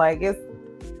on. Like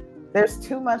there's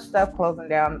too much stuff closing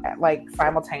down like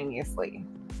simultaneously.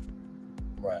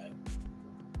 Right.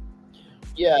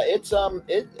 Yeah,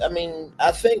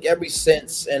 I think ever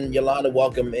since, and Yolanda,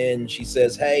 welcome in. She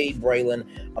says, hey, Braylon,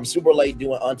 I'm super late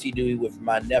doing auntie duty with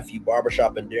my nephew,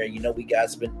 barbershop and dinner. We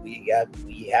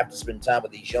have to spend time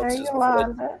with these youngsters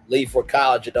before they leave for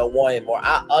college and don't want anymore.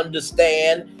 I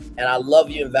understand, and I love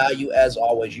you and value as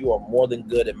always. You are more than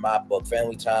good in my book.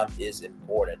 Family time is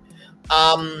important.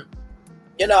 I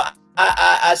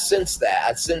sense that.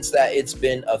 I sense that it's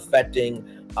been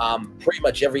affecting pretty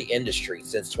much every industry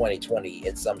since 2020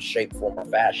 in some shape, form, or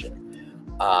fashion.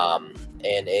 And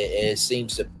it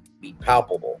seems to be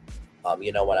palpable.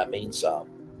 You know what I mean? So.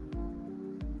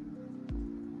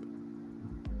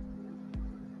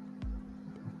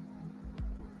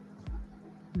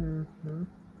 Mm-hmm.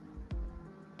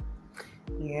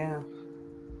 Yeah.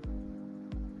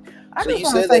 I just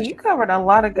want to say you covered a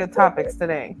lot of good topics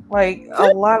today. Like a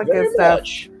lot of good stuff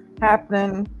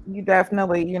happening. You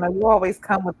definitely, you always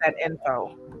come with that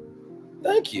info.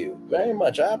 Thank you very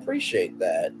much. I appreciate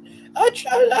that.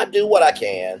 I do what I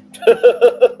can.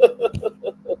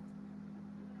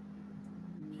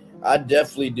 I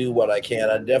definitely do what I can.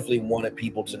 I definitely wanted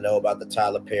people to know about the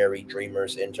Tyler Perry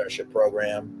Dreamers internship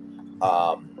program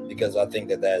because I think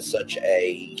that is such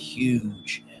a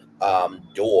huge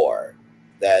door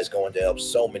that is going to help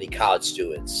so many college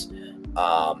students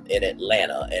in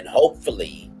Atlanta. And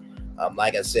hopefully,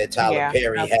 like I said, Tyler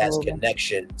Perry has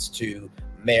connections to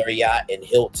Marriott and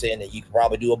Hilton, and you can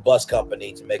probably do a bus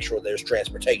company to make sure there's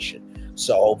transportation.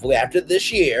 So hopefully after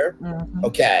this year,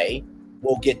 okay,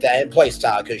 we'll get that in place,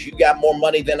 Tyler, because you got more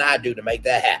money than I do to make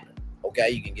that happen. Okay,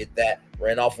 you can get that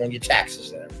ran off on your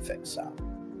taxes and everything. So.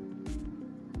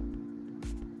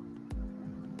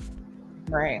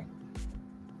 Right.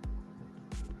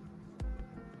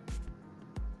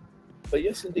 But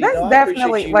yes, indeed. That's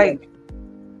definitely like.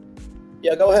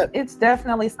 Yeah, go ahead. It's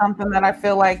definitely something that I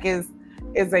feel like is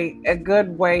a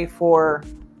good way for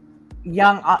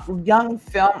young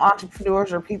film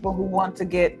entrepreneurs or people who want to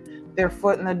get their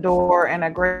foot in the door in a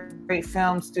great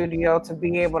film studio to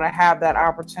be able to have that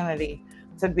opportunity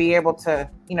to be able to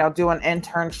do an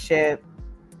internship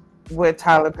with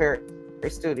Tyler Perry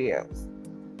Studios.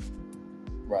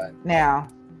 Right. Now,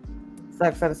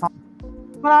 sucks that it's on.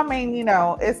 But I mean,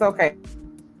 it's okay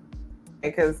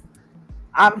because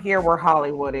I'm here where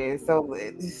Hollywood is, so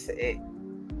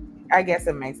I guess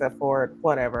it makes up for it.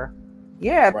 Whatever.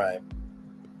 Yeah. Right.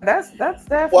 That's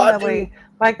definitely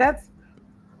that's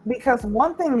because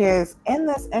one thing is in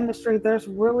this industry, there's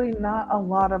really not a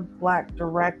lot of Black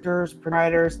directors,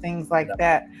 writers, things like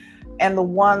that, and the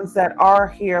ones that are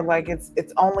here, like it's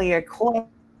only a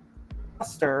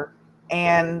cluster,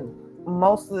 and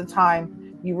most of the time.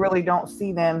 You really don't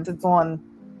see them. It's on,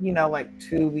 like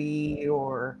Tubi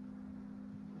or,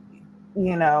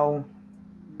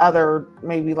 other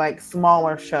maybe like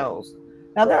smaller shows.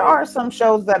 Now there are some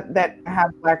shows that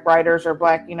have Black writers or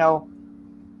Black,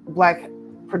 Black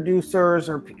producers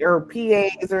or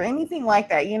PAs or anything like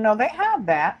that. They have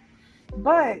that,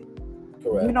 but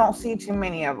you don't see too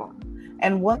many of them.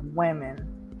 And women.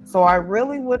 So I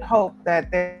really would hope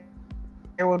that there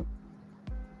would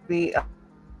be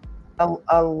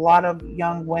a lot of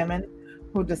young women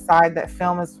who decide that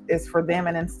film is for them,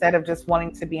 and instead of just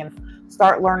wanting to be in,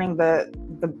 start learning the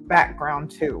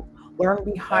background too. Learn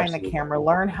behind the camera,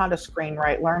 learn how to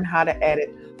screenwrite, learn how to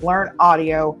edit, learn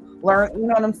audio, learn, you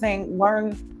know what I'm saying?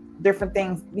 Learn different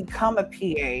things, become a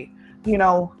PA, you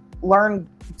know, learn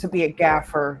to be a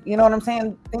gaffer, you know what I'm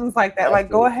saying? Things like that. Like,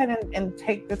 go ahead and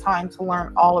take the time to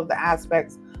learn all of the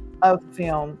aspects of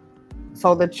film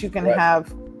so that you can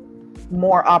have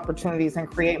more opportunities and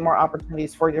create more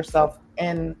opportunities for yourself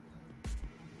in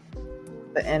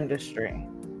the industry.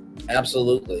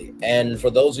 Absolutely. And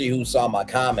for those of you who saw my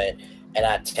comment and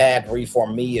I tagged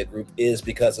Reform Media Group, is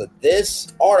because of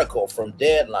this article from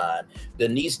Deadline.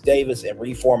 Denise Davis and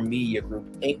Reform Media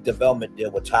Group Inc. development deal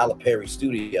with Tyler Perry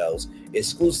Studios.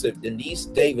 Exclusive, Denise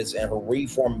Davis and her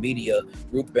Reform Media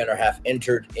Group banner have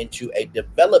entered into a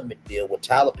development deal with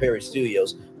Tyler Perry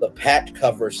Studios. The pact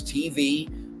covers TV,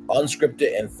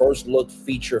 unscripted, and first look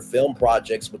feature film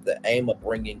projects with the aim of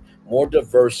bringing more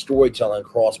diverse storytelling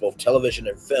across both television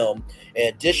and film. In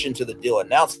addition to the deal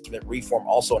announcement, Reform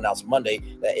also announced Monday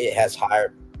that it has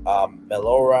hired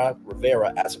Melora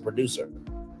Rivera as a producer.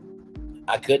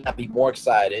 I could not be more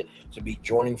excited to be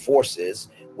joining forces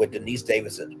with Denise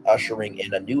Davis and ushering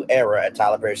in a new era at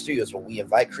Tyler Perry Studios, where we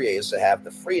invite creators to have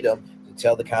the freedom to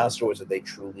tell the kind of stories that they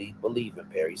truly believe in,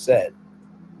 Perry said.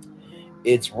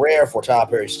 It's rare for Tyler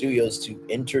Perry Studios to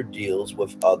enter deals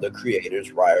with other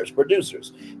creators, writers,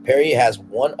 producers. Perry has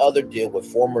one other deal with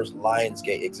former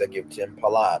Lionsgate executive Tim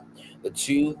Palan. The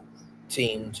two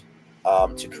teamed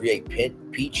to create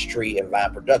Peachtree and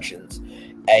Vine Productions,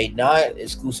 a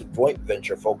non-exclusive joint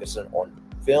venture focusing on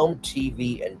film,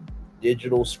 TV, and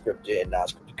digital scripted and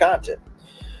non-scripted content.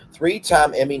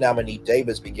 Three-time Emmy nominee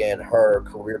Davis began her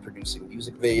career producing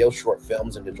music videos, short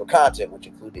films, and digital content, which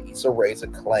included Issa Rae's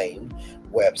acclaimed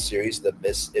web series, The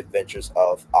Misadventures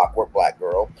of Awkward Black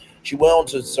Girl. She went on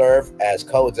to serve as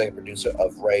co-executive producer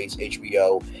of Rae's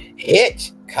HBO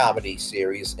hit comedy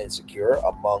series, Insecure.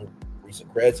 Among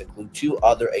recent credits include two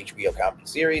other HBO comedy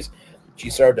series. She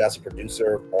served as a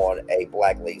producer on a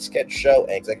Black Lady sketch show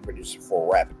and executive producer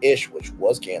for Rap-ish, which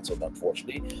was canceled,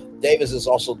 unfortunately. Davis is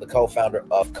also the co-founder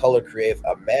of Color Creative,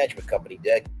 a management company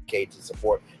dedicated to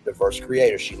support diverse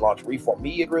creators. She launched Reform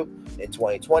Media Group in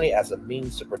 2020 as a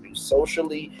means to produce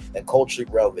socially and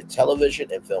culturally relevant television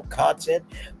and film content.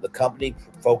 The company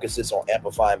focuses on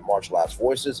amplifying marginalized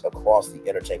voices across the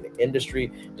entertainment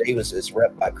industry. Davis is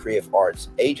rep by Creative Arts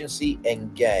Agency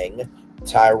and Gang,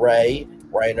 Tyree,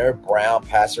 Rainer, Brown,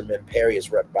 Passerman. Perry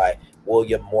is rep by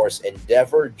William Morris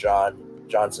Endeavor,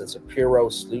 Johnson Shapiro,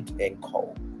 Sloot, and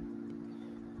Cole.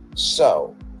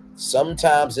 So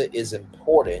sometimes it is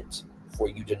important for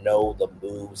you to know the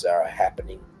moves that are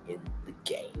happening in the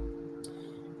game.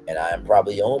 And I am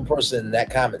probably the only person in that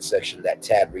comment section that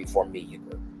tagged Reform Media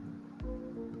Group.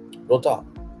 Real talk.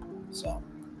 So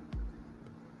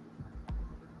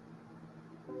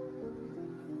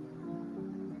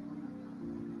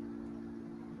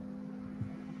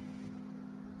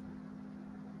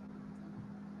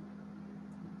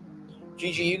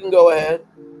Gigi, you can go ahead.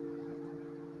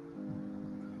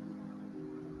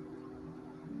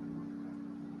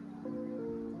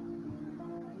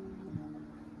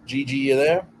 Gigi, you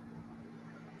there?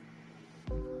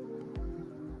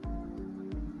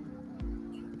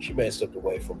 She may have stepped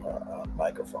away from her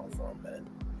microphone for a minute.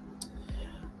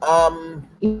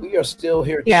 We are still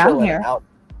here. Yeah, chilling I'm here. Out.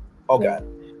 Okay.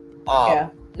 Yeah.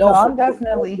 No, I'm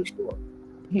definitely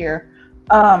here.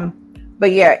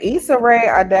 But yeah, Issa Rae,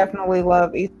 I definitely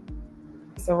love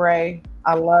Issa Rae.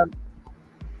 I love.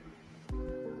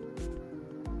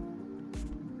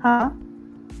 Huh?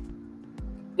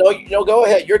 No, go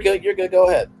ahead. You're good. You're good. Go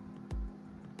ahead.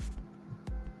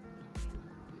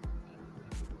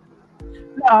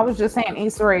 No, I was just saying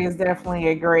Issa Rae is definitely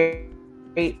a great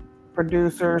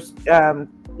producer,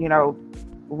 you know,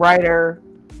 writer.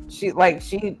 She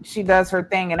does her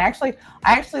thing. And I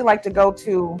actually like to go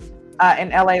to in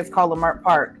LA, it's called Lamert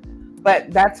Park,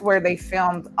 but that's where they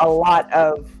filmed a lot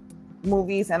of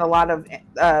movies and a lot of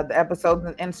the episodes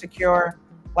in Insecure.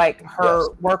 Like her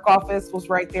work office was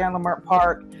right there in Lamert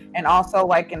Park, and also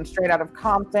like in Straight Outta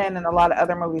Compton and a lot of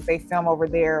other movies they film over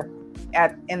there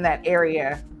in that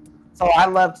area. So I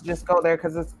love to just go there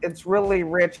because it's really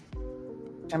rich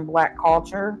in Black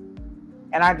culture,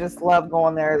 and I just love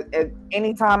going there.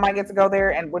 Anytime I get to go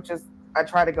there, and which is I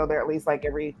try to go there at least like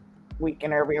every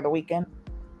weekend, every other weekend.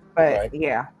 But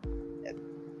yeah,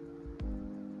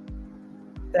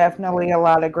 definitely a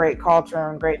lot of great culture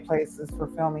and great places for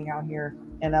filming out here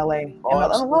in LA, and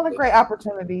a lot of great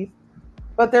opportunities.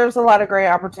 But there's a lot of great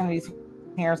opportunities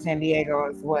here in San Diego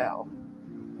as well.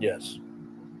 Yes.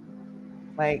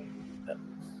 Like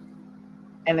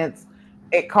and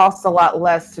it costs a lot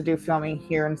less to do filming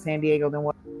here in San Diego than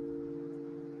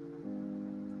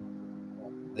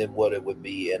what it would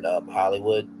be in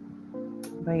Hollywood.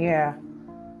 But yeah,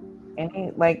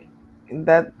 any like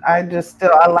that, I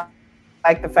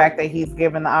like the fact that he's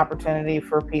given the opportunity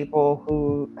for people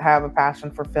who have a passion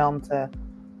for film to,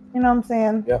 you know what I'm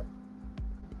saying? Yeah.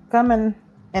 Come in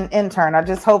and intern. I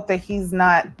just hope that he's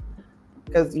not,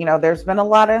 because you know there's been a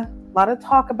lot of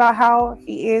talk about how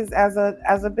he is as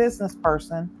a business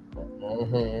person.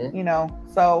 Mm-hmm. You know,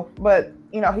 so but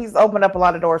you know he's opened up a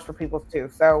lot of doors for people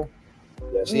too. So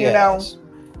yes, you know,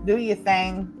 do your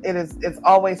thing. It's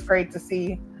always great to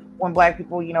see when Black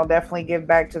people, you know, definitely give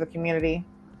back to the community.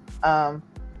 And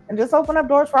just open up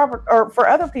doors for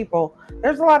other people.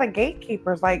 There's a lot of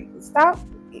gatekeepers. Like stop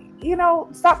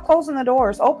closing the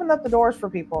doors. Open up the doors for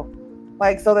people,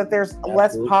 like so that there's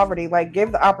less poverty. Like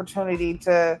give the opportunity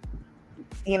to,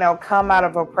 you know, come out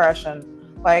of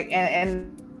oppression. Like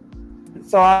and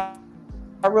so I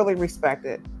really respect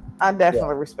it. I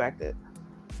definitely respect it.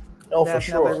 No,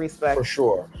 Definitely for respect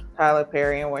sure. Tyler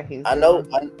Perry and what he's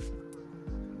doing.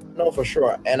 No, for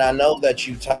sure. And I know that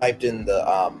you typed in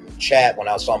the chat when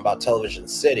I was talking about Television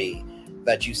City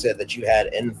that you said that you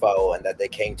had info and that they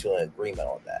came to an agreement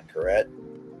on that, correct?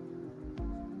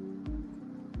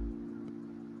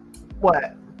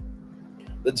 What?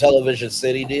 The Television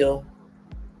City deal?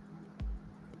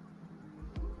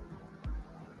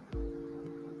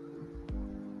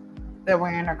 That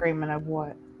we're in agreement of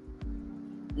what?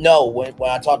 No, when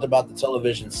I talked about the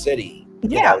Television City,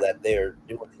 you know, that they're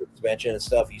doing the expansion and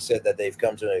stuff, you said that they've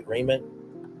come to an agreement.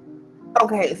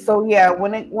 Okay, so yeah,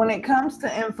 when it comes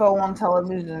to info on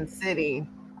Television City,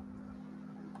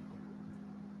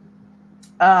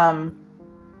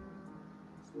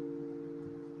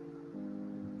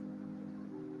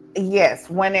 yes,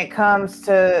 when it comes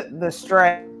to the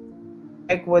strike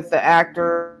with the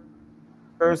actors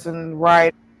and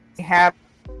writers, have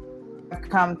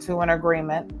come to an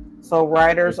agreement. So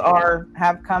writers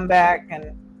have come back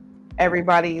and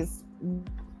everybody's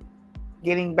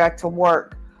getting back to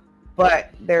work.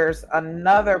 But there's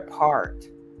another part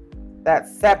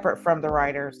that's separate from the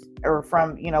writers, or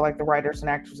from, you know, like the writers and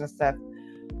actors and stuff.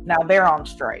 Now they're on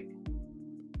strike,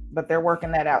 but they're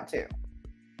working that out too.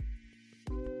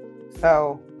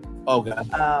 So, okay.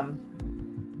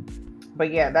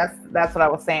 But yeah, that's what I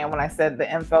was saying when I said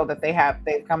the info that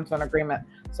they've come to an agreement.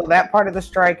 So that part of the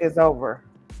strike is over.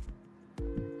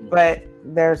 But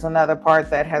there's another part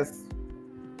that has,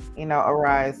 you know,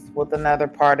 arise with another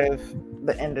part of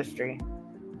the industry.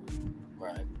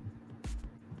 Right.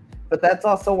 But that's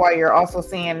also why you're also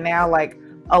seeing now like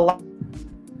a lot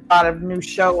of new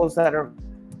shows that are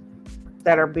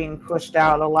being pushed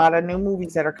out, a lot of new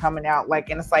movies that are coming out, like,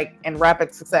 and it's like in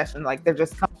rapid succession, like they're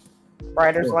just coming.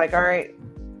 Writers are like, all right,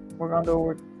 we're gonna do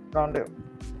what we're gonna do.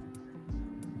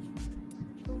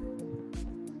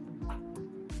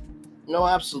 No,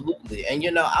 absolutely. And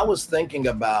you know, I was thinking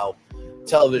about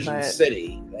Television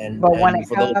City, but when it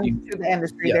comes to the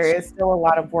industry, there is still a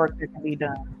lot of work that can be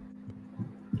done.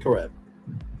 Correct.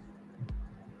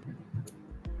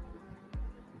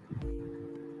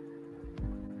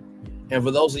 And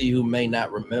for those of you who may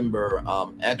not remember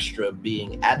Extra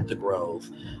being at the Grove,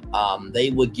 they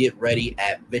would get ready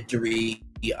at Victory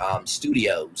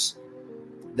Studios.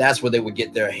 That's where they would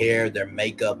get their hair, their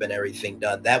makeup, and everything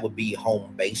done. That would be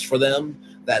home base for them.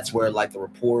 That's where like the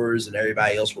reporters and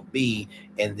everybody else would be.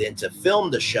 And then to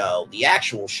film the show, the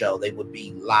actual show, they would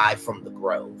be live from the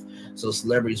Grove. So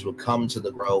celebrities would come to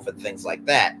the Grove and things like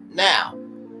that. Now,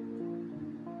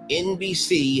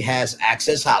 NBC has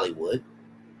Access Hollywood.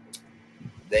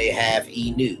 They have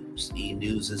E! News. E!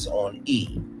 News is on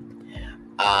E!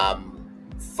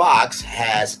 Fox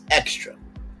has Extra.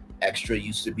 Extra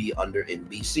used to be under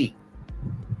NBC.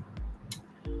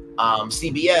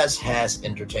 CBS has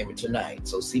Entertainment Tonight.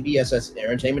 So CBS has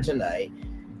Entertainment Tonight.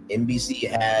 NBC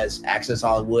has Access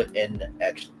Hollywood and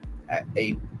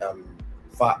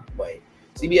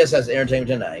CBS has Entertainment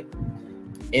Tonight.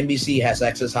 NBC has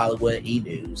Access Hollywood and E!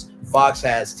 News. Fox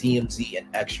has TMZ and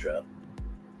Extra.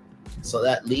 So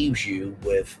that leaves you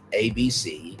with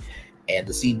ABC and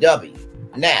the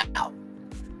CW. Now,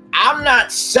 I'm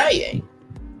not saying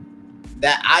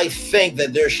that I think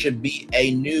that there should be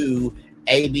a new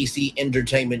ABC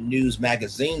Entertainment News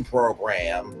magazine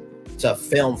program to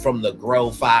film from the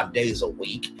Grove 5 days a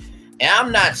week. And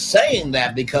I'm not saying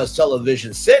that because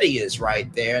Television City is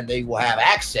right there and they will have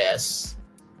access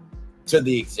to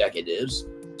the executives,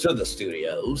 to the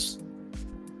studios.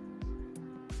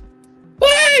 But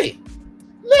hey,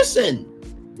 listen,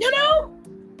 you know,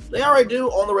 they already do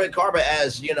On the Red Carpet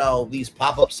as, you know, these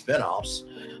pop-up spinoffs.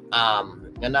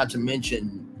 And not to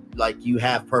mention, like, you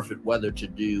have perfect weather to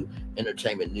do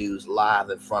entertainment news live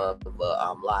in front of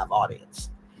a live audience.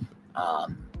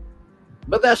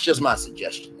 But that's just my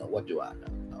suggestion. Though. What do I know?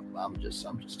 I'm just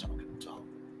talking.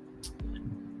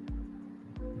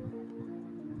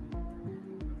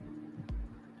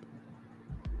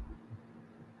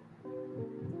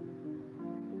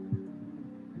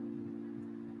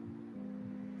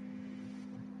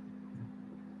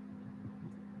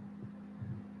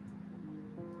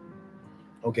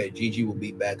 Okay, Gigi will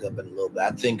be back up in a little bit.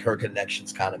 I think her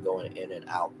connection's kind of going in and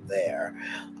out there.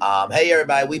 Hey,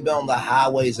 everybody, we've been on the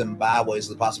highways and byways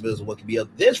of the possibilities of what could be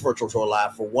this virtual tour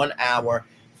live for 1 hour,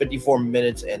 54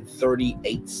 minutes, and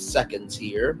 38 seconds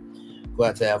here.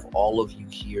 Glad to have all of you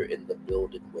here in the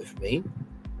building with me.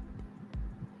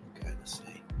 Okay, let's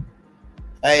see.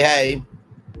 Hey.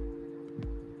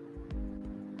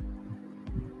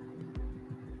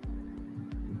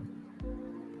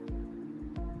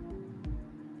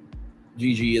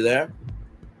 Gigi, you there?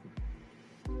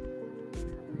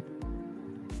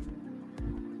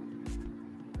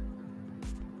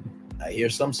 I hear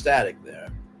some static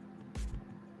there.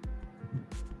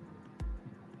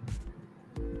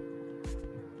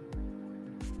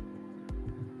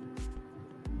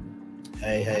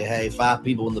 Hey, 5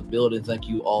 people in the building. Thank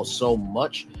you all so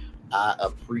much. I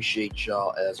appreciate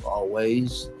y'all as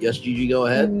always. Yes, Gigi, go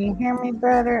ahead. Can you hear me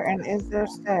better? And is there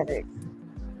static?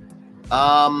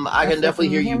 I can definitely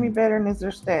hear you. Hear me better, and is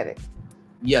there static?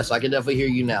 Yes, I can definitely hear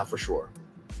you now for sure.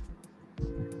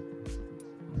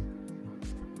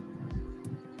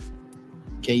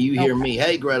 Can you hear me?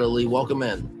 Hey, Greta Lee, welcome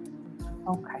in.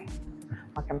 Okay,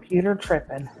 my computer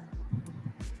tripping.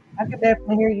 I can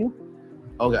definitely hear you.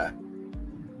 Okay.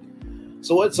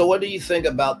 So what do you think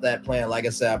about that plan? Like I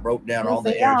said, I broke down all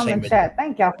the y'all entertainment. in the chat.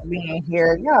 Thank y'all for being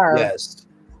here. Y'all are Yes.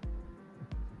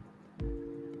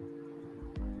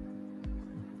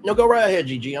 No, go right ahead,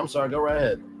 Gigi. I'm sorry. Go right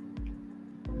ahead.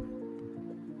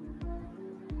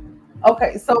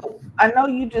 Okay, so I know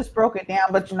you just broke it down,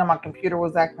 but you know my computer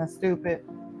was acting stupid.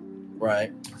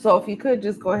 Right. So if you could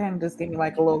just go ahead and just give me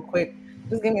like a little quick,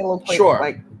 Sure.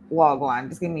 like log line.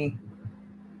 Just give me.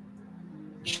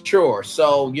 Sure.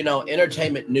 So, you know,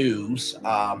 entertainment news,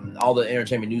 all the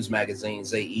entertainment news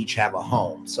magazines, they each have a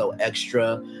home. So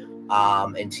Extra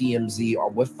and TMZ are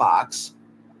with Fox.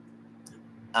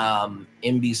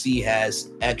 NBC has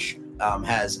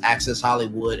Access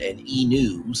Hollywood and E!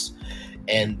 News,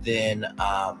 and then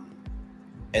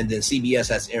CBS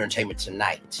has Entertainment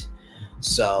Tonight.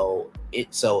 So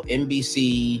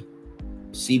NBC,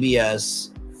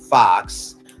 CBS,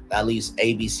 Fox, that leaves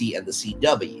ABC and the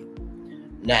CW.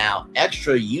 Now,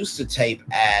 Extra used to tape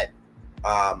at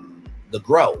the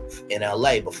Grove in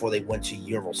LA before they went to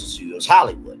Universal Studios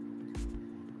Hollywood.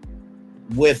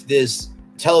 With this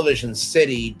television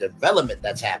city development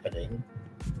that's happening,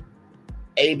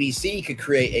 ABC could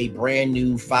create a brand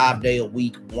new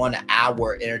 5-day-a-week,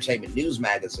 1-hour entertainment news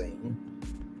magazine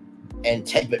and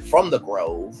tape it from the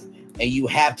Grove, and you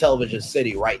have Television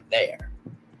City right there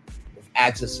with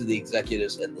access to the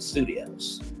executives in the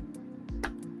studios.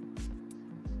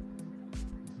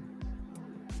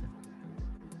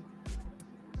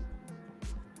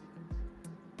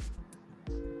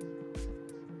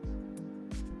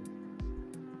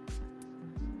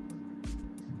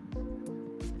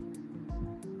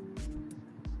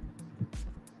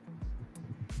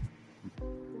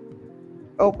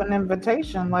 Open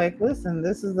invitation. Like, listen,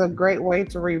 this is a great way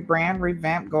to rebrand,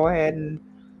 revamp. Go ahead and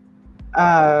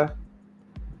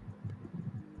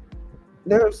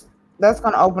that's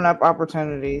going to open up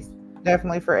opportunities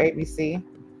definitely for ABC.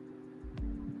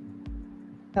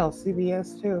 Hell,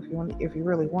 CBS too, if you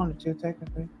really wanted to,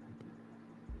 technically.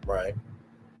 Right.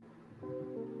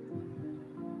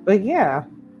 But yeah,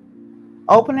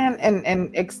 opening and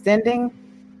extending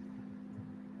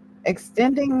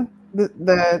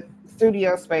the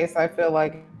studio space, I feel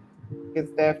like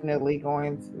it's definitely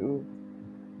going to,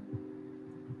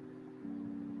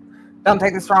 don't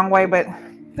take this wrong way, but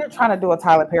they're trying to do a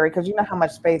Tyler Perry because you know how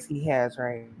much space he has,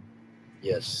 right?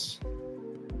 Yes.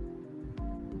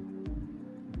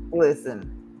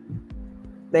 Listen,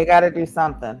 they got to do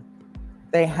something.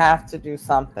 They have to do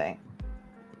something.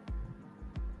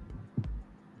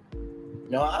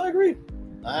 No, I agree.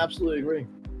 I absolutely agree.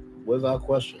 Without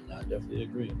question, I definitely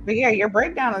agree. But yeah, your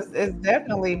breakdown is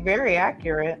definitely very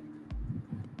accurate.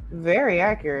 Very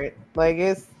accurate. Like,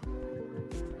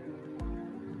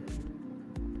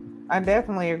 I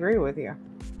definitely agree with you.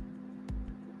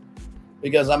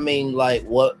 Because I mean,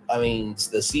 the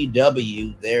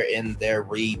CW, they're in their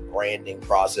rebranding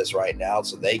process right now,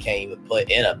 so they can't even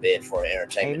put in a bid for an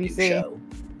entertainment news show.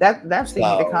 That's the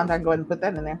So, contact. Go ahead and put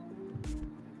that in there.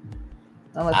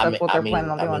 Unless that's what they're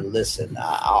planning on doing. Listen,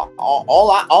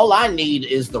 all I need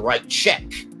is the right check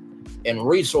and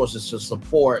resources to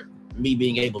support me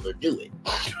being able to do it.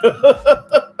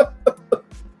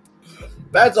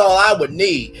 That's all I would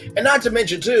need. And not to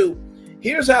mention too,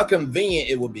 here's how convenient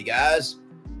it would be, guys.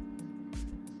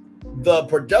 The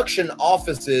production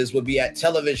offices would be at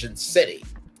Television City,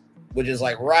 which is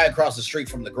like right across the street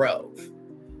from the Grove.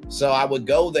 So I would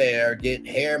go there, get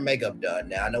hair and makeup done.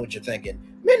 Now I know what you're thinking.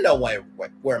 Men don't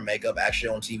wear makeup.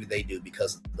 Actually, on TV they do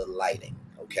because of the lighting.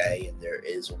 Okay, and there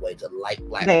is a way to light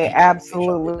black. They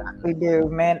absolutely do.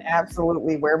 Men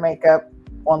absolutely wear makeup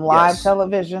on live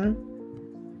television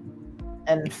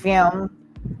and film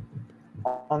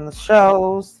on the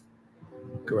shows.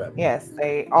 Correct. Yes,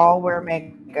 they all wear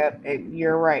makeup.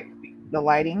 You're right. The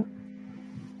lighting.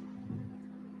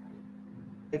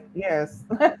 Yes.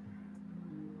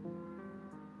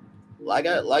 Like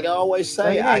I always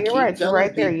say, yeah, you're right. You're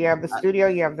right there. You have the studio,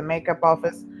 you have the makeup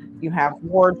office, you have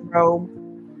wardrobe.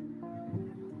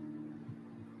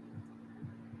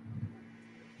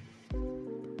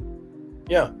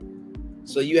 Yeah.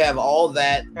 So you have all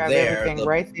that there. Everything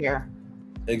right there.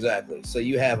 Exactly. So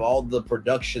you have all the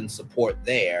production support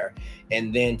there,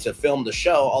 and then to film the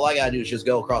show, all I gotta do is just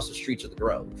go across the street to the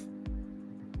Grove.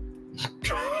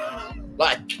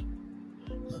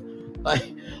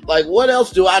 Like what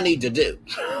else do I need to do?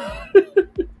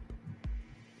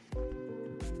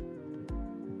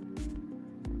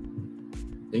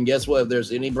 And guess what? If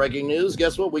there's any breaking news,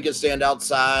 guess what? We can stand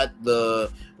outside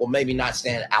maybe not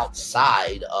stand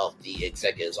outside of the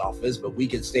executive's office, but we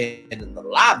can stand in the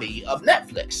lobby of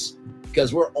Netflix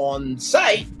because we're on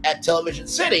site at Television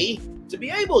City to be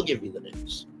able to give you the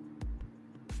news.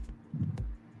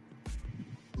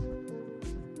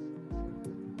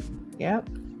 Yep.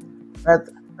 That's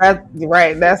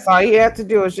right. That's all you have to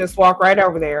do is just walk right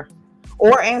over there.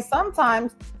 And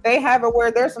sometimes they have it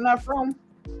where there's enough room.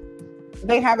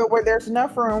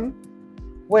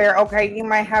 Where, okay, you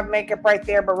might have makeup right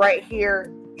there, but right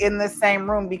here in the same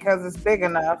room, because it's big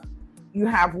enough, you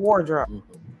have wardrobe.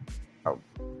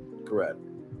 Mm-hmm. Correct.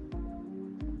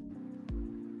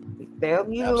 They'll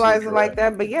utilize it like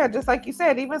that. But yeah, just like you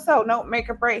said, even so, no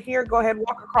makeup right here. Go ahead,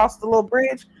 walk across the little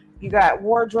bridge. You got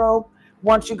wardrobe.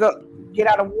 Once you get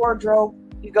out of wardrobe,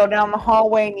 you go down the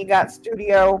hallway and you got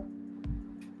studio.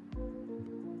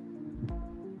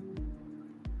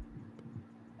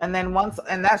 And then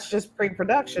and that's just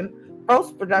pre-production.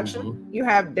 Post-production, you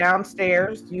have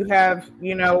downstairs, you have,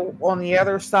 on the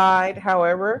other side,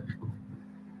 however,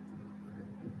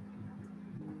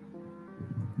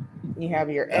 you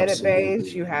have your edit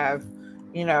bays, you have,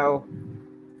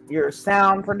 your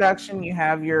sound production, you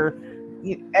have your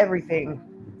everything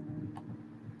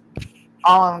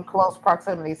all in close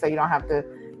proximity, so you don't have to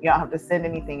send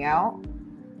anything out.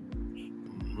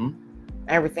 Mm-hmm.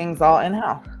 Everything's all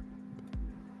in-house.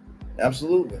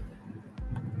 Absolutely.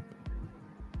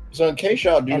 So in case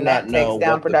y'all do not know, takes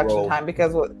down production time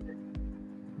because what?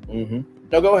 Mm-hmm.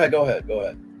 No, go ahead. No, go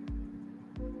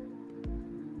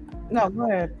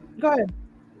ahead.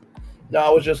 No, I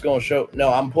was just going to show.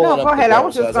 No, I'm pulling up. No, go ahead. I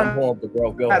was just going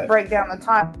to break down the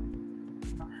time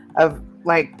of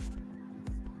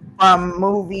from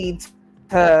movie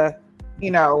to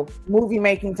movie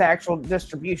making to actual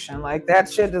distribution. Like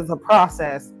that shit is a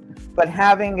process, but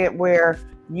having it where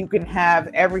you can have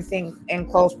everything in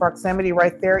close proximity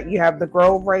right there. You have the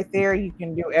Grove right there. You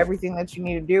can do everything that you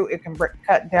need to do. It can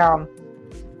cut down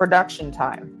production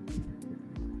time.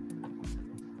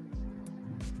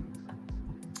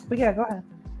 But yeah, go ahead.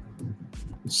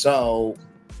 So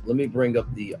let me bring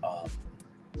up the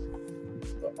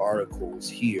articles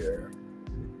here.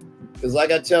 Because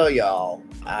like I tell y'all,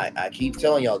 I keep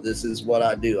telling y'all, this is what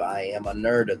I do. I am a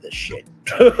nerd of this shit.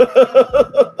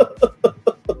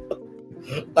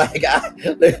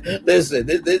 Listen,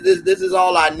 this is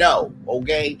all I know,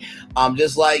 okay?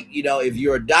 Just like, if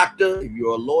you're a doctor, if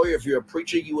you're a lawyer, if you're a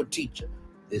preacher, you're a teacher.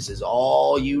 This is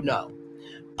all you know.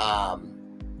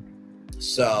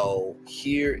 So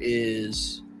here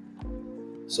is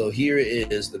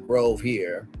the Grove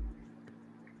here.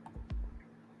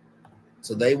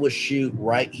 So they would shoot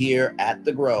right here at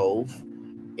the Grove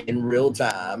in real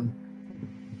time.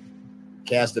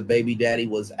 Cast of Baby Daddy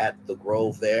was at the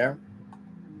Grove there.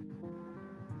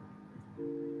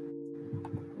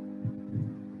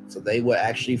 So they would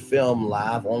actually film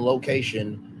live on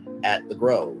location at the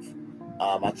Grove.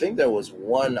 I think there was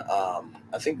one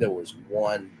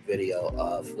video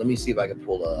of, let me see if I can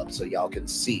pull it up so y'all can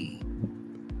see.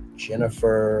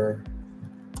 Jennifer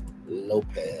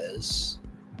Lopez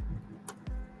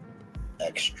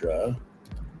extra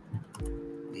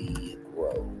the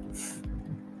Grove.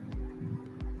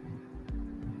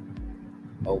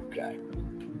 Okay.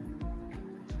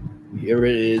 Here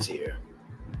it is here.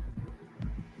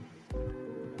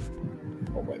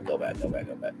 Oh, wait, go back.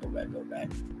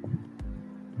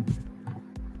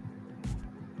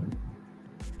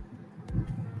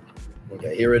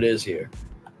 Okay, here it is here.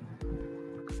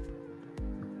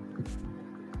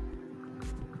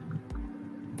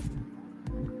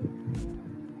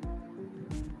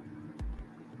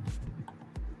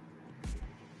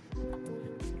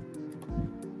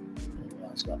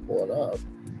 It's not pulling up.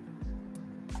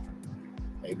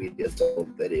 Maybe it's a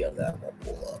video that won't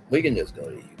pull up. We can just go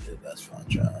to YouTube. That's fine,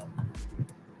 child.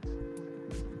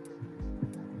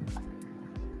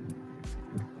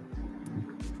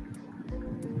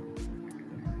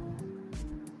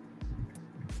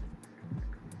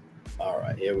 All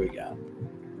right, here we go.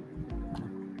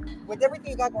 With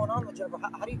everything you got going on with Jennifer,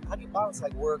 how do you balance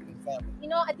like work and family? You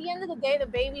know, at the end of the day, the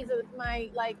babies are the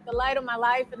light of my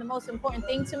life, and the most important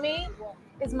thing to me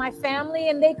is my family,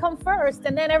 and they come first,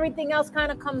 and then everything else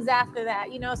kind of comes after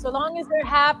that. You know, so long as they're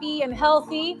happy and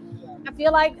healthy, I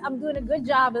feel like I'm doing a good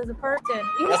job as a person.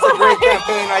 That's a great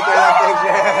campaign right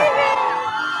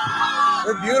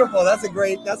there. They're beautiful. That's a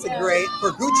great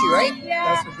for Gucci, right?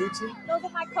 Yeah. That's for Gucci. Those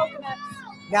are my coconuts.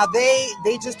 Now they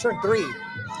just turned 3.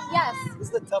 Yes. This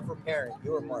is the tougher parent.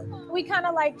 You or Mark? We kind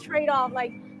of like trade off.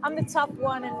 Like I'm the tough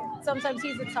one, and sometimes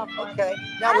he's the tough one. Okay.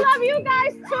 Now I love you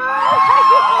guys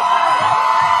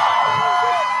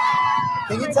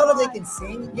too. Can you tell if they can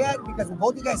sing yet? Because with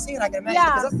both you guys singing, I can imagine.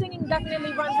 Yeah, singing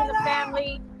definitely runs in the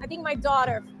family. I think my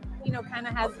daughter, you know, kind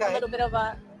of has a little bit of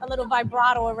a little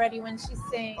vibrato already when she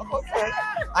sings. Okay.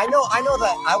 I know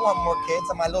that I want more kids,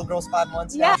 and my little girl's 5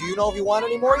 months now. Yeah. Do you know if you want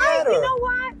any more yet? Or? You know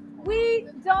what? We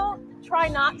don't try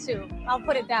not to. I'll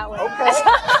put it that way. Okay.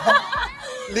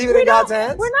 Leave it in God's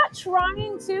hands. We're not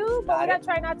trying to, but we're not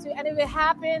trying not to. And if it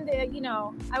happened, you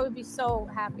know, I would be so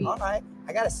happy. All right.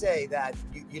 I gotta say that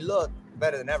you look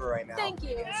better than ever right now. Thank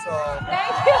you. So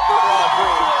Thank you.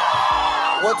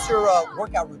 What's your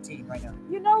workout routine right now?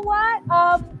 You know what?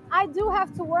 I do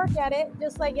have to work at it,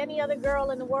 just like any other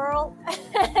girl in the world.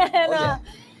 And,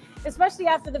 especially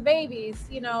after the babies,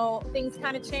 you know, things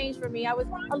kind of changed for me. I was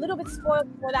a little bit spoiled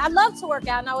for that. I love to work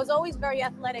out, and I was always very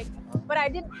athletic, but I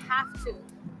didn't have to.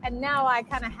 And now I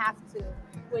kind of have to,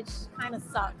 which kind of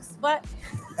sucks. But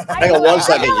Hang on 1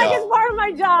 second, I feel like y'all. it's part of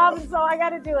my job, and so I got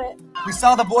to do it. We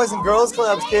saw the Boys and Girls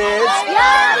Clubs kids.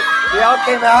 Yes! They all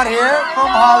came out here from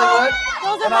Hollywood.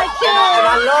 Those are And my I- kids. And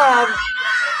I love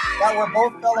that we're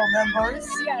both fellow members.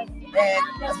 Yes. And as a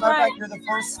That's matter of right. fact, you're the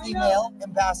first female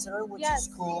ambassador, which is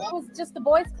cool. It was just the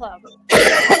boys club.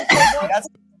 That's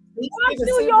Watch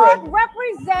New York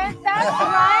represent. That's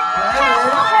right.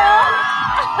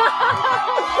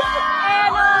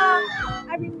 And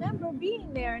I remember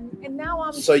being there, and now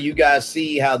I'm. So you guys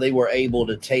see how they were able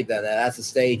to tape that. That's a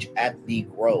stage at the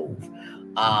Grove.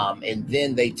 And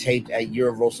then they taped at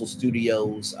Universal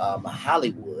Studios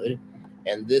Hollywood.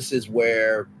 And this is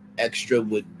where Extra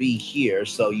would be here.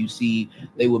 So you see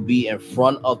they would be in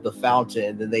front of the fountain,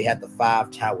 and then they had the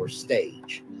 5-tower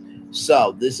stage.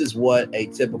 So this is what a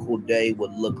typical day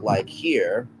would look like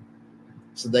here.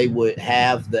 So they would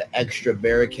have the extra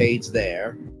barricades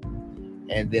there,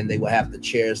 and then they would have the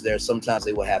chairs there. Sometimes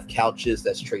they would have couches.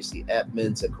 That's Tracy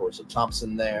Edmonds and Carissa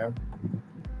Thompson there.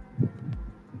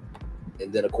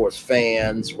 And then, of course,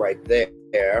 fans right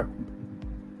there.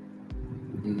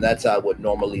 And that's how it would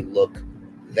normally look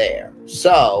there.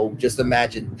 So just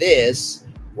imagine this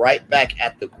right back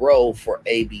at the Grove for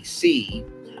ABC.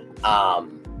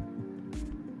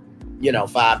 You know,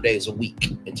 5 days a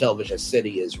week, and Television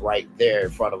City is right there in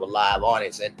front of a live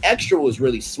audience. And Extra was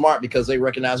really smart because they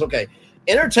recognize, okay,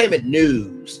 entertainment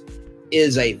news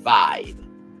is a vibe.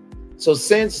 So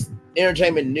since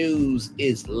entertainment news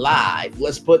is live,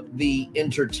 let's put the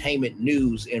entertainment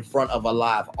news in front of a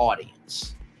live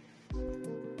audience.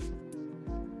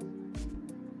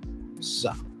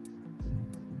 So,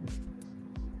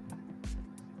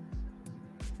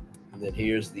 and then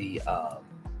here's the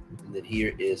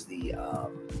here is the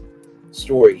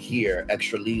story here.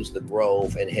 Extra leaves the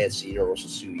Grove and heads to Universal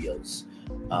Studios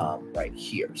right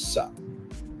here. So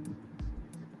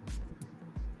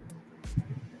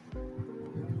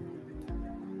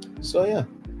yeah.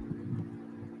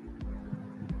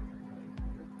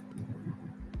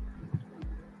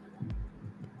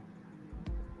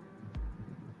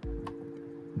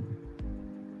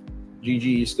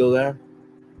 Gigi, you still there?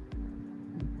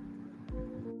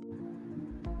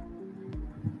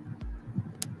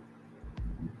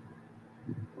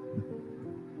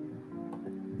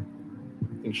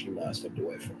 I think she might have stepped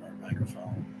away from her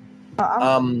microphone.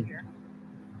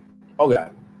 Okay.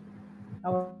 I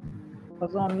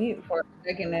was on mute for a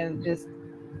second and just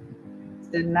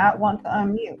did not want to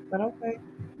unmute, but okay.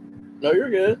 No, you're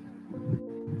good.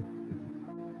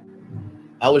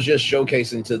 I was just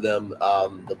showcasing to them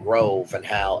the Grove and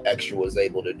how Extra was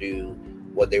able to do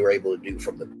what they were able to do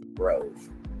from the Grove.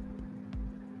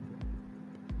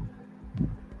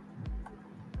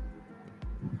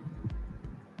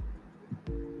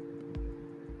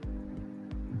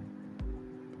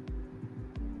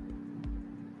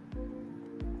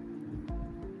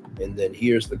 And then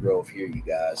here's the Grove here, you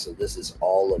guys. So this is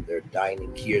all of their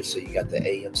dining here. So you got the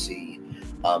AMC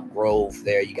Grove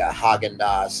there. You got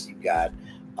Haagen-Dazs. You got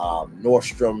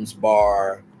Nordstrom's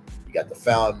bar. You got the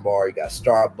Fountain Bar. You got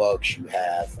Starbucks. You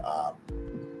have, I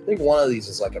think one of these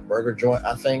is like a burger joint,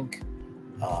 I think.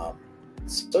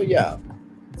 So yeah.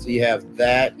 So you have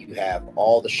that. You have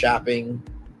all the shopping.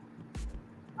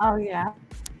 Oh, yeah.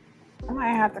 I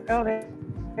might have to go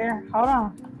there. Hold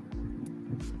on.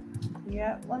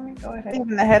 Yeah, let me go ahead.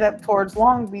 Even to head up towards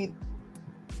Long Beach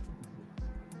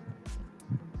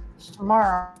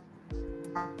tomorrow.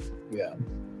 Yeah.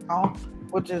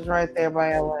 Which is right there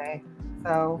by LA.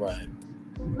 So right.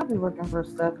 I'll be looking for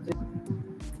stuff too.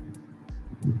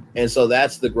 And so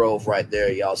that's the Grove right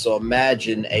there, y'all. So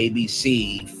imagine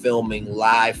ABC filming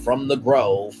live from the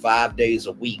Grove 5 days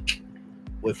a week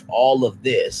with all of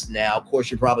this. Now, of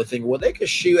course, you're probably thinking, well, they could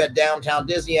shoot at Downtown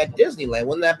Disney at Disneyland.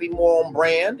 Wouldn't that be more on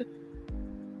brand?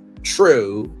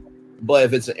 True. But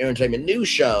if it's an entertainment news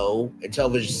show and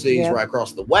television cities right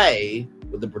across the way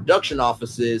with the production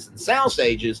offices and sound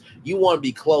stages, you want to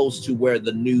be close to where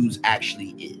the news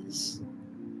actually is.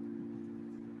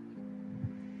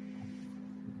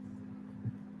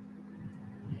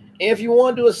 If you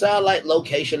want to do a satellite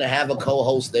location and have a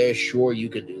co-host there, sure, you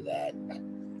could do that.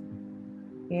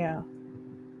 Yeah.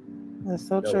 That's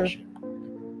so true.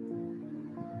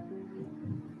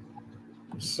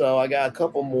 So I got a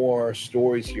couple more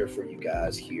stories here for you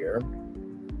guys here.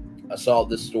 I saw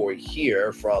this story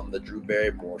here from the Drew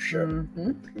Barrymore show.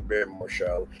 Drew Barrymore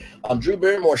show. Drew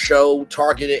Barrymore show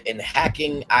targeted and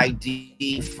hacking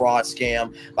ID fraud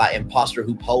scam by imposter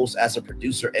who posed as a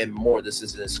producer and more. This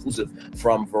is an exclusive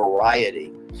from Variety.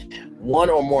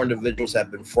 One or more individuals have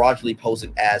been fraudulently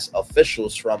posing as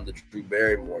officials from the Drew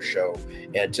Barrymore show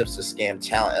in attempts to scam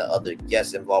talent and other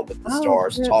guests involved with the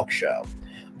star's talk show.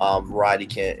 Variety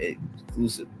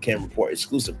can report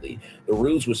exclusively. The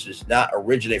ruse, which does not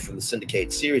originate from the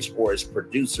syndicated series or its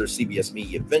producer, CBS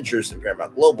Media Ventures and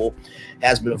Paramount Global,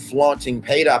 has been flaunting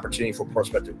paid opportunity for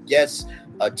prospective guests,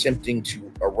 attempting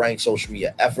to arrange social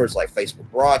media efforts like Facebook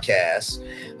broadcasts.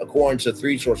 According to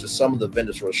 3 sources, some of the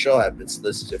vendors for the show have been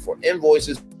solicited for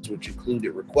invoices, which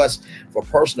included requests for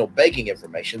personal banking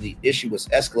information. The issue was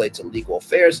escalated to legal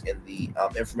affairs in the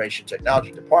information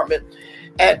technology department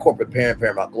at corporate parent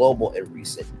Paramount Global in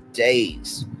recent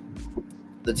days.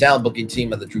 The talent booking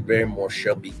team at the Drew Barrymore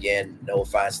show began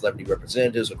notifying celebrity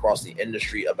representatives across the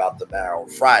industry about the matter on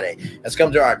Friday. It's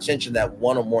come to our attention that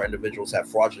one or more individuals have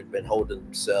fraudulently been holding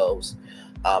themselves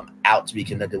out to be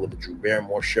connected with the Drew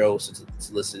Barrymore show,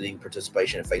 soliciting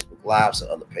participation in Facebook Lives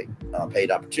and other paid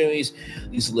opportunities.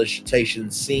 These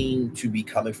solicitations seem to be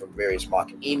coming from various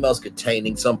mocking emails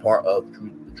containing some part of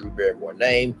the Drew Barrymore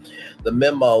name. The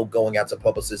memo going out to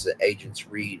publicists and agents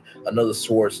read, another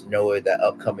source noted that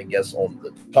upcoming guests on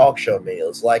the talk show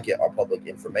mails like it are public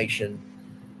information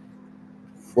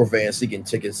for fans seeking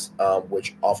tickets,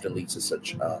 which often leads to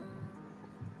such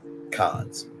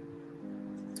cons.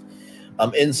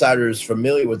 Insiders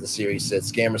familiar with the series said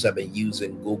scammers have been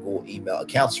using Google email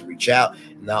accounts to reach out.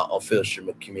 Now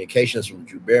official communications from the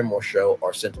Drew Barrymore show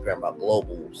are sent to Paramount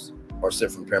Global's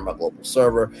from the Paramount Global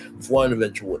server. With one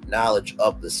individual with knowledge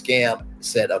of the scam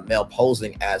said a male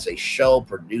posing as a show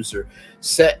producer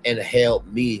set and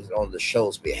held meetings on the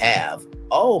show's behalf.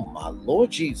 Oh my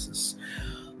Lord Jesus.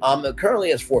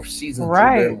 Currently has 4th season Drew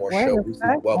Barrymore show.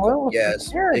 Welcome.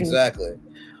 Yes, exactly.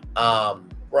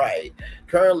 Right.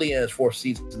 Currently in its 4th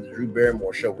season, the Drew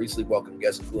Barrymore show recently welcomed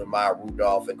guests including Maya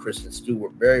Rudolph and Kristen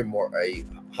Stewart. Barrymore, a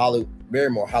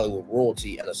Hollywood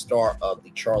royalty and a star of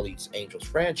the Charlie's Angels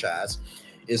franchise,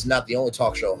 is not the only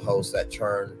talk show host that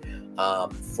turned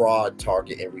fraud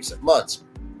target in recent months.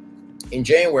 In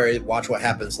January, Watch What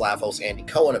Happens live host Andy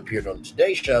Cohen appeared on the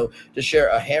Today Show to share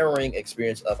a harrowing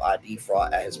experience of ID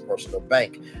fraud at his personal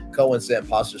bank. Cohen said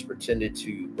imposters pretended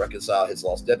to reconcile his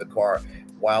lost debit card,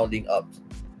 winding up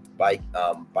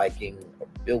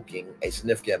bilking a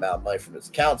significant amount of money from his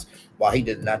accounts. While he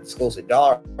did not disclose a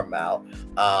dollar amount,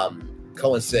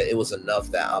 Cohen said it was enough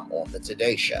that I'm on the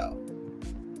Today Show.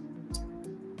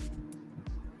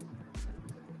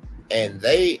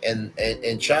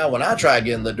 And child, when I try to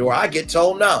get in the door, I get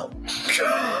told no.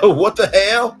 What the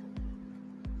hell?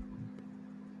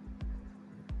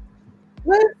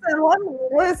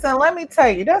 Let me tell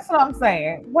you. That's what I'm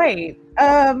saying. Wait,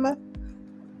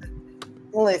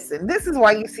 listen, this is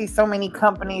why you see so many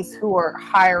companies who are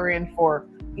hiring for,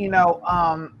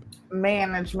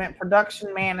 management,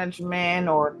 production management,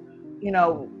 or,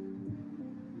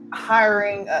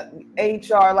 hiring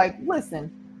HR. Like, listen,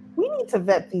 we need to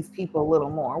vet these people a little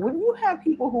more. When you have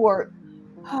people who are,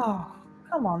 oh,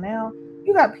 come on now.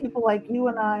 You got people like you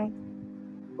and I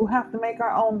who have to make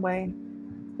our own way,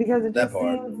 because it just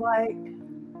seems like,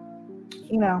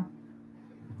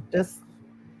 just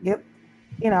get,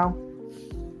 I'm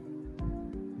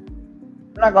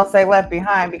not going to say left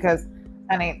behind, because,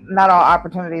 not all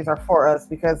opportunities are for us,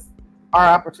 because our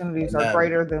opportunities are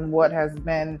greater than what has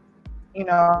been,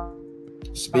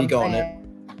 speak on it,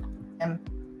 and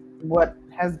what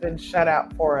has been shut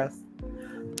out for us.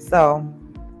 So,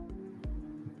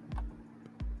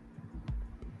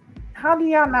 how do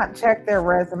y'all not check their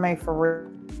resume for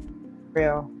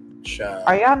real? Sure.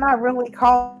 Are y'all not really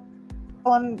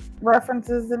calling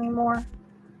references anymore?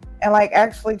 And like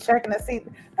actually checking to see?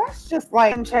 That's just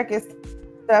like check his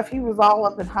stuff. He was all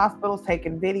up in hospitals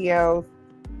taking videos.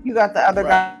 You got the other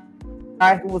guy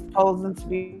who was posing to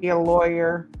be a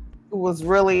lawyer, who was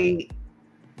really,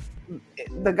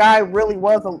 the guy really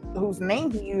was whose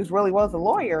name he used really was a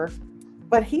lawyer,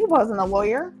 but he wasn't a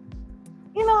lawyer.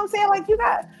 You know what I'm saying? Like,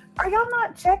 are y'all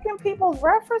not checking people's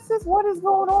references? What is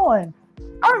going on?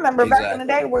 I remember back in the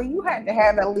day where you had to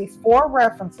have at least 4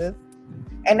 references,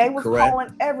 and they was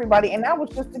calling everybody, and that was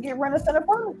just to get Renaissance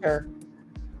furniture.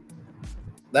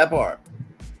 That part.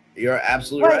 You're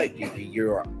absolutely right.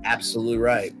 You're absolutely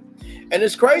right. And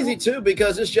it's crazy too,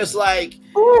 because it's just like,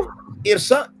 if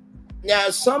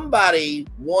somebody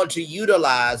want to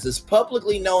utilize this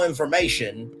publicly known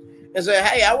information and say,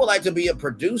 hey, I would like to be a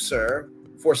producer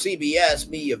for CBS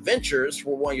Media Ventures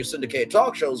for one of your syndicated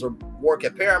talk shows, or work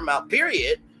at Paramount,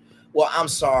 period. Well, I'm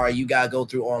sorry, you got to go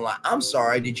through online. I'm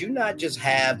sorry, did you not just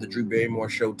have the Drew Barrymore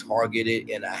show targeted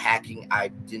in a hacking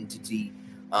identity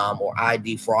or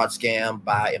ID fraud scam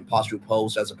by imposter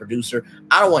post as a producer?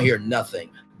 I don't want to hear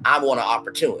nothing. I want an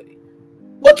opportunity.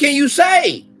 What can you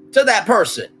say to that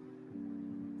person?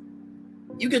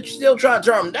 You could still try to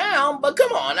turn them down, but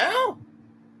come on now.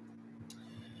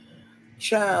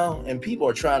 Child, and people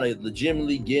are trying to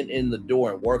legitimately get in the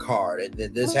door and work hard, and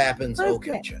then this happens.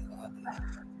 Okay, child.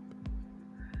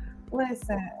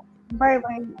 Listen,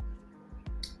 Braylon,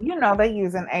 they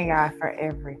using AI for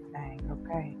everything,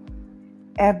 okay?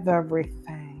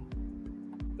 Everything.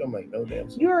 Don't make no damn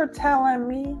sense. You're telling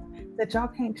me that y'all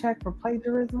can't check for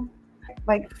plagiarism?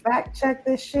 Like, fact check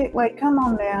this shit? Like, come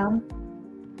on now.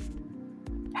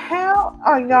 How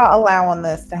are y'all allowing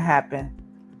this to happen?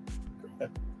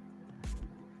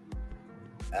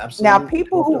 Absolutely. Now,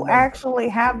 people who actually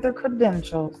have the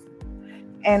credentials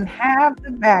and have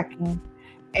the backing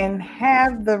and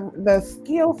have the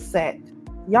skill set,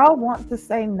 y'all want to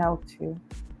say no to.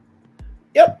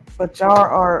 Yep. But y'all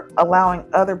are allowing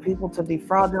other people to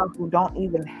defraud y'all who don't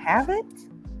even have it?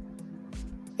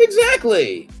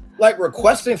 Exactly. Like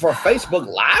requesting for Facebook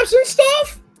Lives and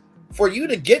stuff for you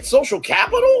to get social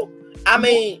capital? I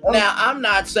mean, now I'm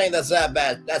not saying that's not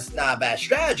bad. That's not a bad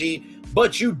strategy,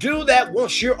 but you do that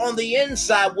once you're on the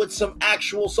inside with some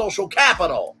actual social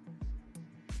capital.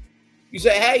 You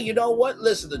say, hey, you know what?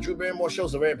 Listen, the Drew Barrymore show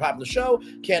is a very popular show.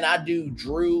 Can I do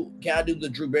the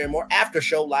Drew Barrymore after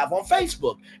show live on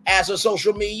Facebook as a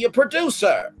social media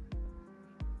producer?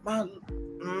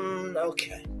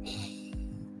 Okay.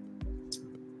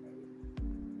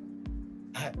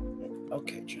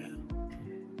 Okay, child.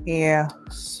 Yeah.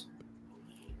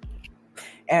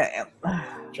 And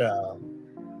child.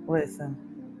 Listen.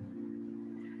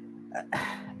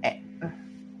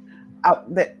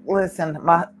 Listen,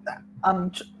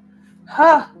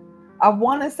 I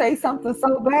want to say something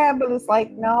so bad, but it's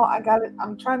like, no, I got it.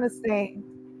 I'm trying to stay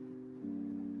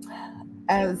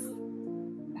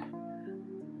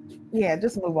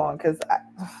just move on, because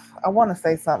I want to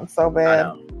say something so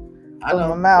bad. I know.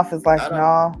 My mouth is like,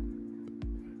 no.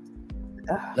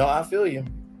 No, I feel you.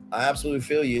 I absolutely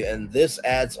feel you. And this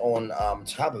adds on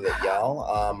top of it,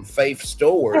 y'all. Faith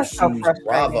Stowers sues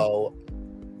Bravo.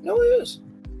 No, it is.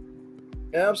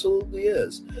 It absolutely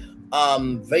is.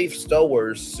 Faith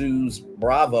Stowers sues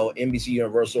Bravo, NBC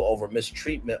Universal over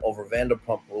mistreatment over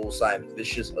Vanderpump Rules, citing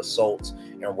vicious assaults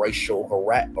and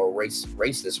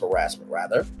racist harassment,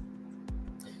 rather.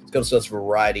 Go to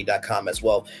Variety.com as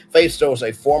well. Faith Stowers,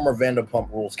 a former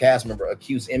Vanderpump Rules cast member,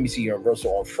 accused NBC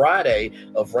Universal on Friday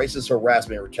of racist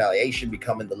harassment and retaliation,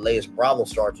 becoming the latest Bravo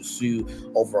star to sue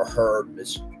over her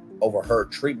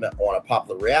treatment on a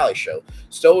popular reality show.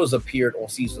 Stowers appeared on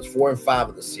seasons 4 and 5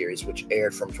 of the series, which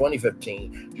aired from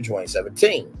 2015 to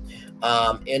 2017.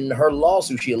 In her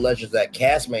lawsuit, she alleges that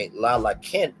castmate Lala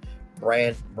Kent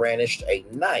brandished a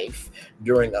knife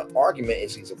during an argument in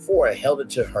season 4 and held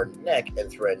it to her neck and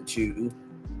threatened to,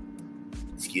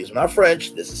 excuse my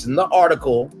French, this is in the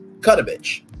article, cut a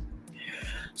bitch.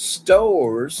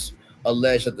 Stowers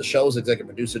alleged that the show's executive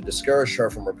producer discouraged her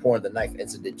from reporting the knife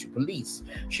incident to police.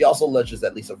 She also alleges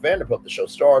that Lisa Vanderpump, the show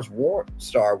star,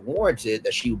 warranted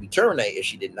that she would be terminated if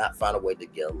she did not find a way to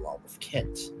get along with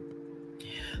Kent.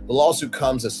 The lawsuit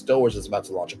comes as Stowers is about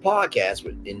to launch a podcast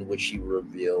in which she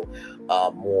revealed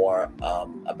more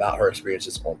about her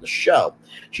experiences on the show.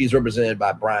 She's represented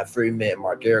by Brian Freeman and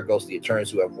Mark Garagos, the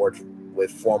attorneys who have worked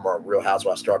with former Real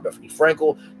Housewives star Bethany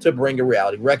Frankel to bring a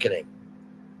reality reckoning.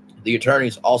 The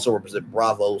attorneys also represent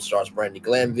Bravo stars Brandy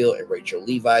Glanville and Rachel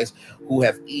Levi's, who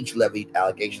have each levied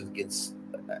allegations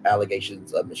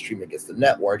of mistreatment against the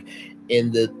network.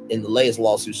 In the latest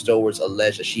lawsuit, Stowers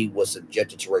alleged that she was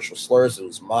subjected to racial slurs and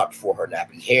was mocked for her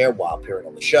nappy hair while appearing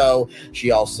on the show. She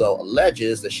also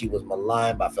alleges that she was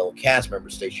maligned by fellow cast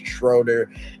members Stacey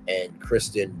Schroeder and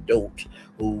Kristen Dote,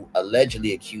 who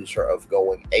allegedly accused her of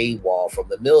going AWOL from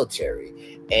the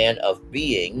military and of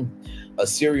being a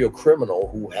serial criminal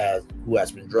who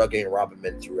has been drugging and robbing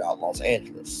men throughout Los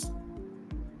Angeles.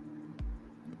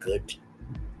 Good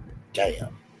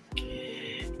damn.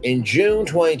 In June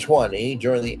 2020,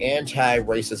 during the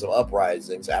anti-racism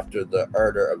uprisings after the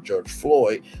murder of George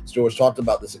Floyd, Stewart talked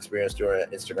about this experience during an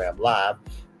Instagram Live,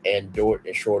 and Dort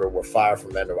and Schroeder were fired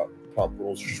from Vanderpump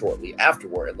Rules shortly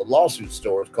afterward. In the lawsuit,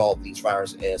 Stewart called these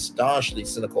firings an astonishingly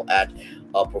cynical act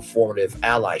of performative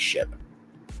allyship.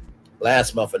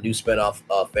 Last month, a new spinoff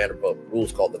of Vanderpump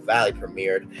Rules called The Valley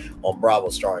premiered on Bravo,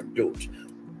 starring Dort.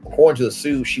 According to the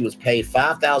suit, she was paid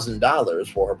 $5,000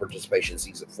 for her participation in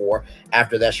season 4.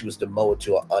 After that, she was demoted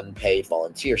to an unpaid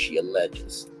volunteer, she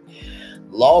alleges.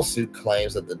 The lawsuit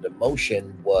claims that the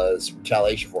demotion was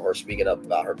retaliation for her speaking up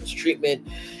about her mistreatment.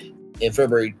 In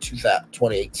February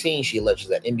 2018, she alleges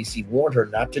that NBC warned her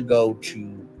not to go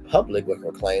to public with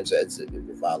her claims as it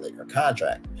would violate her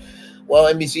contract.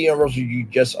 Well, NBC Universal, you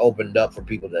just opened up for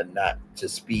people to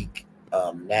speak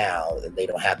now, and they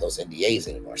don't have those NDAs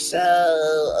anymore.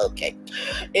 So, okay.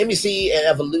 NBC and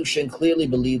Evolution clearly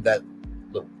believe that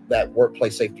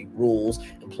workplace safety rules,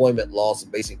 employment laws,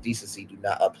 and basic decency do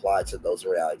not apply to those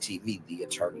in reality TV, the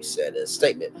attorney said in a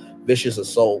statement. Vicious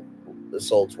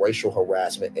assaults, racial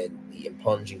harassment, and the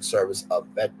impugning service of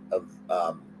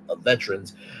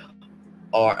veterans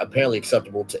are apparently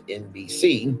acceptable to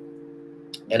NBC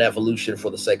and Evolution for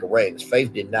the sake of ratings.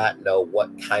 Faith did not know what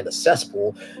kind of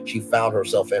cesspool she found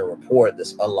herself in and reported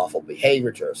this unlawful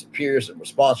behavior to her superiors. In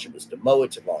response, she was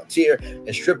demoted to volunteer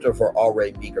and stripped of her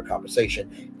already meager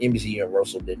compensation. NBC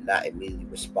Universal did not immediately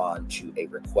respond to a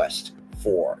request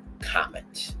for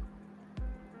comment.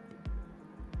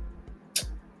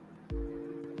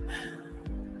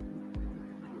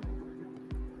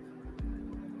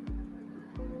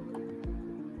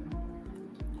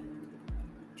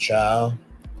 Child.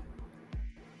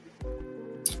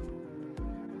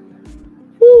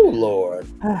 Ooh, Lord.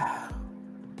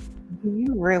 Do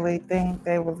you really think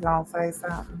they was gonna say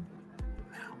something?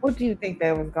 What do you think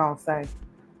they was gonna say?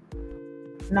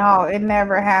 No, it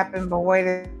never happened, but wait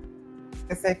a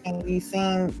second. You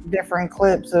seen different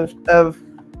clips of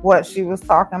what she was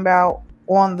talking about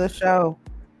on the show.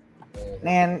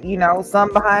 And, you know,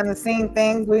 some behind the scene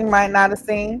things we might not have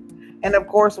seen. And of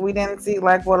course we didn't see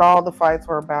like what all the fights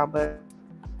were about, but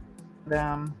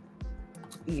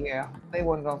yeah, they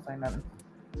wasn't gonna say nothing.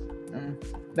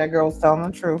 That girl's telling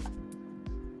the truth.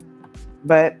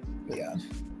 But yeah.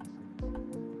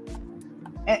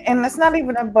 And it's not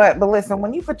even a but listen,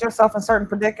 when you put yourself in certain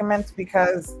predicaments,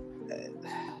 because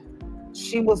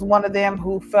she was one of them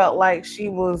who felt like she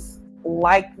was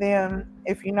like them,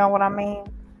 if you know what I mean.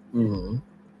 Mm-hmm.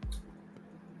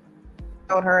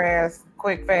 Told her ass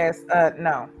quick, fast,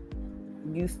 no.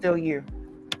 You still you.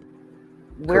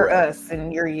 We're Correct. us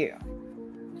and you're you.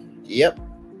 Yep.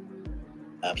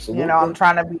 Absolutely. You know, I'm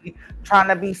trying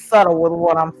to be subtle with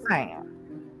what I'm saying.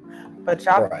 But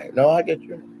y'all right. No, I get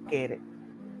you. Get it.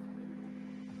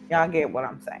 Y'all get what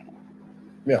I'm saying.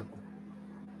 Yeah.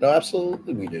 No,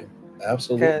 absolutely we do.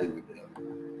 Absolutely we do.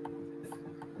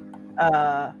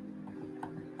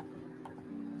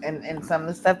 And some of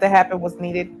the stuff that happened was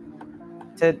needed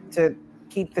to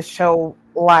keep the show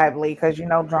lively, because you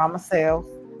know drama sells.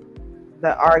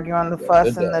 The arguing, the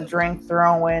fussing, the drink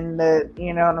throwing, the,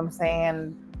 you know what I'm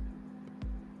saying,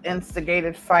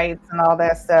 instigated fights and all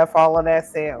that stuff, all of that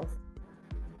sells.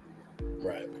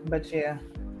 Right. But yeah,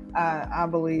 I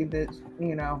believe that,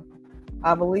 you know,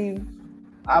 I believe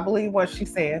what she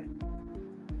said.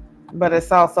 But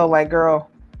it's also like,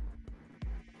 girl,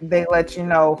 they let you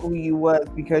know who you was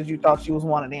because you thought you was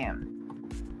one of them.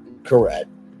 Correct.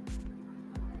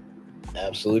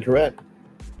 Absolutely correct.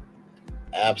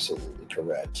 Absolutely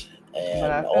correct. And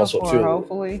but I feel also for too, her,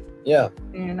 hopefully, yeah,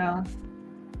 you know,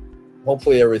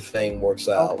 hopefully everything works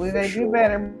out. hopefully they do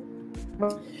better. And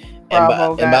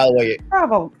Bravo, by the way,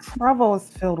 Bravo is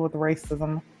filled with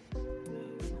racism.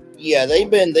 yeah,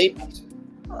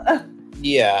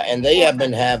 yeah, and they have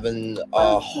been having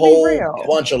a whole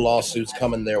bunch of lawsuits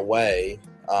coming their way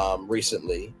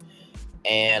recently.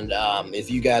 And if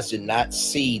you guys did not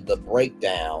see the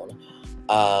breakdown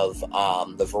of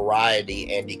the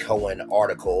Variety Andy Cohen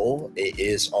article, it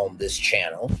is on this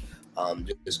channel.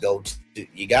 Just go to,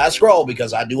 you guys scroll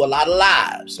because I do a lot of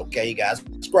lives. Okay, you guys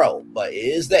scroll, but it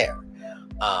is there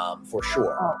for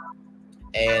sure.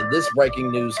 And this breaking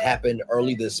news happened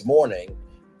early this morning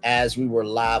as we were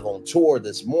live on tour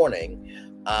this morning.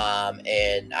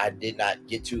 And I did not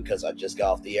get to because I just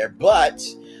got off the air. But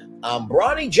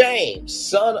Bronny James,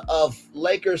 son of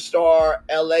Lakers star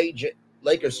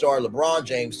LeBron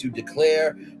James, to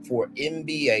declare for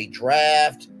NBA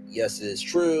draft. Yes, it is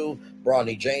true.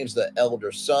 Bronny James, the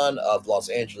elder son of Los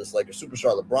Angeles Lakers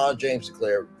superstar LeBron James,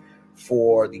 declared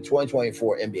for the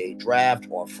 2024 NBA draft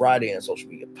on Friday in a social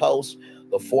media post.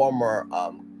 The former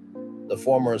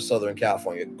Southern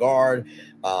California guard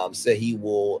said he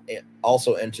will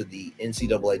also enter the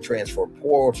NCAA transfer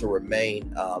portal to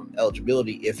remain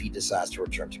eligibility if he decides to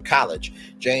return to college.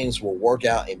 James will work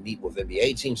out and meet with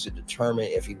NBA teams to determine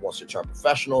if he wants to turn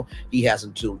professional. He has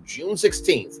until June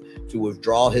 16th to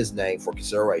withdraw his name for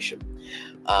consideration.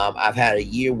 I've had a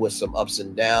year with some ups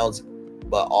and downs,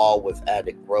 but all with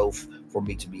added growth for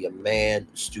me to be a man,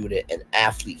 student, and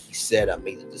athlete. He said, I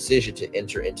made the decision to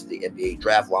enter into the NBA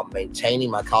draft while maintaining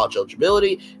my college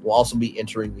eligibility. We'll also be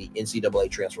entering the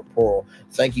NCAA transfer portal.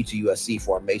 Thank you to USC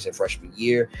for an amazing freshman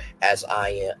year, as I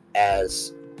am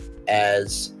as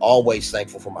always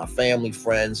thankful for my family,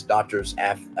 friends, doctors,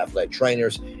 athletic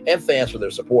trainers, and fans for their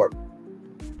support.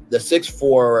 The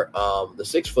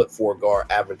 6'4" guard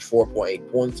averaged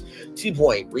 4.8 points,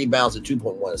 2.8 rebounds, and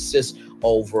 2.1 assists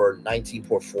over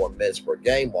 19.4 minutes per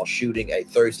game, while shooting a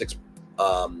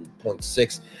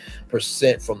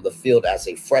 36.6% from the field as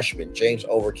a freshman. James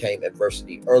overcame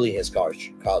adversity early in his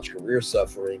college career,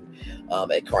 suffering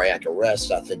a cardiac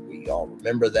arrest. I think we all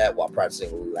remember that while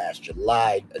practicing last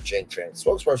July. A James Trans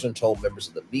spokesperson told members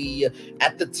of the media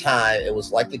at the time it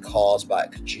was likely caused by a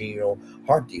congenital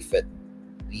heart defect.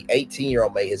 The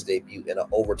 18-year-old made his debut in an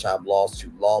overtime loss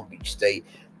to Long Beach State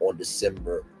on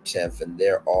December 10th. And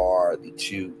there are the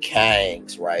two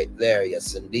Kangs right there.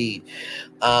 Yes, indeed.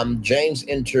 James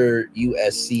entered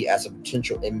USC as a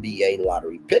potential NBA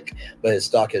lottery pick, but his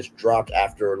stock has dropped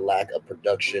after lack of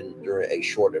production during a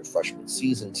shortened freshman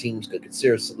season. Teams could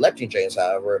consider selecting James,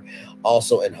 however,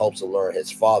 also in hopes to learn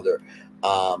his father.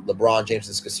 LeBron James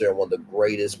is considered one of the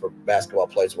greatest basketball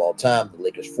players of all time. The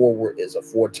Lakers forward is a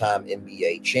four-time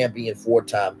NBA champion,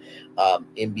 four-time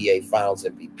NBA Finals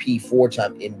MVP,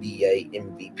 four-time NBA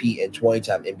MVP, and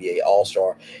 20-time NBA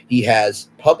All-Star. He has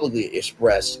publicly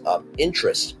expressed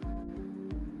interest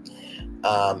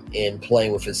in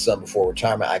playing with his son before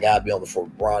retirement. I gotta be on the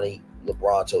floor.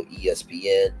 LeBron told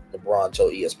ESPN in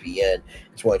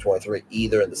 2023,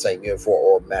 either in the same uniform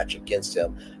or match against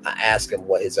him. I asked him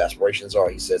what his aspirations are.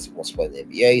 He says he wants to play in the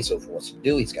NBA, so if he wants to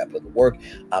do, he's got to put in the work.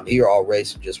 I'm here already,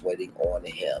 so just waiting on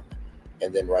him.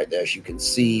 And then right there, as you can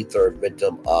see, third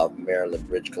victim of Maryland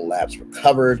bridge collapse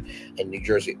recovered, and New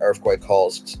Jersey earthquake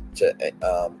calls to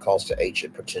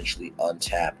ancient, potentially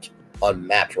unmapped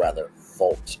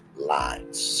fault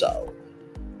lines. So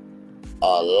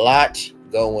a lot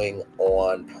going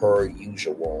on per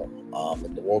usual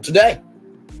in the world today.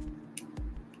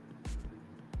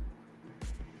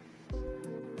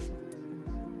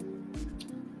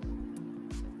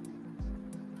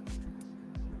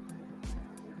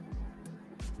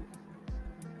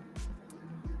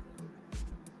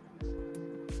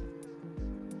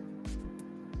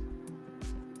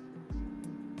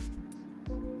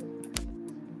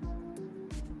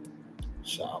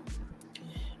 So,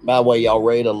 by the way, y'all,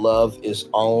 Ready to Love is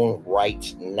on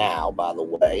right now, by the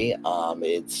way.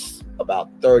 It's about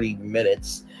 30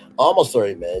 minutes almost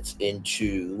 30 minutes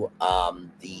into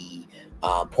the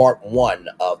part 1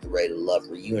 of the Rated Love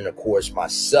reunion. Of course,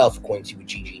 myself, Queen T with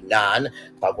GG9,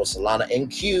 Paco Solana, and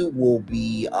Q will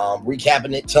be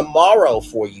recapping it tomorrow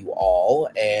for you all.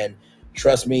 And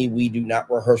trust me, we do not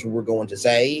rehearse what we're going to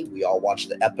say. We all watch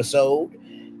the episode.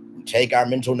 We take our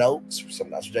mental notes.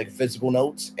 Sometimes we take physical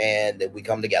notes, and then we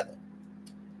come together.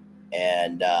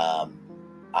 And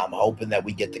I'm hoping that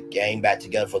we get the gang back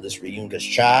together for this reunion, because,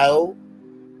 child,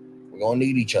 we're going to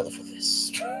need each other for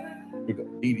this. We're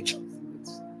going to need each other for this.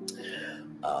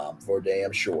 For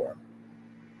damn sure.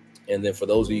 And then for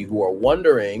those of you who are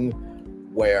wondering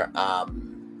where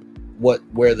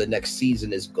the next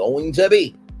season is going to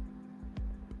be,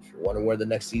 if you're wondering where the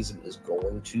next season is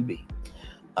going to be,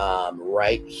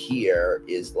 right here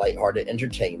is Lighthearted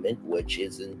Entertainment, which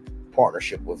is in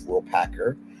partnership with Will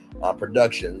Packer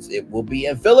Productions. It will be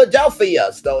in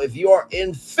Philadelphia. So if you are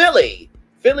in Philly,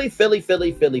 and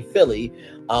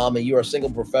you are a single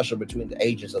professional between the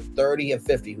ages of 30 and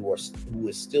 50 who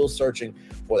is still searching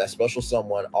for that special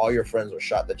someone, all your friends are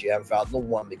shocked that you haven't found the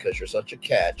one because you're such a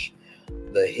catch.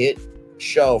 The hit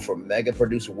show from mega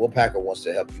producer Will Packer wants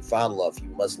to help you find love. You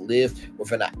must live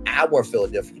within an hour of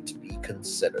Philadelphia to be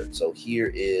considered. So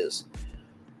here is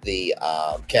the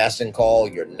casting call: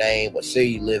 your name, what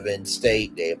city you live in,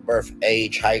 state, day of birth,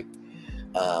 age, height,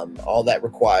 all that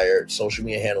required. Social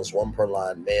media handles, 1 per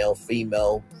line, male,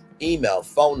 female, email,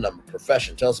 phone number,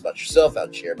 profession. Tell us about yourself, how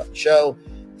to share about the show.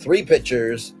 3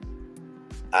 pictures.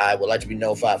 I would like to be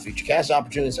notified of future cast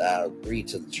opportunities. I agree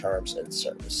to the terms and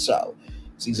service. So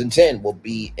season 10 will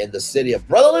be in the city of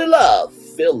brotherly love,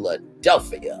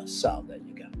 Philadelphia. So there you go.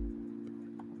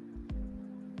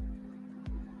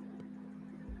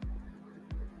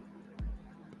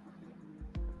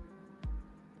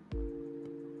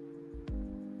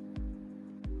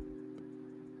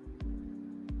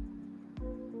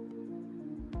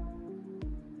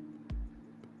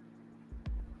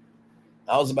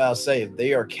 I was about to say, if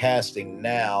they are casting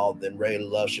now, then Rated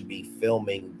Love should be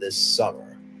filming this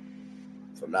summer,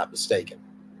 if I'm not mistaken.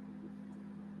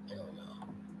 I don't know.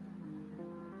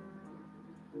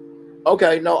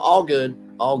 Okay, no, all good.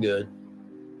 All good.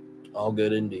 All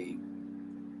good indeed.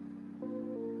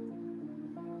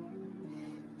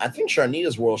 I think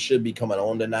Sharnita's World should be coming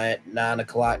on tonight at 9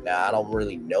 o'clock. Now, I don't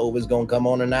really know if it's going to come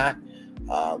on or not,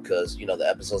 because, you know, the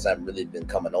episodes haven't really been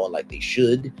coming on like they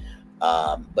should.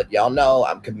 But y'all know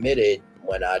I'm committed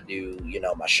when I do, you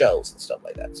know, my shows and stuff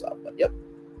like that. So, but yep.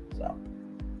 So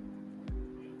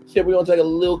we're going to take a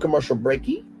little commercial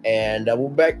breaky, and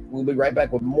we'll be right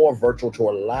back with more Virtual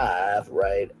Tour Live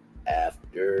right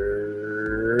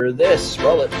after this.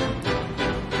 Roll it.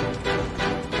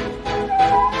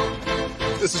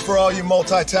 This is for all you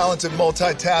multi-talented,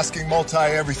 multitasking,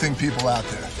 multi-everything people out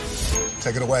there.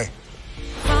 Take it away.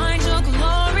 Find your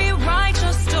glory, write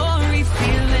your story,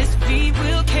 fearless feet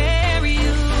will carry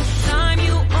you. Time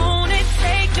you own it,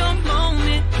 take your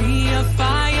moment, be a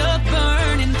fire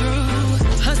burning through.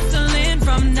 Hustling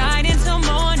from night until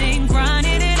morning,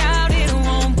 grinding it out, it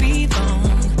won't be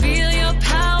long. Feel your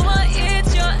power,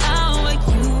 it's your hour,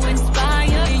 you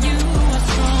inspire, you are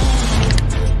strong.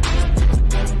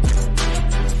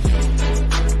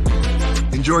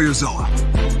 Enjoy your Zoa.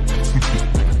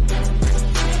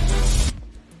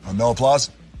 No applause?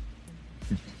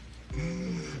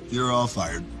 You're all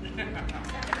fired.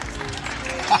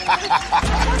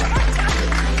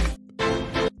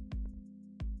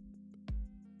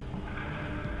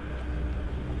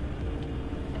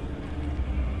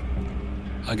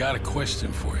 I got a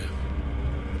question for you.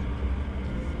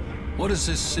 What does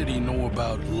this city know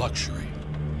about luxury?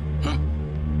 Huh?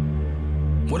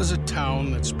 What does a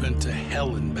town that's been to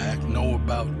hell and back know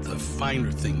about the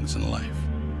finer things in life?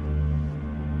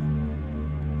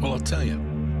 Well, I'll tell you,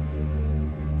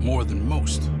 more than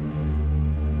most.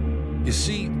 You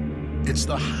see, it's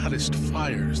the hottest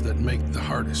fires that make the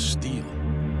hardest steel.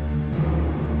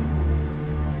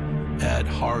 Add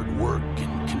hard work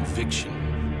and conviction,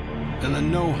 and the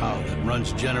know-how that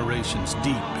runs generations deep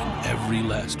in every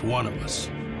last one of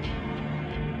us.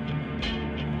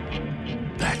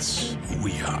 That's who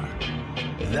we are.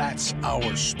 That's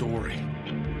our story.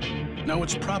 Now,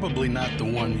 it's probably not the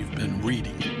one you've been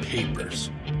reading in papers.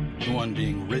 The one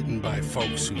being written by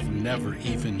folks who've never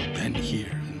even been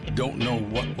here and don't know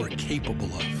what we're capable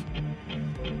of.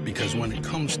 Because when it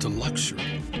comes to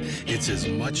luxury, it's as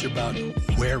much about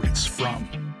where it's from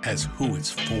as who it's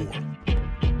for.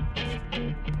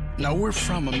 Now, we're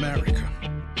from America,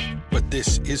 but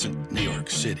this isn't New York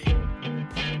City,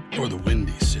 or the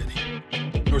Windy City,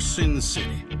 or Sin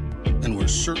City, and we're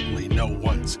certainly no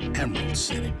one's Emerald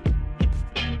City.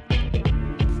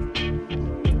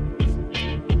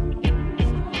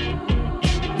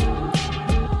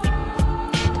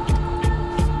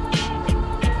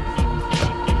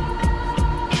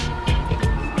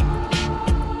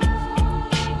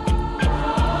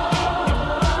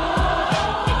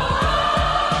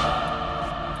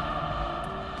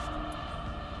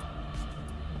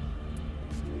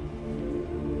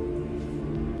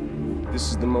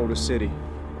 to city.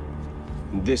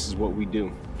 And this is what we do.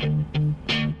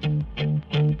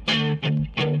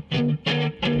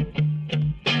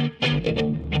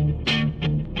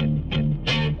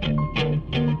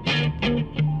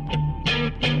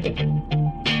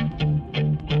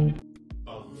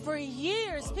 For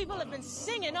years, people have been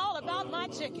singing all about my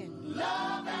chicken.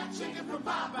 Love that chicken from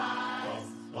Popeyes.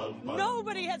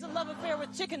 Nobody has a love affair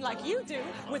with chicken like you do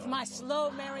with my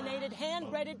slow marinated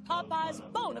hand-breaded Popeyes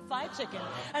Bonafide chicken.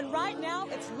 And right now,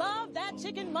 it's Love That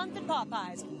Chicken Month at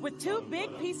Popeyes with 2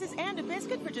 big pieces and a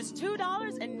biscuit for just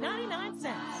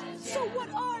 $2.99. So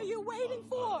what are you waiting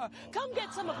for? Come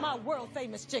get some of my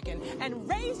world-famous chicken and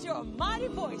raise your mighty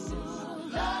voices.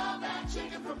 Love that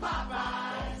chicken from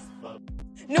Popeyes.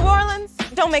 New Orleans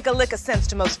don't make a lick of sense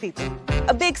to most people.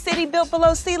 A big city built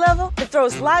below sea level that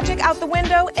throws logic out the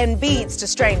window and beads to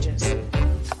strangers.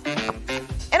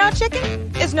 And our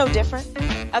chicken is no different.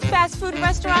 A fast food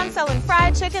restaurant selling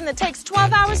fried chicken that takes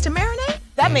 12 hours to marinate?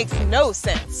 That makes no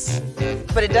sense.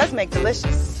 But it does make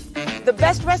delicious. The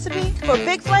best recipe for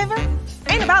big flavor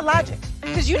ain't about logic.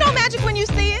 Because you know magic when you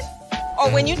see it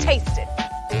or when you taste it.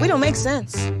 We don't make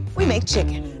sense. We make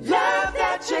chicken. Love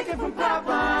that chicken from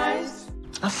Popeyes.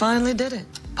 I finally did it.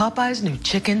 Popeye's new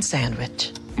chicken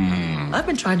sandwich. I've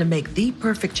been trying to make the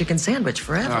perfect chicken sandwich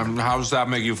forever. How does that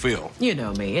make you feel? You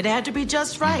know me. It had to be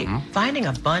just right. Finding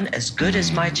a bun as good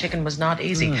as my chicken was not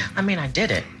easy. I mean, I did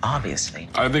it, obviously.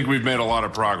 I think we've made a lot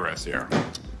of progress here.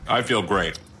 I feel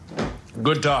great.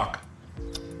 Good talk.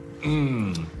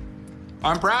 I'm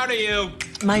proud of you.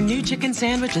 My new chicken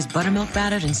sandwich is buttermilk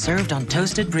battered and served on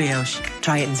toasted brioche.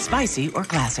 Try it in spicy or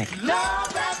classic.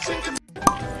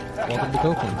 Welcome to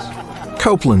Copeland's.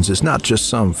 Copeland's is not just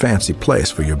some fancy place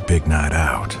for your big night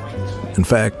out. In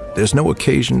fact, there's no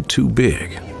occasion too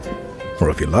big. Or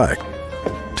if you like,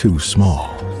 too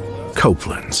small.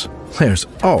 Copeland's. There's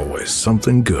always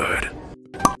something good.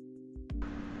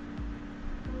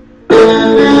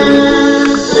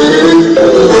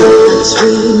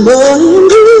 Sweet boy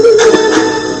blue,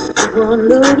 one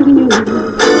look at you,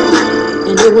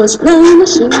 and it was plain to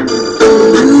see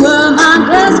you were my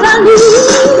destiny.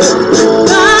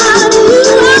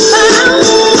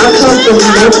 I come from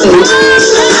nothing.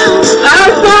 Our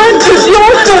son is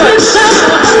your son.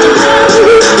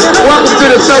 Welcome to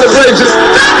the celebration.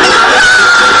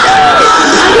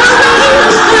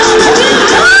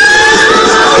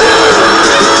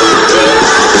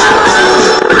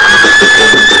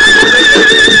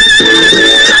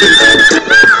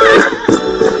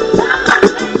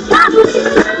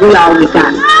 We all we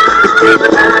got.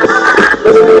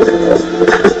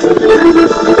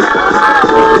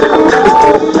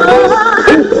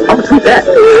 I'll do that.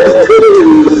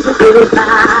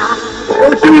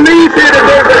 Don't you leave here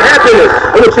today with happiness. I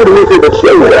want you to leave here with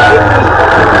joy.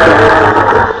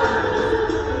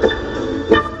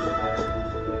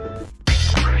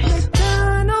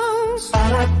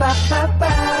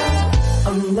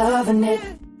 I'm loving it.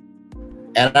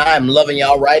 And I'm loving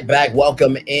y'all right back.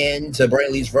 Welcome in to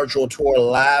Braylon Lee's Virtual Tour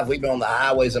Live. We've been on the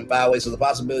highways and byways of the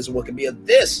possibilities of what could be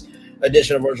this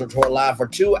edition of Virtual Tour Live for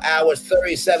 2 hours,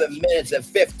 37 minutes, and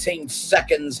 15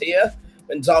 seconds here.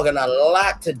 Been talking a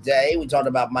lot today. We talked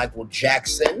about Michael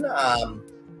Jackson.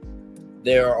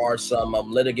 There are some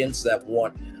litigants that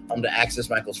want to access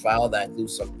Michael's file. That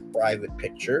includes some private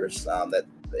pictures that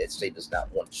the state does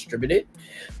not want distributed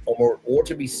or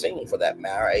to be seen, for that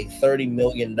matter. A $30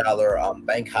 million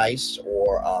bank heist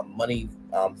or money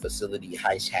facility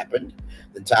heist happened.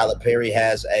 Then Tyler Perry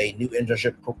has a new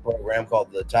internship program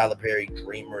called the Tyler Perry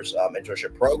Dreamers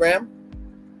internship program.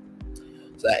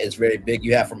 So that is very big.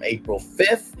 You have from April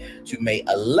 5th to May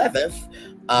 11th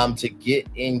to get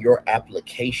in your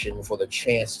application for the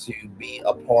chance to be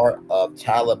a part of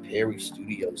Tyler Perry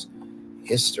Studios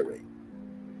history.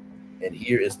 And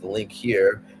here is the link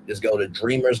here. Just go to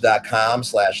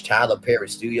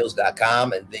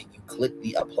dreamers.com/TylerPerryStudios.com, and then you click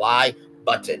the apply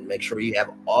button. Make sure you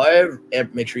have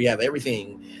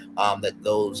everything that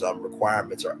those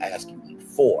requirements are asking you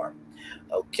for.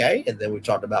 Okay, and then we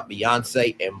talked about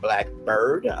Beyonce and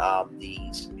Blackbird, the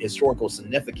historical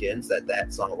significance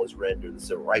that song was written during the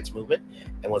Civil Rights Movement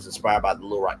and was inspired by the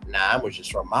Little Rock Nine, which is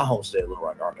from my home state of Little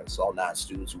Rock, Arkansas. 9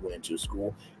 students who went into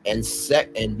school and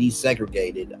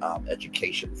desegregated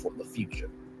education for the future.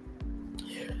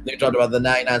 They talked about the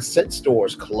 99-cent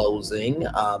stores closing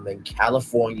in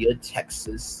California,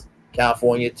 Texas,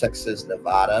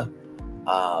 Nevada.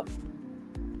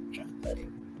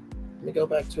 Let me go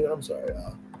back to it. I'm sorry.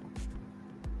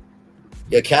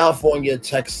 Yeah, California,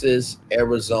 Texas,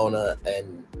 Arizona,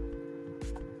 and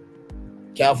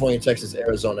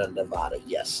Nevada.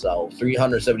 Yes, so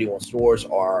 371 stores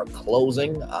are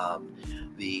closing.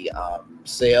 The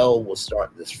sale will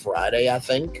start this Friday, I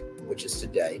think, which is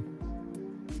today.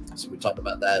 So we talked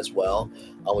about that as well.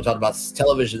 We talked about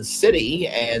Television City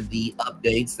and the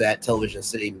updates that Television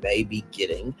City may be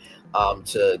getting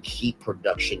to keep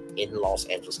production in Los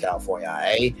Angeles, California,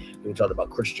 IA. We talked about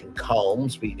Christian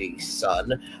Combs, PD's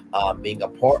son, being a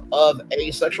part of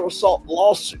a sexual assault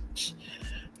lawsuit.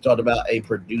 We talked about a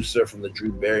producer from the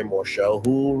Drew Barrymore show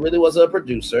who really wasn't a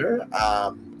producer.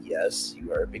 Yes, you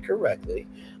heard me correctly.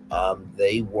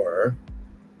 They were...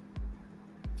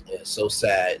 Yeah, so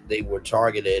sad. They were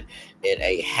targeted in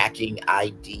a hacking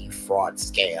ID fraud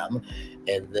scam.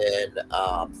 And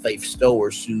then Faith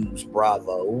Stower sues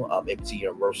Bravo, ABC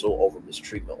Universal, over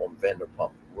mistreatment on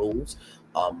Vanderpump Rules,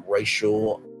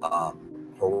 racial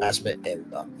harassment,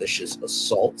 and vicious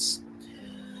assaults.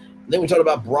 And then we talked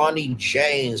about Bronny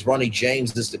James. Bronny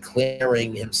James is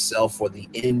declaring himself for the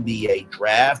NBA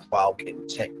draft while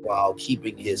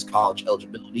keeping his college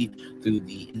eligibility through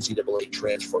the NCAA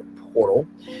transfer portal.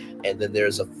 And then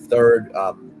there's a third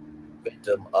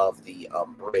victim of the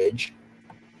bridge,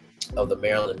 of the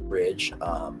Maryland bridge.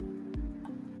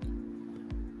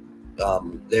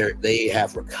 They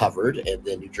have recovered. And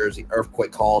then New Jersey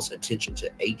earthquake calls attention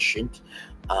to ancient,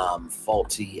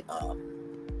 faulty,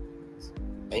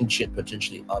 ancient,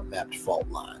 potentially unmapped fault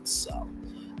lines. So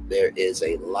there is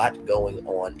a lot going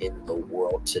on in the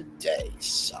world today.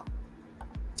 So,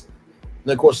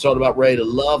 and of course, talking about Ready to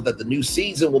Love, that the new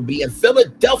season will be in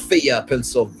Philadelphia,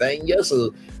 Pennsylvania.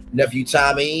 So nephew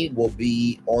Tommy will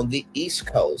be on the East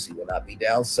Coast. He will not be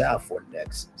down south for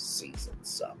next season.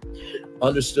 So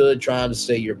understood. Trying to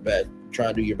stay your best.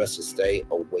 Trying to do your best to stay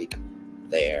awake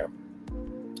there.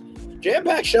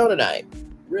 Jam-packed show tonight.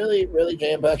 Really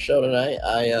jam-packed show tonight.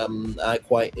 I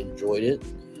quite enjoyed it,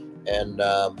 and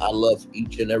I love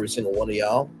each and every single one of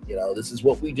y'all. You know, this is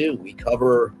what we do. We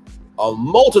cover a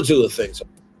multitude of things.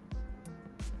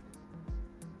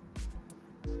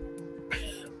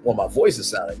 Well, my voice is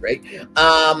sounding great,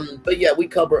 but yeah, we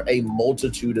cover a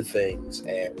multitude of things,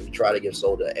 and we try to give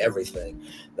soul to everything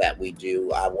that we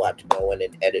do. I will have to go in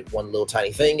and edit one little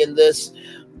tiny thing in this.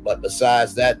 But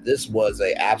besides that, this was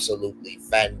a absolutely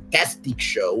fantastic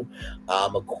show.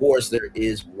 Of course, there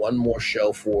is one more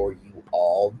show for you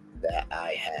all that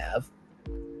I have.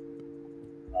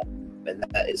 And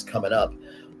that is coming up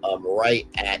right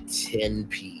at 10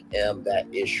 p.m. That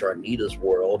is Sharnita's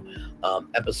World.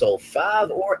 Episode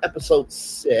 5 or episode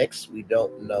 6. We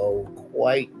don't know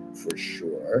quite for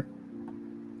sure.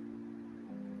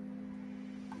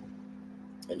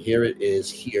 And here it is,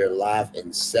 here live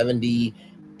in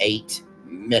 78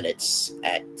 minutes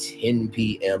at 10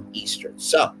 p.m. Eastern.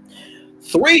 So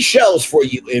 3 shows for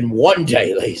you in one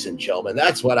day, ladies and gentlemen.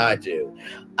 That's what I do.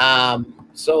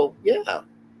 So yeah.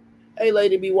 Hey,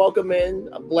 Lady B, welcome in.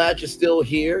 I'm glad you're still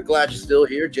here.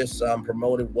 Just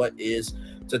promoting what is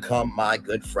to come, my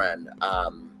good friend.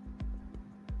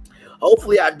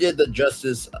 Hopefully I did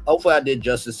justice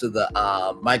to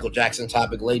the Michael Jackson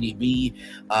topic. Lady B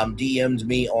DM'd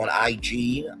me on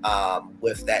IG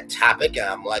with that topic. And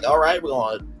I'm like, all right, we're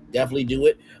going to definitely do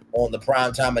it on the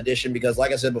primetime edition, because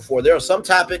like I said before, there are some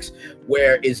topics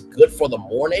where it's good for the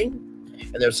morning,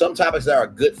 and there's some topics that are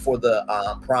good for the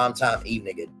primetime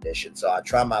evening edition. So I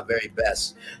try my very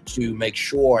best to make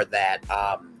sure that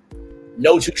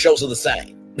no 2 shows are the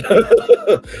same.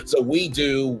 So we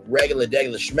do regular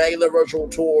schmegular virtual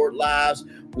tour lives.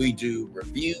 We do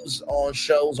reviews on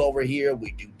shows over here.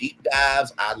 We do deep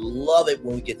dives. I love it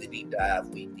when we get the deep dive.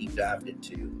 We deep dived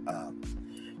into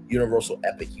Universal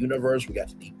Epic Universe. We got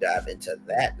to deep dive into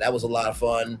that. That was a lot of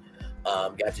fun.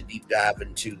 Got to deep dive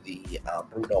into the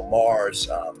Bruno Mars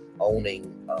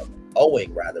owing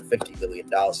 $50 million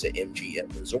to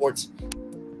MGM Resorts.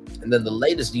 And then the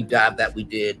latest deep dive that we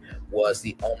did was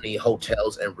the Omni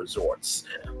Hotels and Resorts,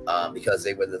 because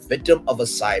they were the victim of a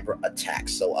cyber attack.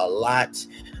 So a lot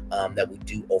that we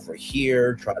do over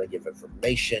here, try to give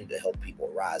information to help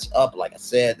people rise up. Like I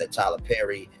said, the Tyler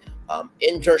Perry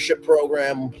internship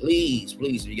program. Please,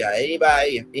 if you got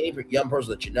anybody, any young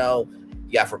person that you know,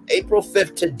 you got from April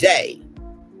 5th today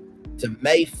to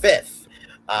May 5th.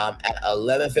 At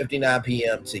 11:59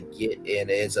 p.m. to get in.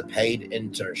 It's a paid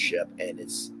internship, and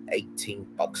it's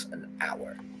 $18 an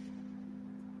hour.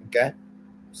 Okay,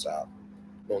 so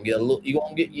you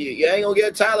ain't gonna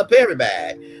get a Tyler Perry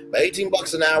bag, but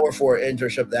 $18 an hour for an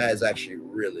internship, that is actually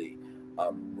really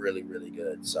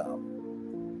good. So.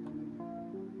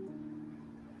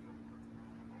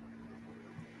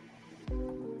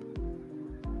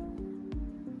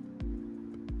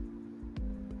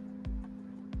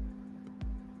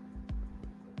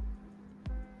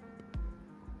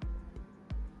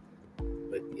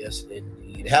 But Yes,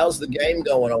 indeed. How's the game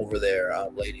going over there,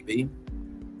 Lady B?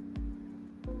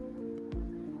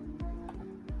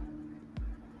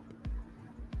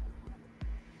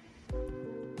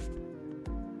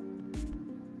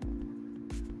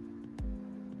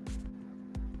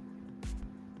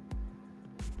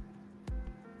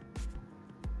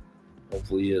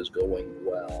 Hopefully it is going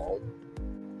well.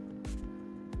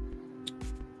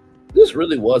 This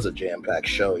really was a jam-packed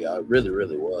show, y'all. It really,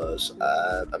 really was.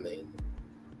 I mean,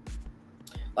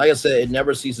 like I said, it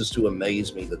never ceases to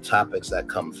amaze me, the topics that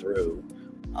come through.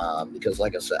 Because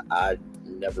like I said, I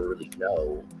never really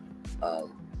know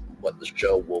what the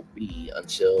show will be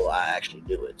until I actually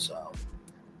do it. So.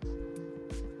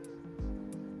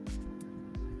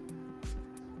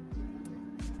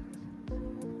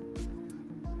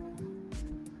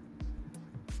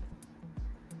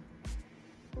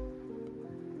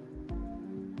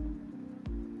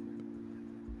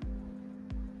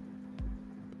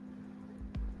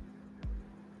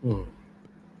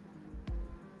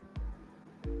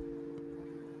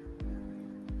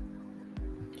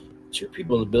 Two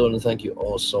people in the building. Thank you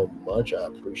all so much. I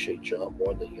appreciate y'all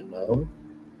more than you know.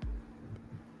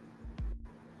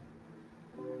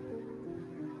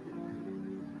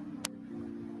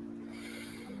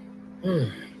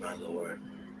 My Lord.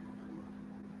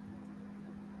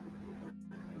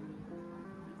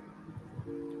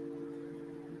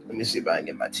 Let me see if I can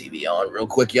get my TV on real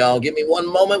quick, y'all. Give me one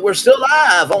moment. We're still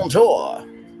live on tour.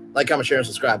 Like, comment, share, and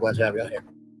subscribe. Glad to have y'all here.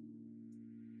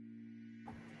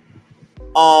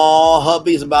 Oh,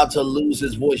 hubby's about to lose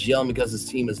his voice yelling because his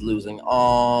team is losing.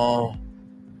 Oh,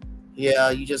 yeah,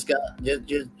 you just got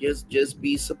just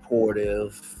be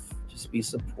supportive. Just be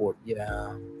support.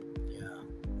 Yeah.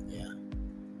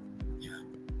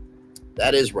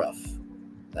 That is rough.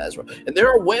 That's right. And there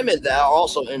are women that are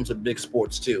also into big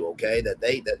sports too, okay? That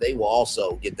they will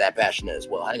also get that passionate as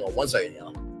well. Hang on one second,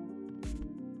 y'all.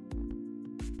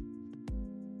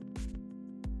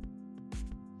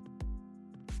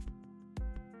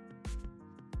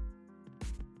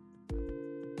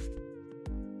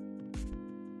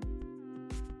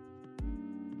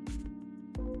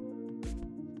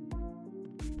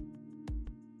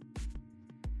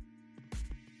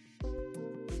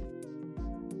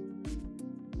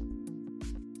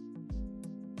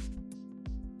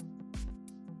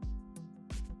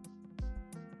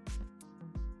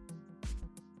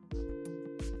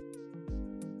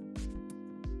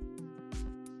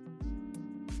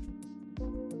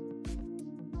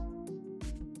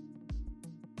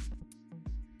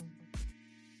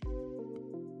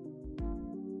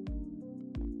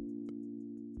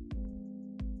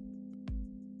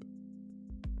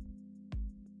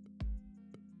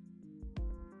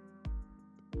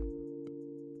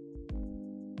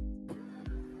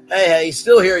 Hey,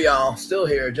 still here, y'all. Still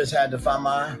here. Just had to find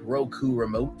my Roku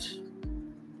remote.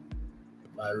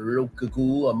 My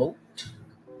Roku remote.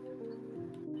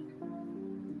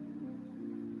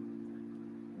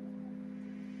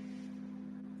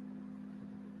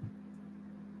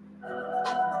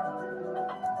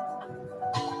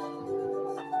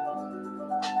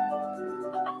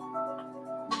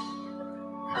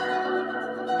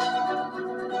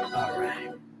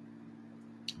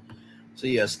 So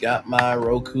yes, got my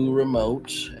Roku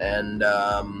remote, and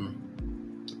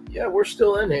yeah, we're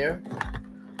still in here.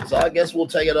 So I guess we'll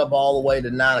take it up all the way to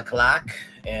 9 o'clock,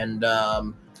 and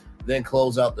then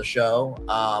close out the show.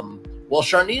 Well,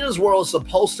 Sharnita's World is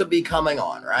supposed to be coming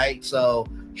on, right? So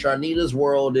Sharnita's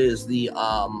World is the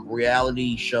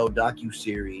reality show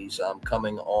docuseries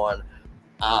coming on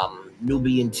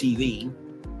Nubian TV.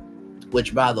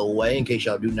 Which, by the way, in case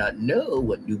y'all do not know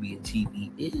what Nubian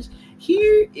TV is,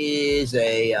 here is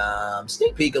a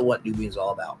sneak peek of what Nubian's all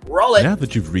about. Roll it. Now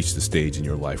that you've reached the stage in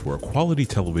your life where quality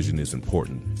television is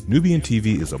important, Nubian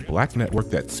TV is a black network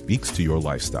that speaks to your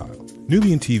lifestyle.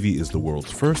 Nubian TV is the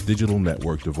world's first digital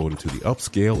network devoted to the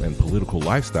upscale and political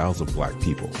lifestyles of black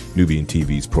people. Nubian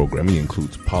TV's programming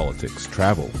includes politics,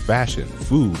 travel, fashion,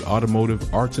 food,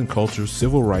 automotive, arts and culture,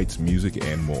 civil rights, music,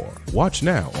 and more. Watch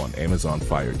now on Amazon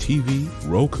Fire TV,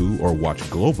 Roku, or watch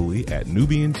globally at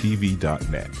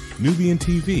NubianTV.net. Nubian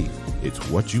TV, it's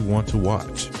what you want to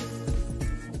watch.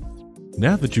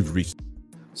 Now that you've reached...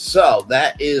 So,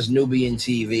 that is Nubian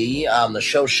TV. The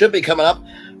show should be coming up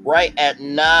right at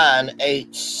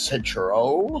 9/8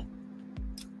 Central.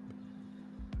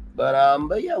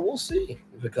 But yeah, we'll see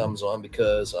if it comes on,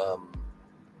 because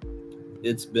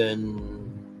it's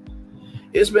been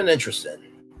interesting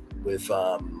with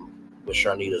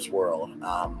Sharnita's World.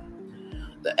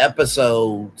 The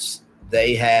episodes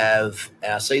they have,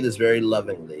 and I say this very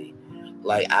lovingly,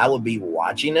 like I would be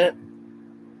watching it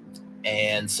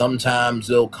And sometimes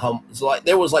they'll come. So like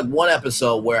there was like one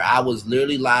episode where I was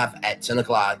literally live at 10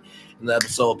 o'clock, and the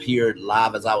episode appeared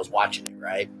live as I was watching it,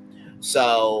 right?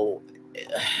 So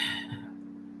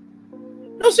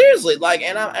no, seriously, like,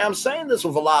 and I'm saying this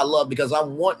with a lot of love because I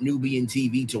want Nubian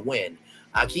TV to win.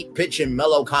 I keep pitching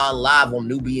MeloCon live on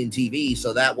Nubian TV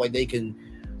so that way they can,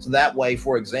 so that way,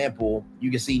 for example, you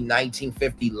can see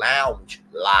 1950 Lounge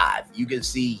live. You can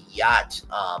see Yacht,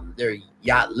 their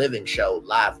Yacht Living show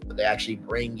live, where they actually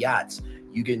bring yachts.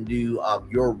 You can do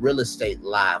your real estate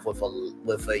live with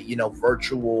a you know,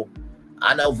 virtual,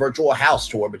 I know virtual house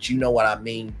tour, but you know what I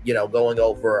mean, you know, going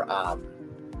over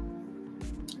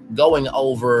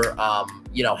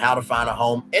you know, how to find a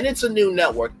home. And it's a new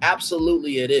network.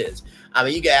 Absolutely it is. I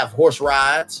mean, you can have horse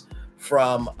rides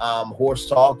from Horse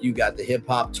Talk. You got the hip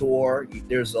hop tour.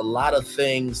 There's a lot of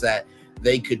things that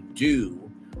they could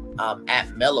do at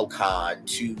MeloCon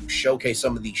to showcase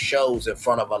some of these shows in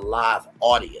front of a live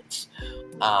audience.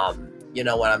 You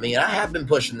know what I mean? I have been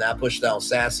pushing that. I pushed that on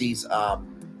Sassy's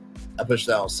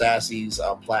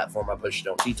platform. I pushed it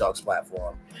on T-Talk's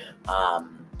platform.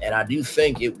 And I do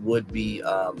think it would be,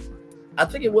 I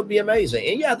think it would be amazing.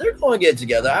 And yeah, they're going to get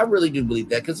together. I really do believe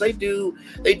that because they do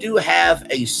have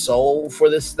a soul for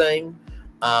this thing.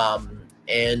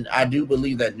 And I do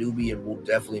believe that Nubian will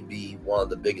definitely be one of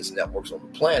the biggest networks on the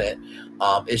planet.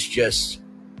 It's just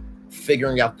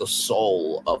figuring out the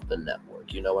soul of the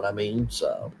network. You know what I mean?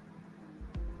 So.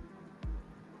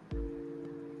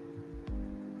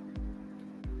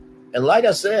 And like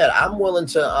I said, I'm willing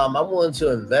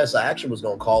to invest. I actually was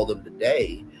going to call them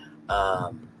today.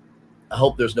 I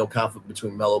hope there's no conflict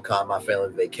between MeloCon and my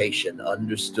family vacation.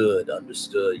 Understood.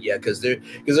 Yeah, because there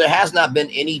has not been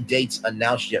any dates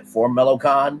announced yet for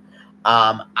MeloCon.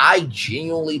 I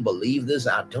genuinely believe this.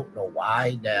 I don't know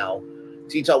why. Now,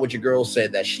 T-Talk with your girl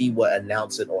said that she would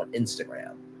announce it on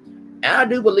Instagram. And I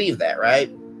do believe that,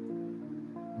 right?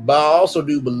 But I also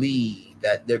do believe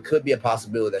that there could be a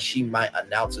possibility that she might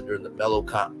announce it during the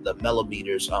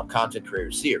Melometers content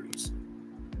creator series,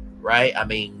 right? I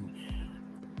mean,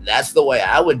 that's the way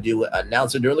I would do it.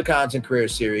 Announce it during the content creator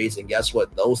series, and guess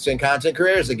what? Those 10 content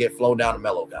creators that get flown down to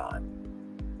MeloCon,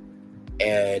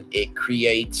 and it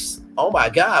creates, oh my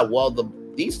God, well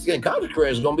these 10 content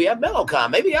creators are going to be at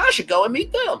MeloCon. Maybe I should go and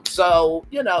meet them. So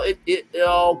you know, it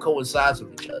all coincides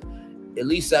with each other. At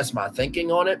least that's my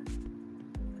thinking on it.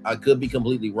 I could be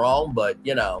completely wrong, but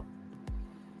you know,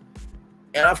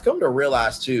 and I've come to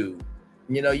realize too,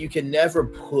 you know, you can never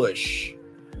push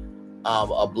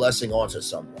a blessing onto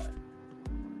someone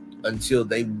until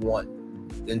they want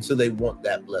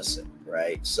that blessing,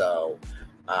 right? So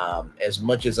as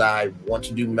much as I want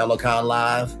to do MeloCon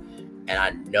live, and I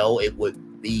know it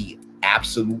would be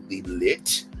absolutely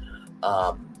lit,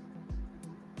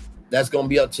 that's going to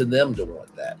be up to them to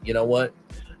want that. You know what?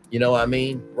 You know what I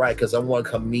mean? Right, because I want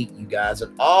to come meet you guys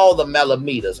and all the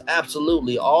Melometers.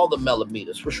 Absolutely, all the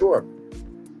Melometers, for sure.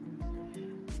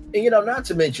 And, you know, not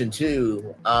to mention,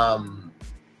 too,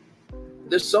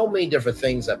 there's so many different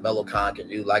things that MeloCon can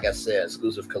do. Like I said,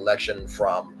 exclusive collection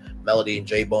from Melody and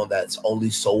J-Bone that's only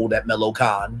sold at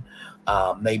MeloCon.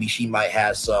 Maybe she might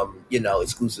have some, you know,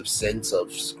 exclusive scents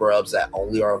of scrubs that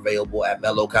only are available at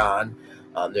MeloCon.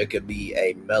 There could be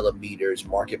a Melometers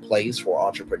marketplace for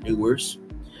entrepreneurs.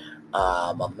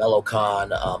 A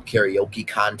MeloCon karaoke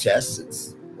contest.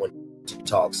 It's when she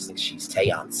talks and she's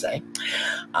Beyonce.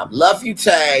 Love you,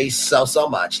 Tay, so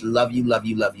much. Love you.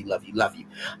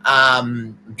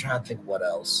 I'm trying to think what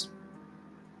else.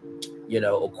 You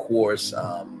know, of course,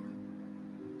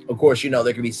 you know,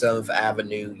 there could be 7th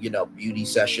Avenue, you know, beauty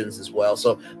sessions as well.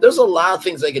 So there's a lot of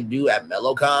things they could do at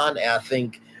MeloCon, and I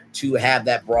think to have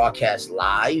that broadcast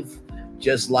live,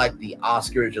 just like the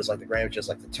Oscars, just like the Grammys, just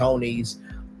like the Tonys.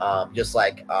 Just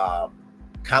like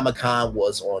Comic-Con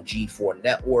was on G4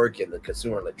 Network and the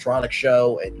Consumer Electronics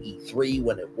Show and E3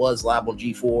 when it was live on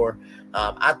G4.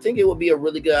 I think it would be a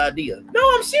really good idea. No,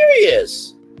 I'm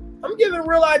serious. I'm giving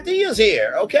real ideas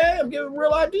here, okay? I'm giving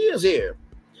real ideas here.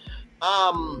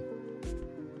 And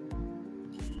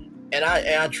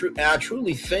I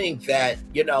truly think that,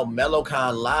 you know,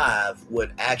 MeloCon Live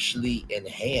would actually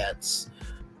enhance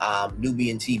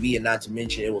Nubian TV, and not to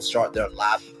mention it will start their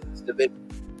live of it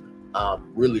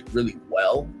really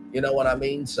well, you know what I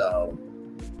mean? So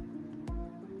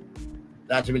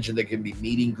not to mention there can be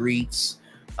meet and greets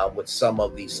with some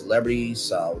of these celebrities.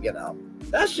 So you know,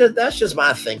 that's just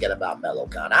my thinking about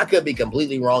MeloCon. I could be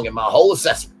completely wrong in my whole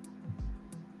assessment.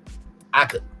 I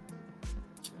could.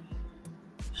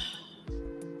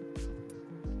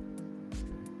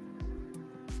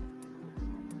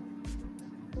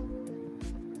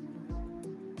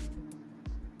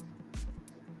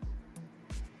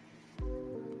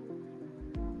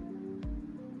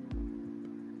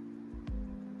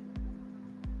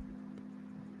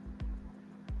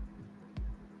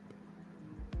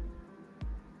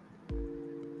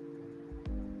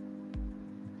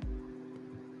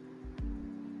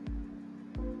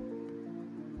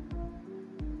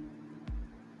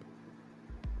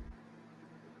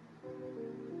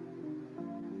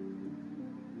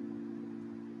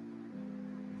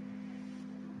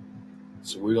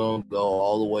 So we're going to go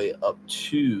all the way up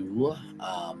to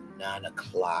 9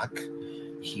 o'clock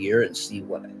here and see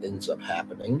what ends up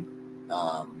happening.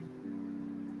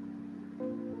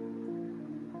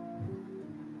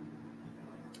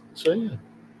 So, yeah.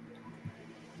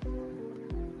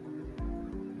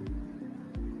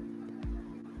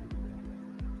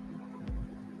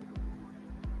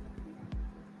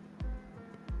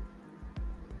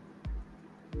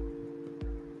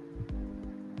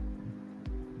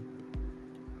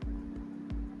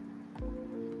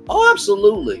 Oh,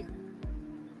 absolutely.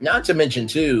 Not to mention,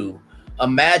 too,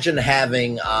 imagine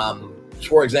having,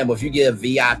 for example, if you get a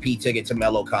VIP ticket to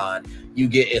MeloCon, you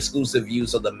get exclusive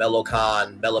use of the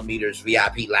MeloCon Millimeters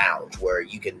VIP Lounge, where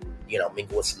you can, you know,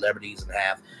 mingle with celebrities and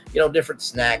have, you know, different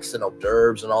snacks and hors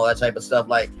d'oeuvres and all that type of stuff.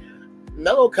 Like,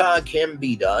 MeloCon can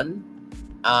be done.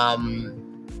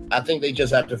 I think they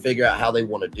just have to figure out how they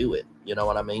want to do it. You know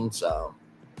what I mean? So.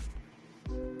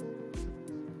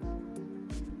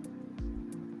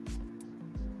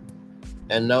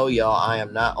 And no, y'all, I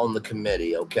am not on the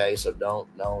committee, okay? So don't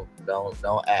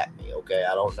at me, okay?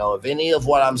 I don't know if any of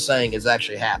what I'm saying is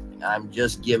actually happening. I'm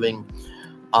just giving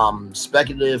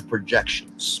speculative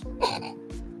projections.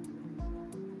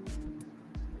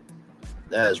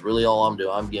 That is really all I'm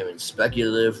doing. I'm giving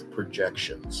speculative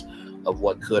projections of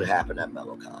what could happen at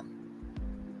MeloCon.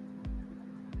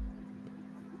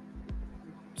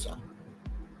 So.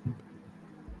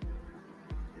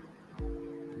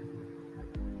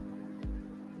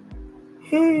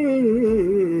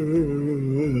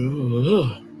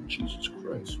 Jesus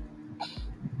Christ.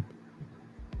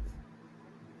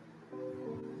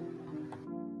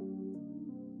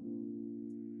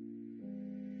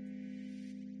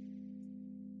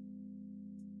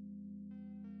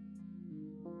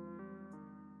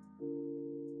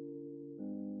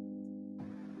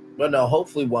 But no,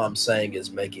 hopefully what I'm saying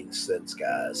is making sense,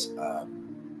 guys.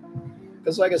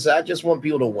 Because like I said, I just want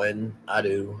people to win. I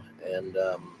do. And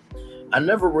I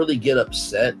never really get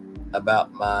upset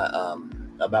about my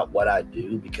about what I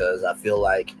do, because I feel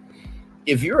like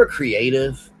if you're a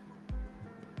creative,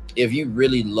 if you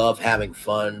really love having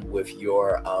fun with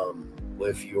your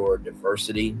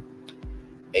diversity,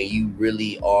 and you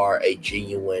really are a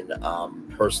genuine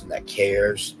person that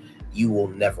cares, you will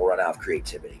never run out of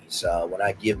creativity. So when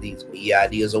I give these me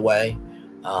ideas away,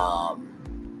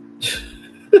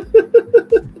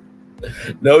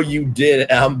 no, you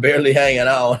didn't. I'm barely hanging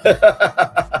on.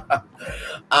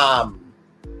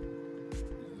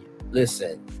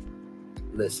 Listen,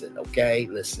 okay?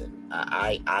 Listen,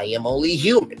 I am only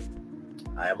human.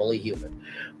 I am only human.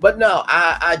 But no,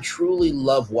 I truly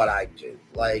love what I do.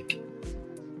 Like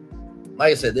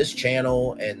I said, this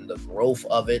channel and the growth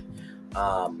of it,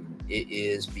 it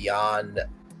is beyond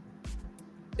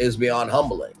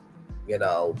humbling. You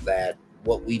know, that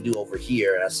what we do over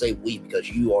here, and I say we because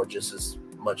you are just as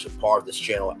much a part of this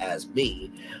channel as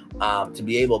me, to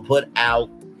be able to put out,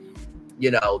 you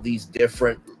know, these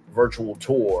different virtual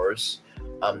tours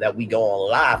that we go on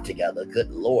live together.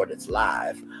 Good Lord, it's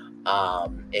live.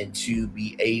 And to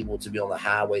be able to be on the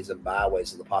highways and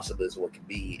byways of the possibilities of what can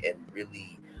be, and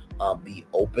really be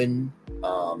open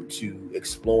to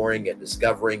exploring and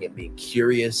discovering and being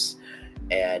curious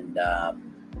and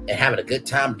having a good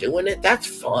time doing it. That's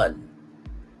fun.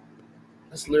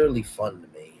 That's literally fun to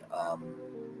me.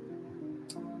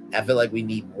 I feel like we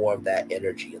need more of that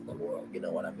energy in the world. You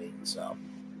know what I mean? So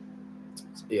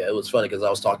yeah, it was funny because I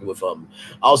was talking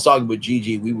with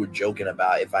Gigi. We were joking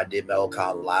about if I did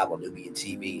MeloCon live on Nubian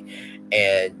TV,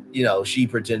 and you know, she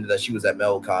pretended that she was at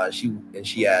MeloCon.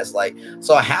 She asked like,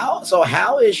 how's your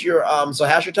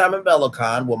time at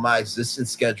MeloCon? Well, my existence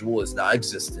schedule is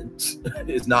non-existent.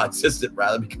 It's non-existent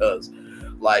rather, because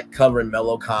like covering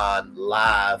MeloCon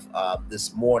live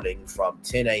this morning from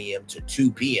 10 a.m. to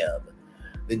 2 p.m.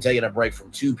 Then taking a break from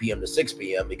 2 p.m. to 6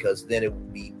 p.m. because then it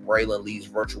would be Braylon Lee's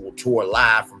virtual tour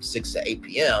live from 6 to 8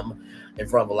 p.m. in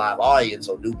front of a live audience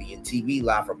on Nubian TV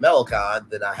live from MeloCon.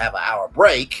 Then I have an hour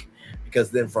break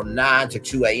because then from 9 to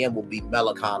 2 a.m. will be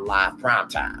MeloCon live prime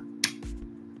time.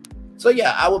 So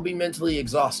yeah, I will be mentally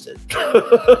exhausted.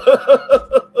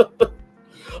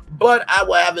 But I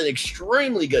will have an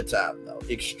extremely good time, though.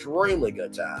 Extremely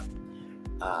good time.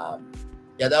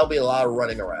 Yeah, that'll be a lot of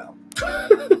running around.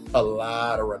 A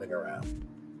lot of running around.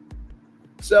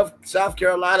 South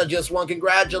Carolina just won.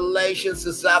 Congratulations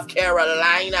to South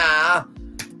Carolina.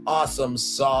 Awesome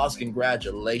sauce.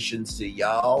 Congratulations to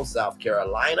y'all, South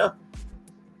Carolina.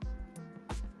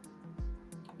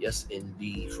 Yes,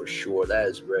 indeed, for sure. That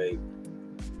is great.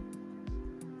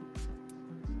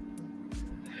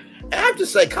 And I have to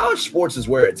say, college sports is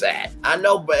where it's at. I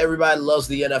know everybody loves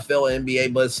the NFL and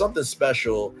NBA, but it's something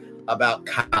special about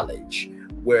college,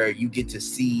 where you get to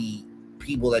see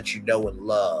people that you know and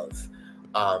love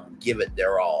give it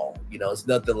their all. You know, it's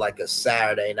nothing like a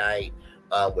Saturday night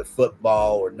with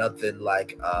football, or nothing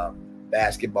like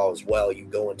basketball as well. You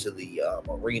go into the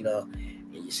arena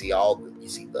and you see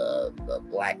the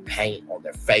black paint on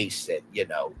their face, and you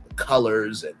know, the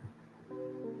colors, and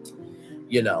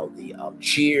you know, the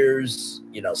cheers,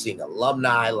 you know, seeing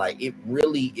alumni. Like, it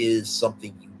really is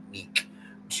something unique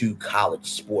to college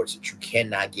sports that you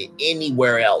cannot get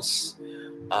anywhere else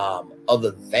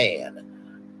other than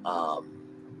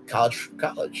college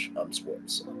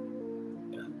sports. So,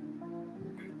 yeah.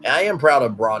 And I am proud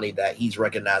of Bronny that he's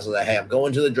recognizing that, hey, I'm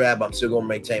going to the draft, but I'm still going to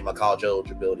maintain my college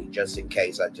eligibility just in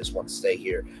case. I just want to stay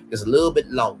here just a little bit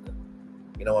longer.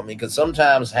 You know what I mean? Because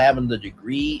sometimes having the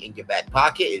degree in your back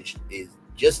pocket is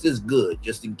just as good,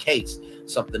 just in case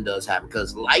something does happen,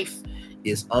 because life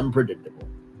is unpredictable.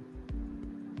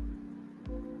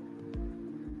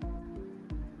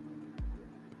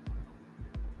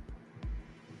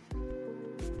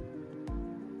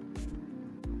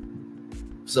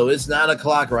 So it's 9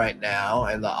 o'clock right now,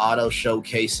 and the auto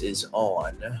showcase is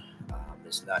on.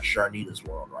 It's not Sharnita's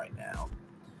world right now.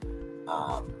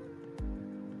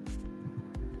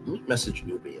 Let me message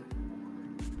Nubian.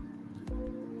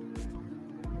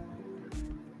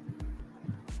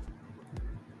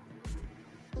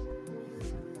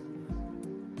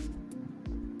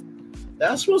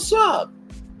 That's what's up.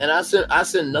 And I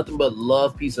send nothing but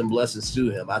love, peace, and blessings to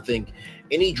him. I think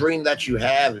any dream that you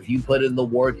have, if you put in the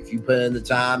work, if you put in the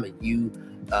time, and you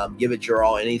give it your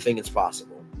all, anything is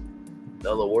possible. In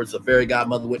other words, the fairy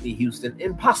godmother Whitney Houston,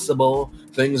 impossible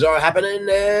things are happening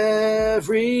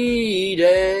every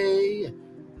day.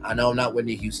 I know I'm not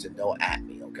Whitney Houston. Don't at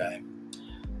me, okay?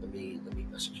 Let me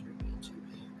message you again too.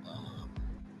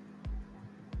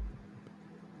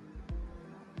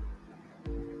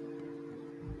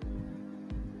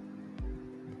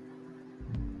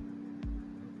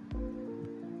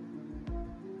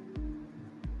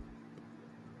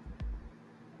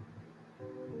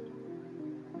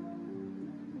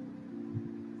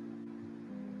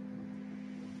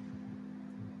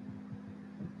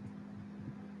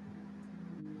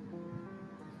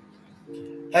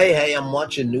 Hey, I'm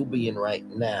watching Nubian right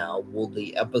now. Will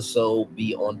the episode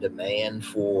be on demand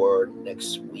for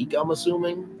next week, I'm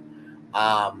assuming?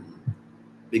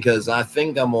 Because I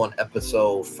think I'm on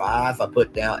episode 5. I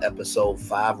put down episode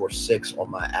 5 or 6 on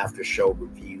my after show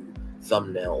review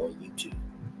thumbnail on YouTube.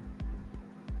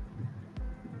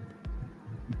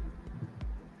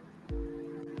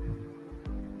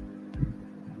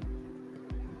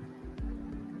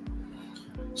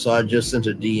 So I just sent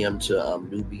a DM to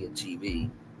Nubian TV.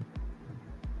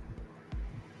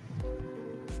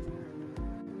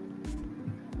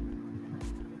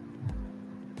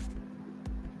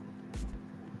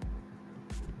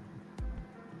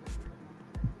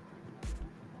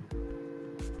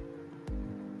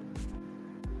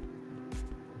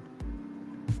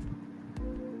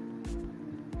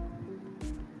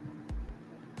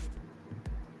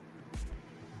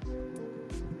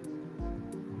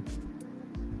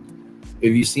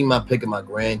 If you see my pic of my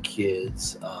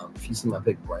grandkids, if you see my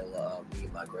pic of Braylon, me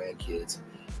and my grandkids,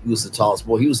 he was the tallest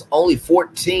boy. He was only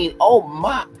 14. Oh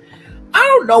my! I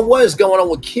don't know what is going on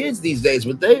with kids these days,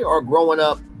 but they are growing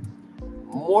up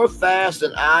more fast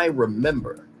than I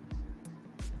remember.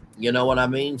 You know what I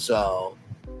mean? So,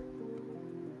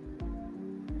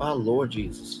 my Lord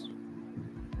Jesus.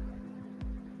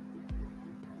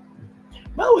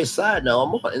 By the way, side note,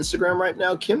 I'm on Instagram right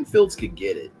now. Kim Fields could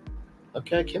get it.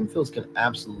 Okay, Kim Fields can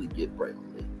absolutely get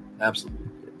Braylon Lee. Absolutely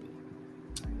get me.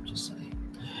 Just saying.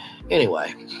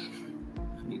 Anyway,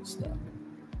 I need to stop.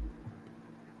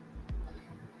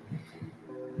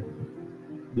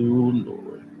 Oh,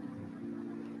 Lord.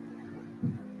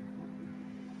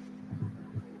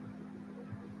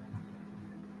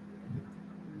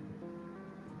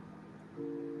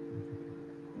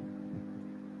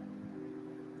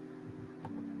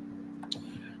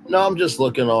 No, I'm just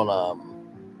looking on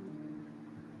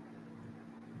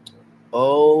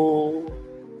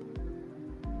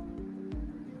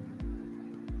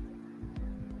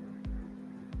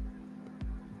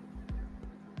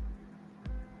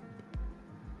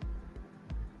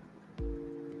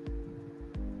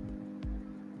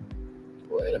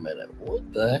wait a minute.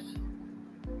 What the heck?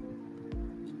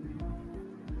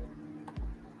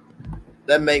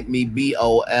 That make me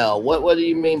BOL. What do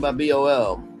you mean by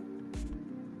BOL?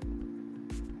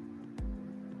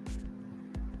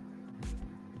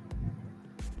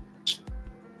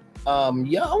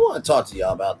 Yeah, I want to talk to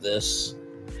y'all about this.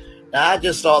 Now, I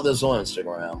just saw this on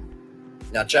Instagram.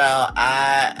 Now, child,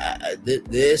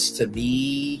 this to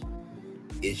me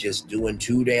is just doing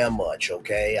too damn much.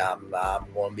 Okay, I'm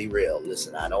gonna be real.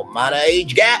 Listen, I don't mind the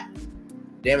age gap.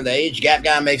 Damn it, the age gap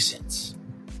gotta make sense.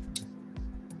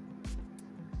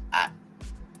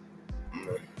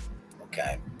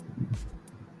 Okay.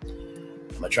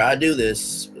 I'm gonna try to do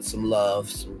this with some love,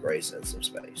 some grace, and some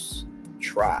space.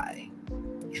 Try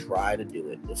to do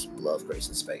it with some love, grace,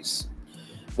 and space.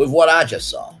 With what I just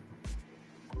saw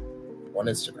on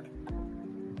Instagram.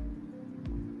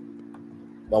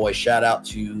 By the way, shout out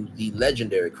to the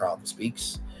legendary Chronicle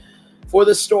Speaks for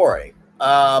this story.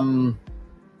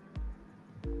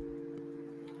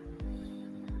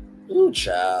 Ooh,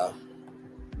 child.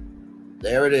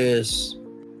 There it is.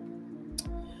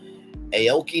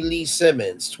 Aoki Lee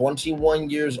Simmons, 21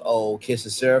 years old,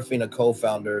 kisses Serafina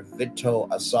co-founder Vito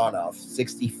Asanoff,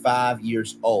 65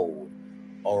 years old,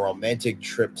 on a romantic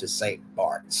trip to St.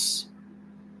 Bart's.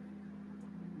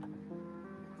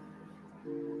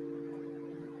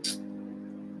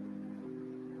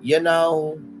 You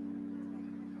know,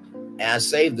 and I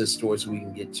saved this story so we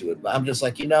can get to it, but I'm just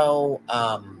like, you know,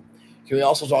 can we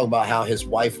also talk about how his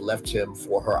wife left him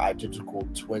for her identical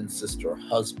twin sister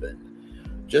husband?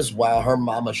 Just while her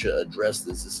mama should address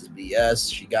this. This is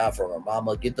BS. She got from her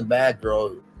mama. Get the bag,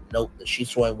 girl. Note that she's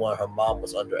 21. Her mom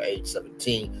was under age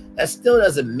 17. That still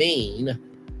doesn't mean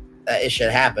that it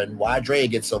should happen. Why Drea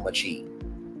get so much heat?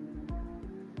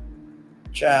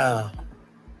 Child.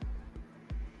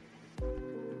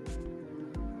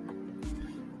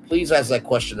 Please ask that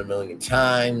question a million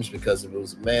times, because if it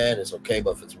was a man, it's okay.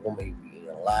 But if it's a woman, he'd be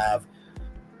alive.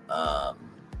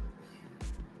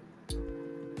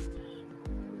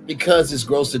 Because it's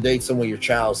gross to date someone your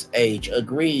child's age.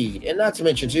 Agreed. And not to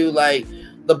mention, too, like,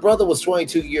 the brother was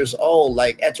 22 years old.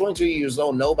 Like, at 22 years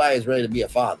old, nobody's ready to be a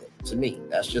father. To me.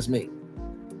 That's just me.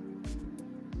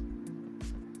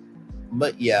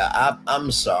 But, yeah,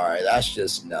 I'm sorry. That's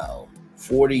just no.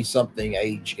 40-something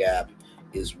age gap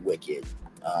is wicked.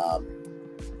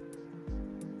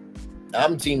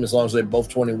 I'm team as long as they're both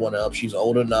 21 and up. She's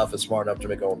old enough and smart enough to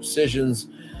make her own decisions.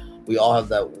 We all have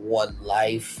that one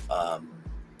life.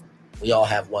 We all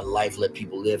have one life. Let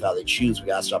people live how they choose. We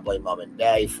gotta stop blaming mom and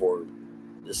daddy for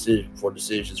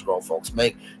decisions grown folks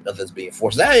make. Nothing's being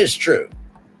forced. That is true.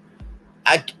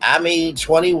 I mean,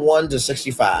 21 to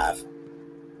 65.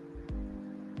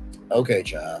 Okay,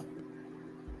 child.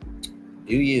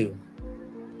 Do you?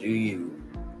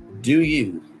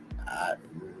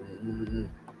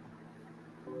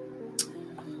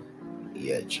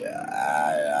 Yeah, child.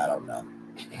 I don't know.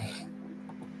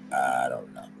 I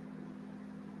don't know.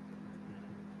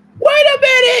 Wait a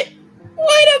minute.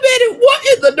 What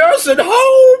in the nursing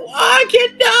home? I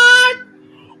cannot.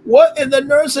 What in the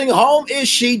nursing home is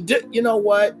she you know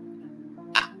what?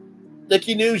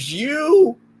 Nikki News,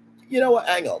 you know what?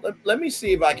 Hang on. Let me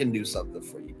see if I can do something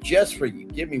for you. Just for you.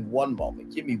 Give me one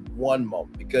moment.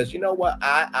 Because you know what?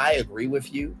 I agree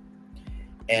with you.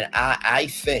 And I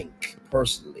think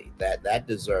personally that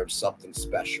deserves something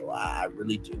special. I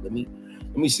really do. Let me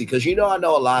see. Because you know I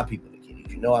know a lot of people.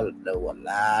 You know I know a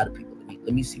lot of people.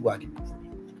 Let me see what I can do for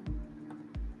you.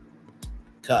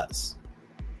 Because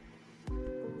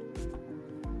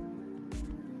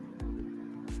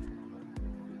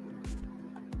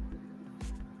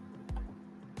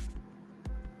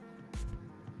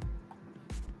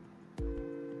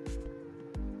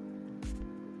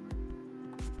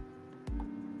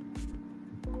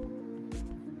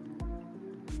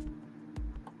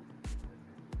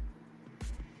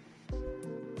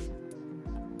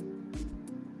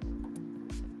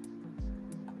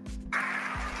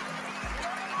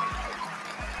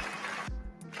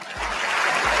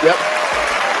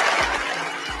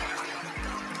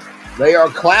they are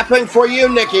clapping for you,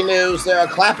 Nikki News. They are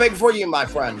clapping for you, my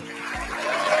friend.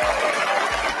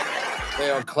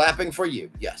 They are clapping for you,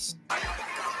 yes.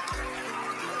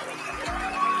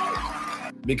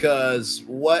 Because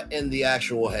what in the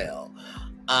actual hell?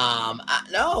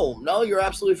 No, you're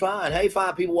absolutely fine. Hey,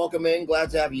 fine people, welcome in.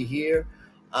 Glad to have you here.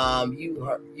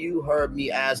 You heard me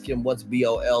ask him what's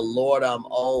BOL. Lord, I'm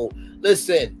old.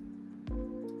 Listen.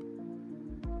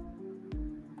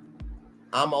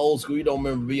 I'm old school. You don't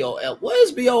remember BOL. What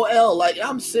is BOL? Like,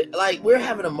 we're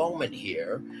having a moment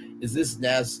here. Is this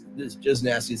nasty? This just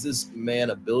nasty? Is this man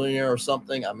a billionaire or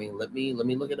something? I mean, let me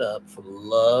look it up. For the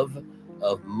love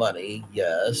of money,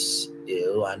 yes.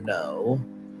 Ew, I know.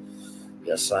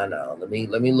 Yes, I know. Let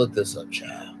me look this up,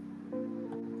 child.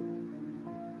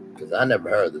 Because I never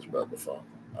heard this brother before.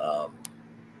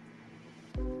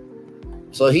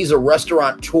 So he's a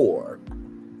restaurateur.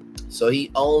 So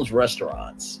he owns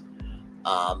restaurants.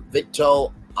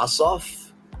 Vito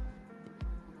Asanoff.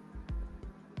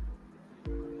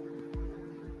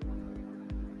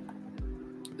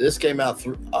 This came out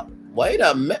through. Wait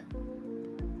a minute.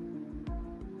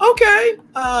 Okay.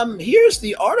 Here's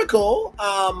the article.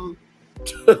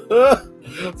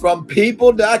 From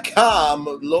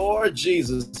people.com. Lord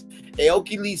Jesus.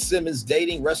 Aoki Lee Simmons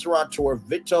dating restaurateur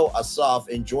Victor Asaf,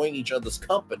 enjoying each other's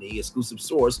company. Exclusive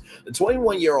source. The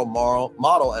 21-year-old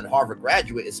model and Harvard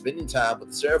graduate is spending time with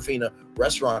the Serafina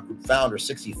Restaurant Group founder,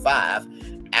 65,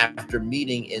 after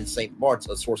meeting in St. Bart's,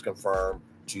 a source confirmed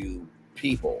to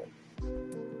People.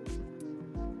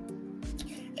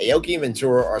 Aoki and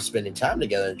Ventura are spending time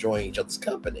together, enjoying each other's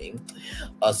company.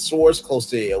 A source close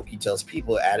to Aoki tells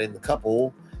People, adding the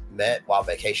couple met while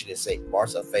vacationing in St.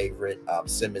 Bart's, a favorite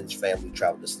Simmons family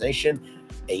travel destination.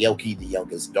 Aoki, the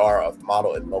youngest daughter of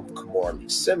model and mogul Kimora Lee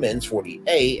Simmons,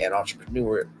 48, and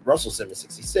entrepreneur Russell Simmons,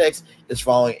 66, is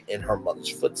following in her mother's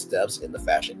footsteps in the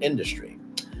fashion industry.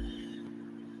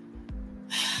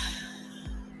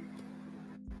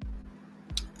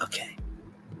 Okay.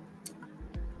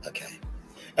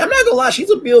 I'm not gonna lie,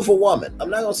 she's a beautiful woman. I'm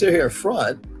not gonna sit here in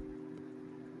front.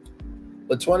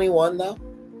 But 21 though.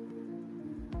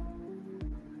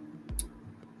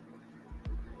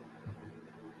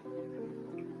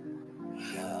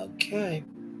 Okay.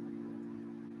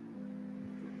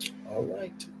 All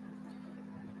right.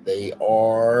 They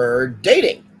are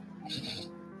dating.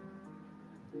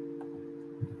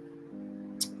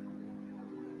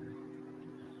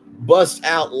 Bust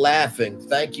out laughing.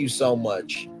 Thank you so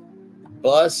much.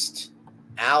 Bust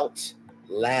out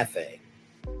laughing.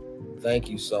 Thank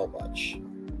you so much.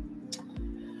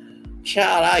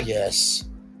 Child, I guess.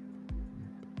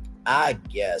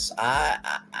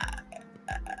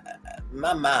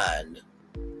 My mind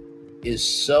is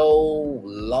so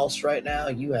lost right now.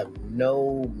 You have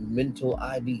no mental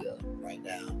idea right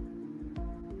now.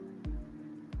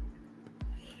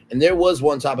 And there was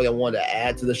one topic I wanted to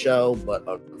add to the show, but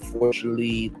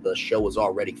unfortunately the show was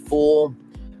already full.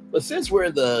 But since we're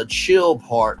in the chill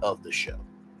part of the show,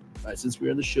 right?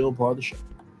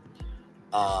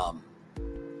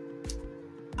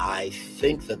 I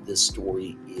think that this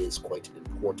story is quite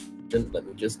important. Let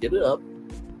me just get it up.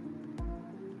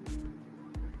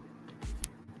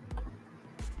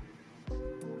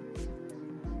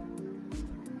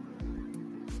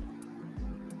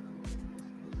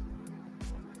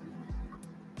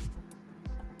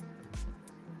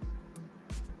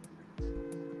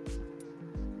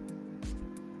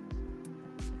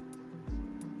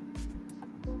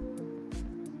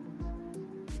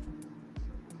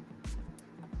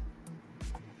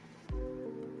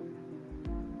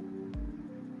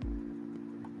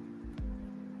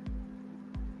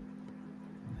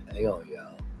 Hang on,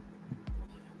 y'all,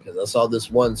 because I saw this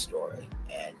one story,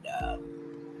 and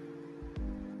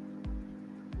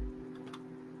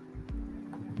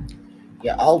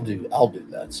yeah, I'll do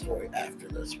that story after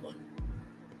this one.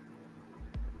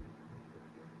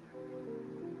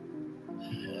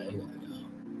 Hang on, y'all.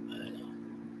 Hang on.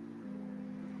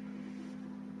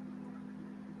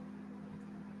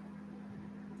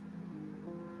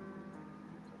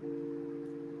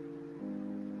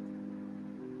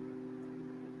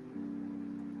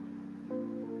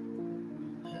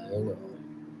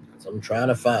 So I'm trying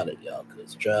to find it, y'all,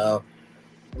 because, child,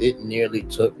 it nearly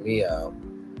took me out.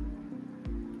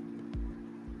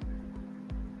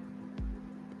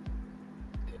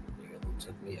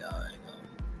 Hang on.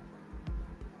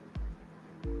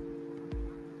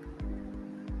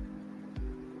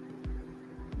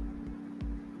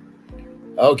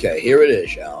 Okay, here it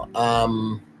is, y'all.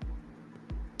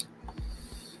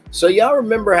 So y'all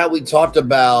remember how we talked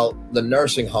about the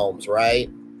nursing homes, right?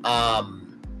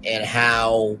 And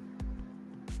how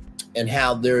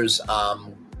there's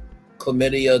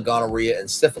chlamydia, gonorrhea, and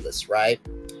syphilis, right?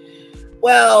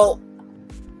 Well,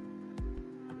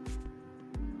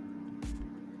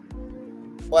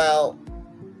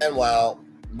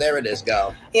 there it is,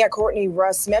 go. Yeah, Courtney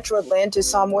Russ, Metro Atlanta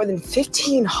saw more than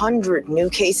 1,500 new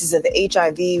cases of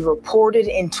HIV reported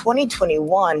in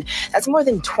 2021. That's more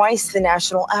than twice the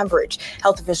national average.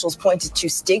 Health officials pointed to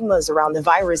stigmas around the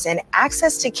virus and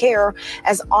access to care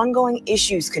as ongoing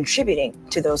issues contributing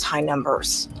to those high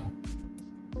numbers.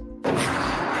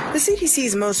 The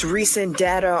CDC's most recent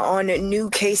data on new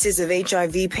cases of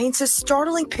HIV paints a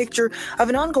startling picture of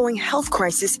an ongoing health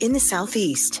crisis in the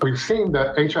Southeast. We've seen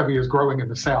that HIV is growing in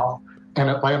the South and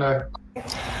Atlanta.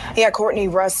 Yeah, Courtney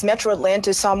Russ, Metro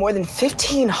Atlanta saw more than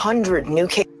 1,500 new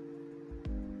cases.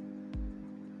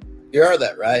 You heard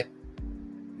that, right?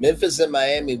 Memphis and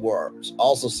Miami were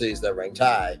also cities that ranked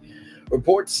high.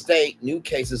 Reports state new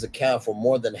cases account for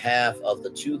more than half of the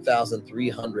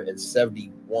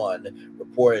 2,371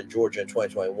 reported in Georgia in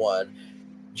 2021.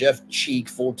 Jeff Cheek,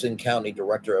 Fulton County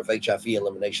Director of HIV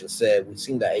Elimination, said, "We've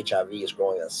seen that HIV is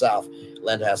growing in the South.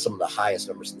 Atlanta has some of the highest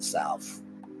numbers in the South."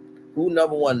 Who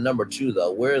number one, number two,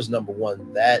 though? Where is number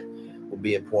one? That would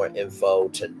be important info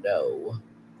to know.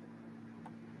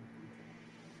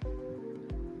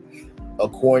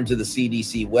 According to the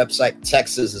CDC website,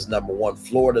 Texas is number one,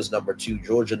 Florida is number two,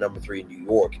 Georgia number three, New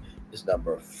York is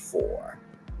number four.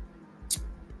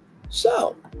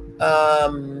 So,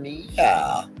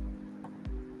 yeah,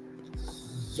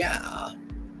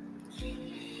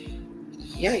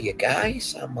 you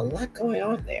guys, a lot going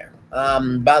on there.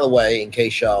 By the way, in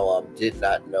case y'all did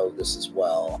not know this as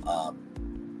well,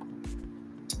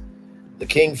 the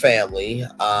King family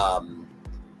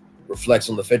reflects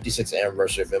on the 56th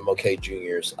anniversary of MLK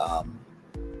Jr.'s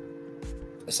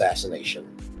assassination.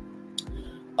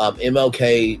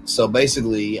 MLK, so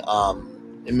basically,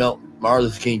 Martin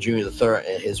Luther King Jr. III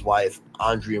and his wife,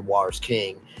 Andrea Waters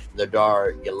King, and their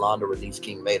daughter, Yolanda Renice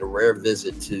King, made a rare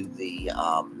visit to the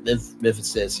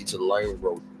Memphis, Tennessee, to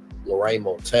the Lorraine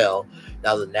Motel,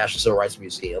 now the National Civil Rights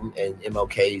Museum, and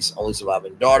MLK's only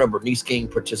surviving daughter, Bernice King,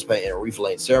 participated in a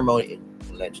wreath-laying ceremony in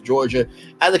Atlanta, Georgia.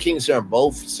 At the King's ceremony,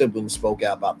 both siblings spoke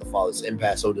out about the father's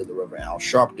impact. So did the Reverend Al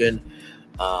Sharpton.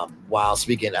 While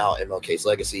speaking out MLK's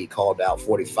legacy, he called out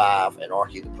 45 and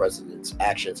argued the president's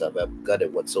actions have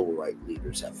gutted what civil rights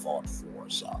leaders have fought for.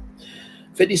 So,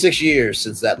 56 years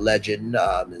since that legend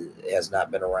has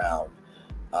not been around.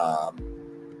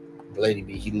 Lady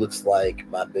B, he looks like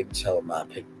my big toe, my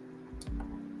pick.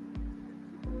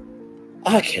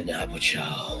 I cannot with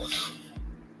y'all.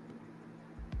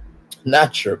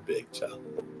 Not your big toe.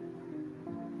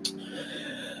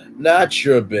 Not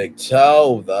your big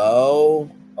toe, though.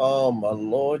 Oh, my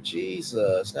Lord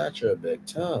Jesus. Not your big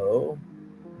toe.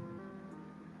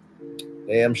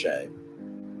 Damn shame.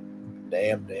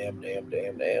 Damn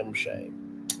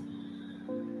shame.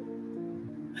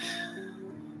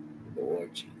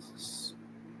 Lord Jesus.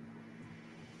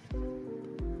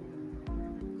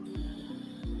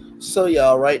 So,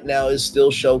 y'all, right now is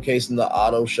still showcasing the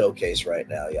auto showcase right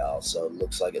now, y'all. So, it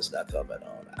looks like it's not coming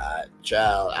on.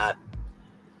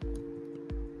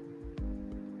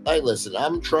 Like, listen,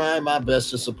 I'm trying my best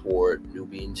to support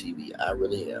Nubian TV. I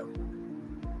really am.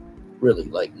 Really,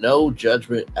 like, no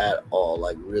judgment at all.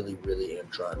 Like, really am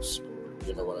trying to support.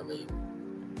 You know what I mean?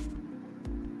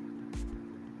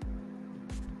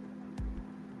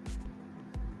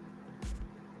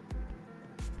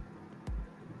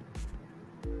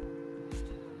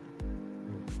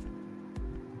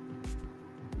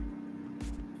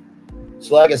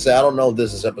 So like I said, I don't know if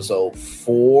this is episode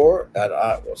 4.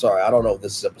 Sorry, I don't know if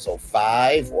this is episode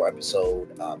 5 or episode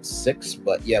 6.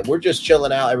 But yeah, we're just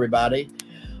chilling out, everybody.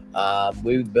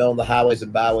 We've been on the highways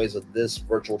and byways of this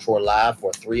virtual tour live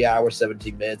for 3 hours,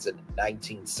 17 minutes, and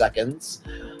 19 seconds.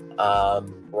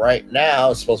 Right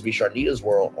now, it's supposed to be Sharnita's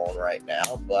World on right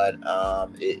now, but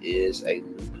it is a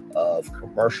loop of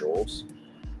commercials.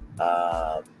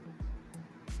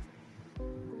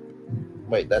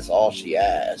 Wait, that's all she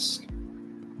asked.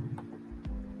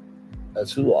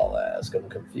 That's who I'll ask. I'm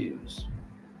confused.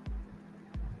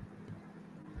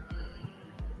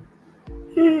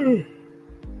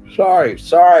 Sorry.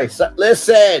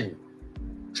 Listen.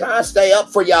 Try to stay up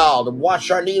for y'all to watch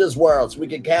Sharnita's World so we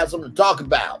can have something to talk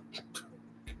about.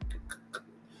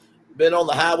 Been on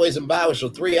the highways and byways for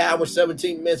 3 hours,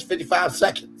 17 minutes, 55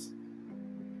 seconds.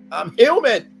 I'm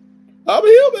human. I'm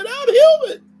human.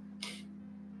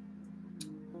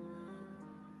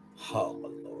 Oh, my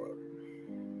Lord.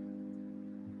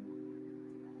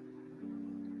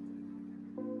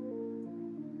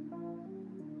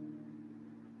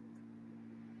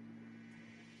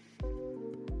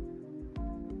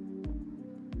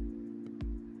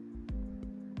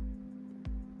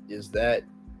 Is that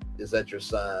your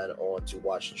sign on to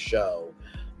watch the show?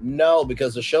 No,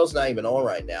 because the show's not even on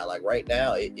right now. Like right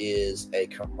now, it is a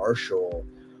commercial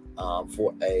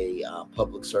for a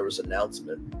public service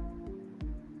announcement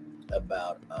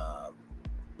about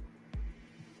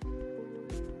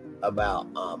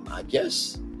I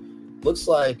guess looks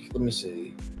like, let me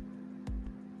see.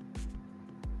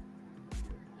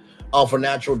 Oh, for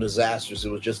natural disasters. It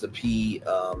was just a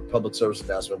public service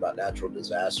announcement about natural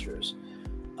disasters.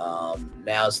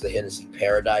 Now it's the Hennessy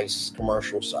Paradise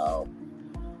commercial. So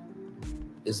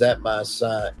is that my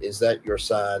sign? Is that your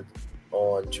sign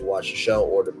on to watch the show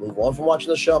or to move on from watching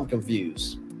the show? I'm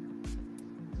confused.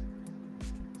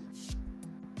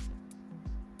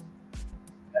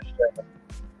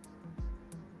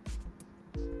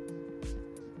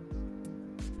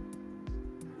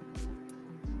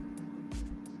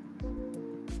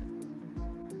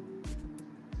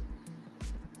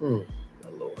 My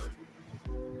Lord.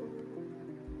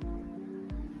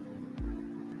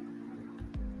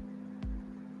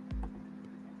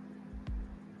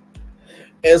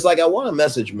 it's like I want to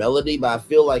message Melody, but I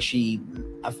feel like she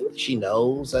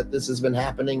knows that this has been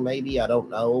happening. Maybe, I don't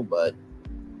know, but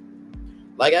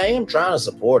like I am trying to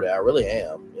support it. I really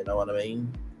am. You know what I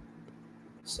mean?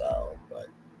 So, but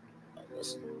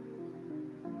listen.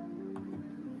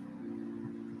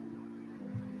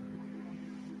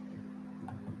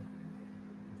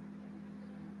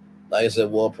 Like I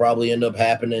said, what'll probably end up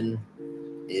happening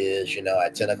is,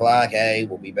 at 10 o'clock, hey,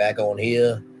 we'll be back on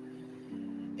here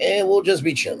and we'll just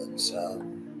be chilling. So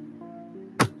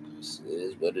this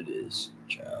is what it is,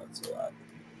 child. So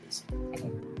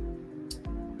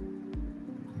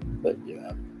but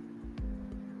yeah.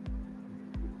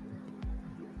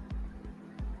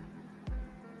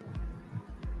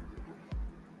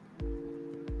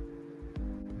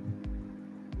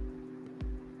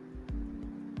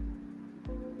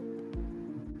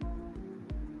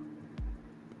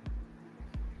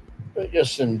 But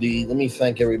yes, indeed. Let me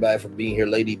thank everybody for being here.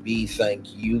 Lady B,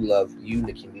 thank you. Love you.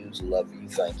 Nikki News, love you.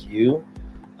 Thank you.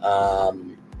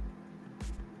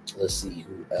 Let's see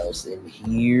who else in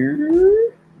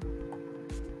here.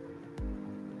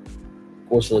 Of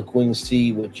course, the Queen's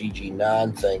Tea with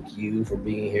GG9. Thank you for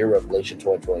being here. Revelation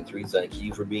 2023. Thank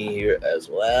you for being here as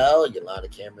well. Yolanda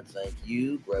Cameron, thank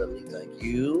you. Greta Lee, thank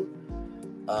you.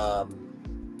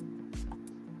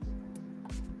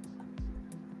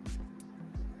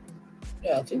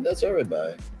 Yeah, I think that's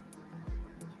everybody.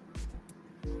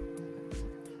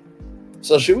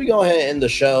 So should we go ahead and end the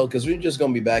show? Because we're just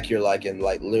going to be back here in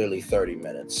literally 30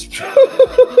 minutes.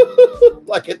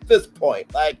 Like at this point.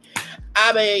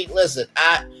 I mean, listen,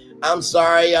 I'm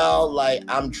sorry, y'all.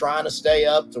 I'm trying to stay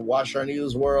up to watch our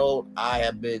news world. I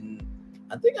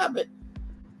think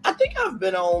I've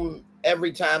been on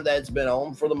every time that it's been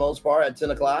on for the most part at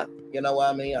 10 o'clock. You know what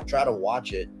I mean? I try to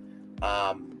watch it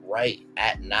right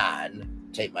at 9,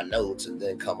 take my notes, and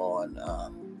then come on.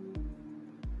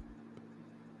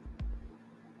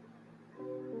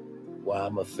 While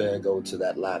I'm a fan, go to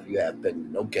that live you have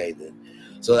been. Okay, then.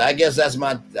 So I guess that's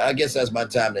my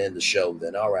time to end the show.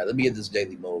 Then all right, let me get this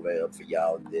daily motivator up for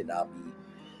y'all, and then I'll be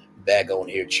back on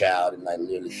here, child, in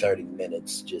literally 30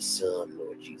 minutes. Just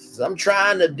Lord Jesus, I'm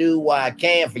trying to do what I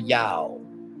can for y'all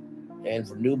and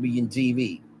for Nubian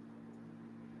TV.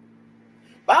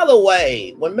 By the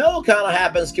way, when MeloCon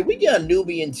happens, can we get a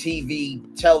Nubian TV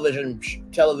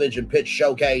television pitch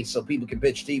showcase so people can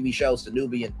pitch TV shows to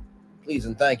Nubian? Please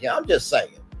and thank you. I'm just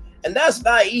saying. And that's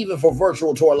not even for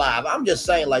Virtual Tour Live. I'm just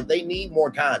saying, they need more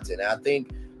content. I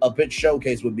think a pitch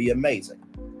showcase would be amazing.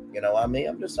 You know what I mean?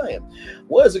 I'm just saying.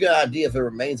 What is a good idea if it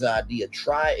remains an idea?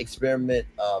 Try, experiment,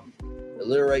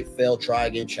 alliterate, fail, try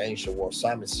again, change the world.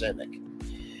 Simon Sinek.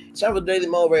 It's time for the Daily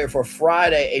Motivator for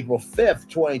Friday, April 5th,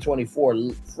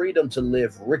 2024. Freedom to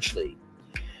live richly.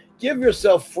 Give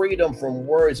yourself freedom from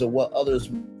worries of what others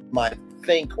might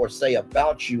think or say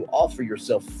about you. Offer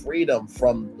yourself freedom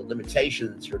from the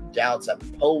limitations your doubts have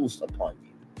imposed upon you.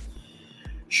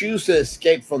 Choose to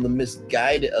escape from the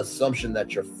misguided assumption that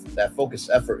that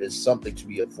focused effort is something to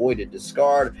be avoided.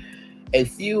 Discard a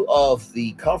few of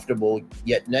the comfortable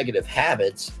yet negative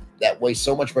habits that waste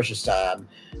so much precious time.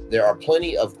 There are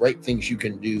plenty of great things you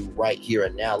can do right here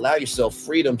and now. Allow yourself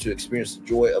freedom to experience the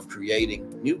joy of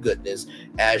creating new goodness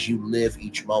as you live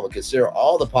each moment. Consider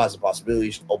all the positive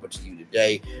possibilities open to you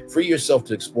today. Free yourself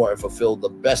to explore and fulfill the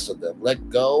best of them.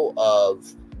 Let go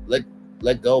of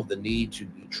the need to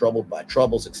be troubled by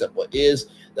troubles, accept what is,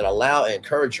 then allow and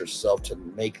encourage yourself to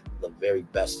make the very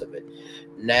best of it.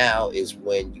 Now is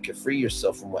when you can free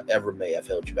yourself from whatever may have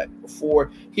held you back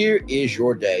before. Here is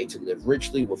your day to live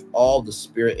richly with all the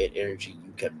spirit and energy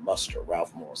you can muster.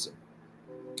 Ralph Morrison.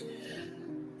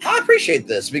 I appreciate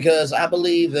this because I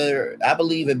believe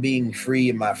in being free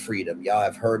in my freedom. Y'all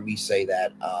have heard me say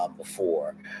that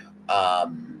before.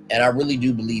 And I really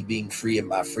do believe being free in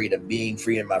my freedom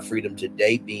to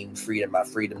date, being free in my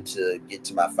freedom to get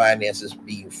to my finances,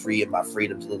 being free in my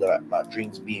freedom to live out my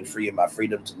dreams, being free in my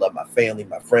freedom to love my family,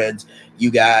 my friends,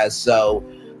 you guys. So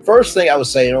first thing I would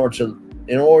say, in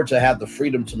order to have the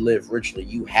freedom to live richly,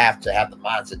 you have to have the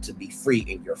mindset to be free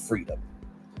in your freedom.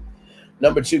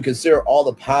 Number 2, consider all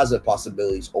the positive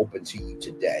possibilities open to you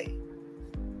today.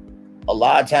 A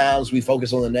lot of times we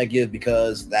focus on the negative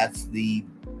because that's the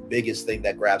biggest thing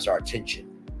that grabs our attention.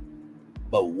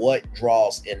 But what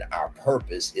draws in our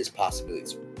purpose is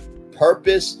possibilities.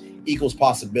 Purpose equals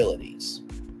possibilities.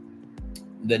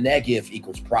 The negative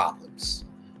equals problems.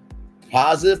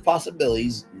 Positive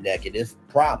possibilities, negative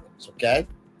problems, okay?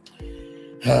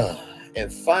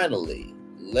 And finally,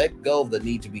 let go of the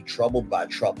need to be troubled by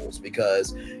troubles,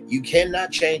 because you cannot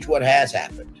change what has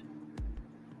happened.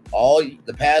 All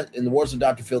the past, in the words of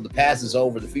Dr. Phil, the past is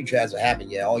over. The future hasn't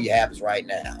happened yet. All you have is right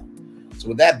now. So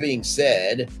with that being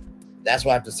said, that's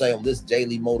what I have to say on this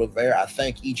daily motivator. I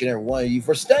thank each and every one of you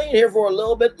for staying here for a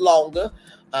little bit longer.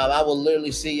 I will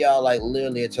literally see y'all like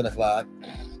literally at 10 o'clock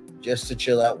just to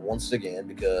chill out once again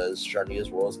because Sharnia's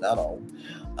World is not on.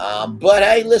 But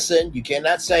hey, listen, you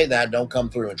cannot say that. Don't come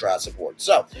through and try to support.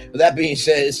 So with that being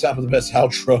said, it's time for the best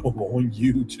outro on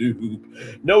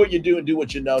YouTube. Know what you do and do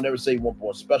what you know. Never say you want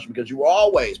more special because you were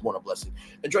always born a blessing.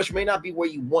 And trust, you may not be where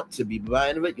you want to be, but by the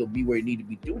end of it, you'll be where you need to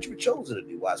be. Do what you were chosen to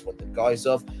do. Wise one thing. Call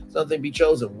yourself something, be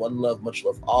chosen. One love, much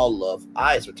love, all love.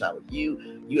 I spend time with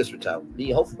you. You spend time with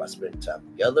me. Hopefully by spending time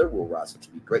together, we'll rise up to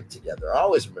be great together.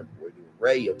 Always remember we're doing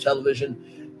radio,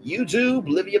 television, YouTube,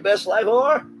 live your best life,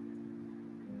 or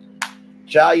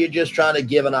child, you're just trying to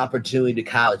give an opportunity to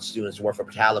college students to work for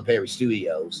Tyler Perry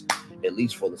Studios, at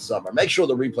least for the summer. Make sure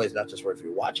the replay is not just for if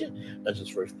you're watching, not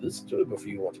just for if you listen to it, but for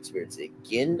you want to experience it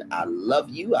again. I love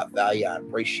you. I value, I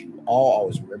embrace you all.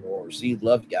 Always remember, when receive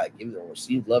love, you got to give it. When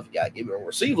receive love, you got to give it. When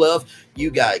receive love, you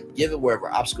got to give it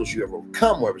wherever obstacles you ever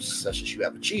overcome, wherever successes you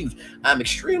have achieved. I'm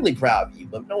extremely proud of you,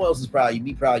 but if no one else is proud of you,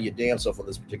 be proud of your damn self on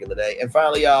this particular day. And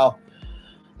finally, y'all,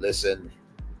 listen,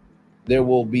 there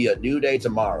will be a new day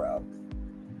tomorrow.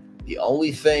 The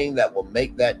only thing that will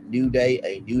make that new day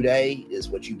a new day is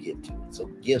what you give to it. So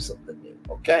give something new,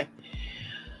 okay?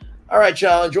 All right,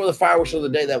 y'all. Enjoy the fireworks of the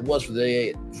day that was, for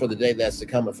the day that's to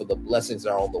come, and for the blessings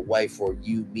that are on the way for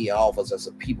you, me, all of us as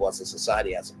a people, as a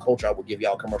society, as a culture. I will give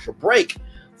y'all a commercial break.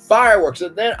 Fireworks,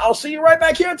 and then I'll see you right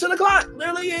back here at 10 o'clock,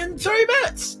 literally in 30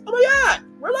 minutes. Oh my God,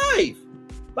 we're live.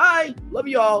 Bye. Love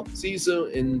you all. See you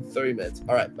soon in 30 minutes.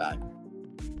 All right, bye.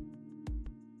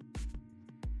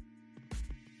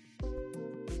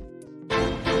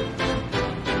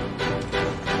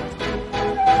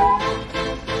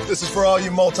 This is for all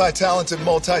you multi-talented,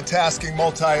 multitasking,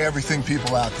 multi-everything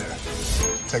people out there.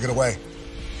 Take it away.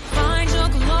 Find your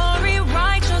glory,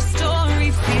 write your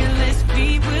story, fearless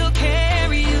feet will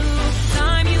carry you.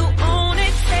 Time you own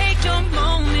it, take your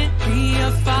moment, be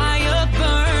a fire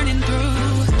burning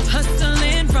through.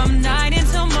 Hustling from night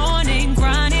until morning,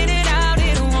 grinding it out,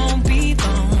 it won't be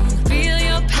long. Feel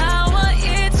your power,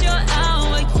 it's your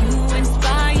hour, you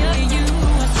inspire, you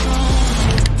are strong.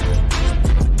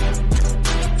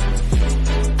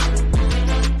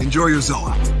 Enjoy your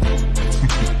Zoa.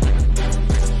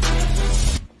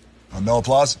 No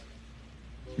applause?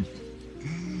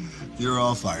 You're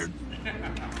all fired.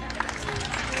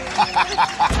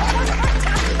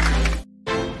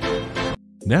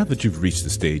 Now that you've reached the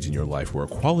stage in your life where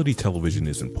quality television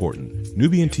is important,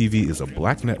 Nubian TV is a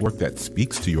black network that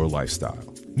speaks to your lifestyle.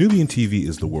 Nubian TV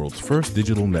is the world's first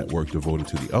digital network devoted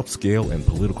to the upscale and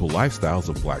political lifestyles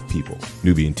of black people.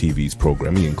 Nubian TV's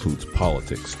programming includes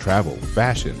politics, travel,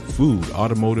 fashion, food,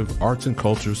 automotive, arts and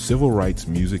culture, civil rights,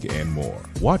 music, and more.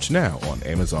 Watch now on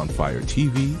Amazon Fire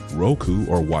TV, Roku,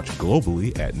 or watch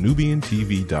globally at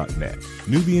nubiantv.net.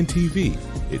 Nubian TV,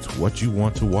 it's what you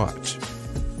want to watch.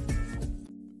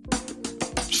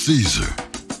 Caesar.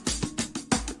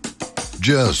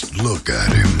 Just look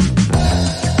at him.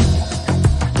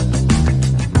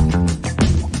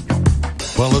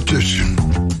 Politician,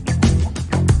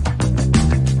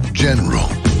 general,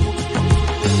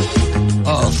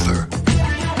 author,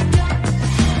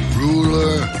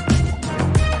 ruler,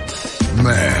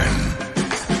 man.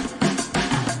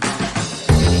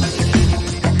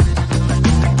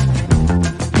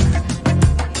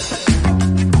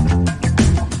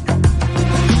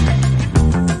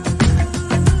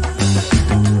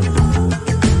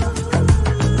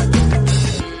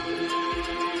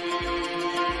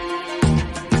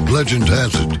 Legend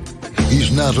has it,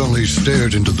 he's not only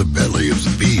stared into the belly of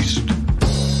the beast,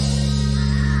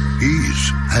 he's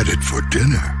had it for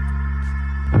dinner.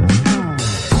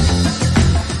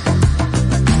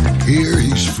 Here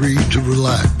he's free to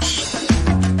relax,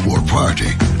 or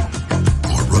party,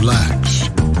 or relax,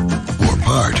 or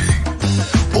party,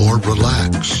 or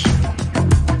relax,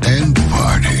 and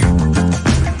party.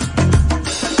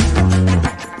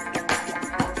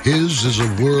 His is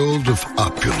a world of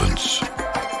opulence,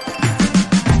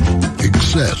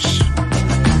 excess,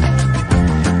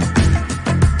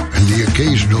 and the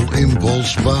occasional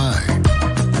impulse buy.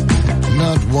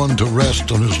 Not one to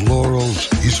rest on his laurels,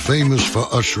 he's famous for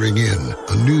ushering in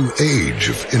a new age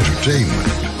of entertainment.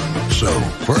 So,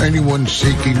 for anyone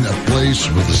seeking a place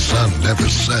where the sun never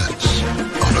sets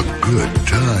on a good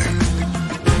time,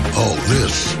 all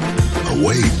this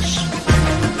awaits.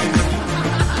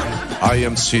 I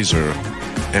am Caesar,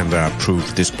 and I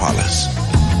approve this palace.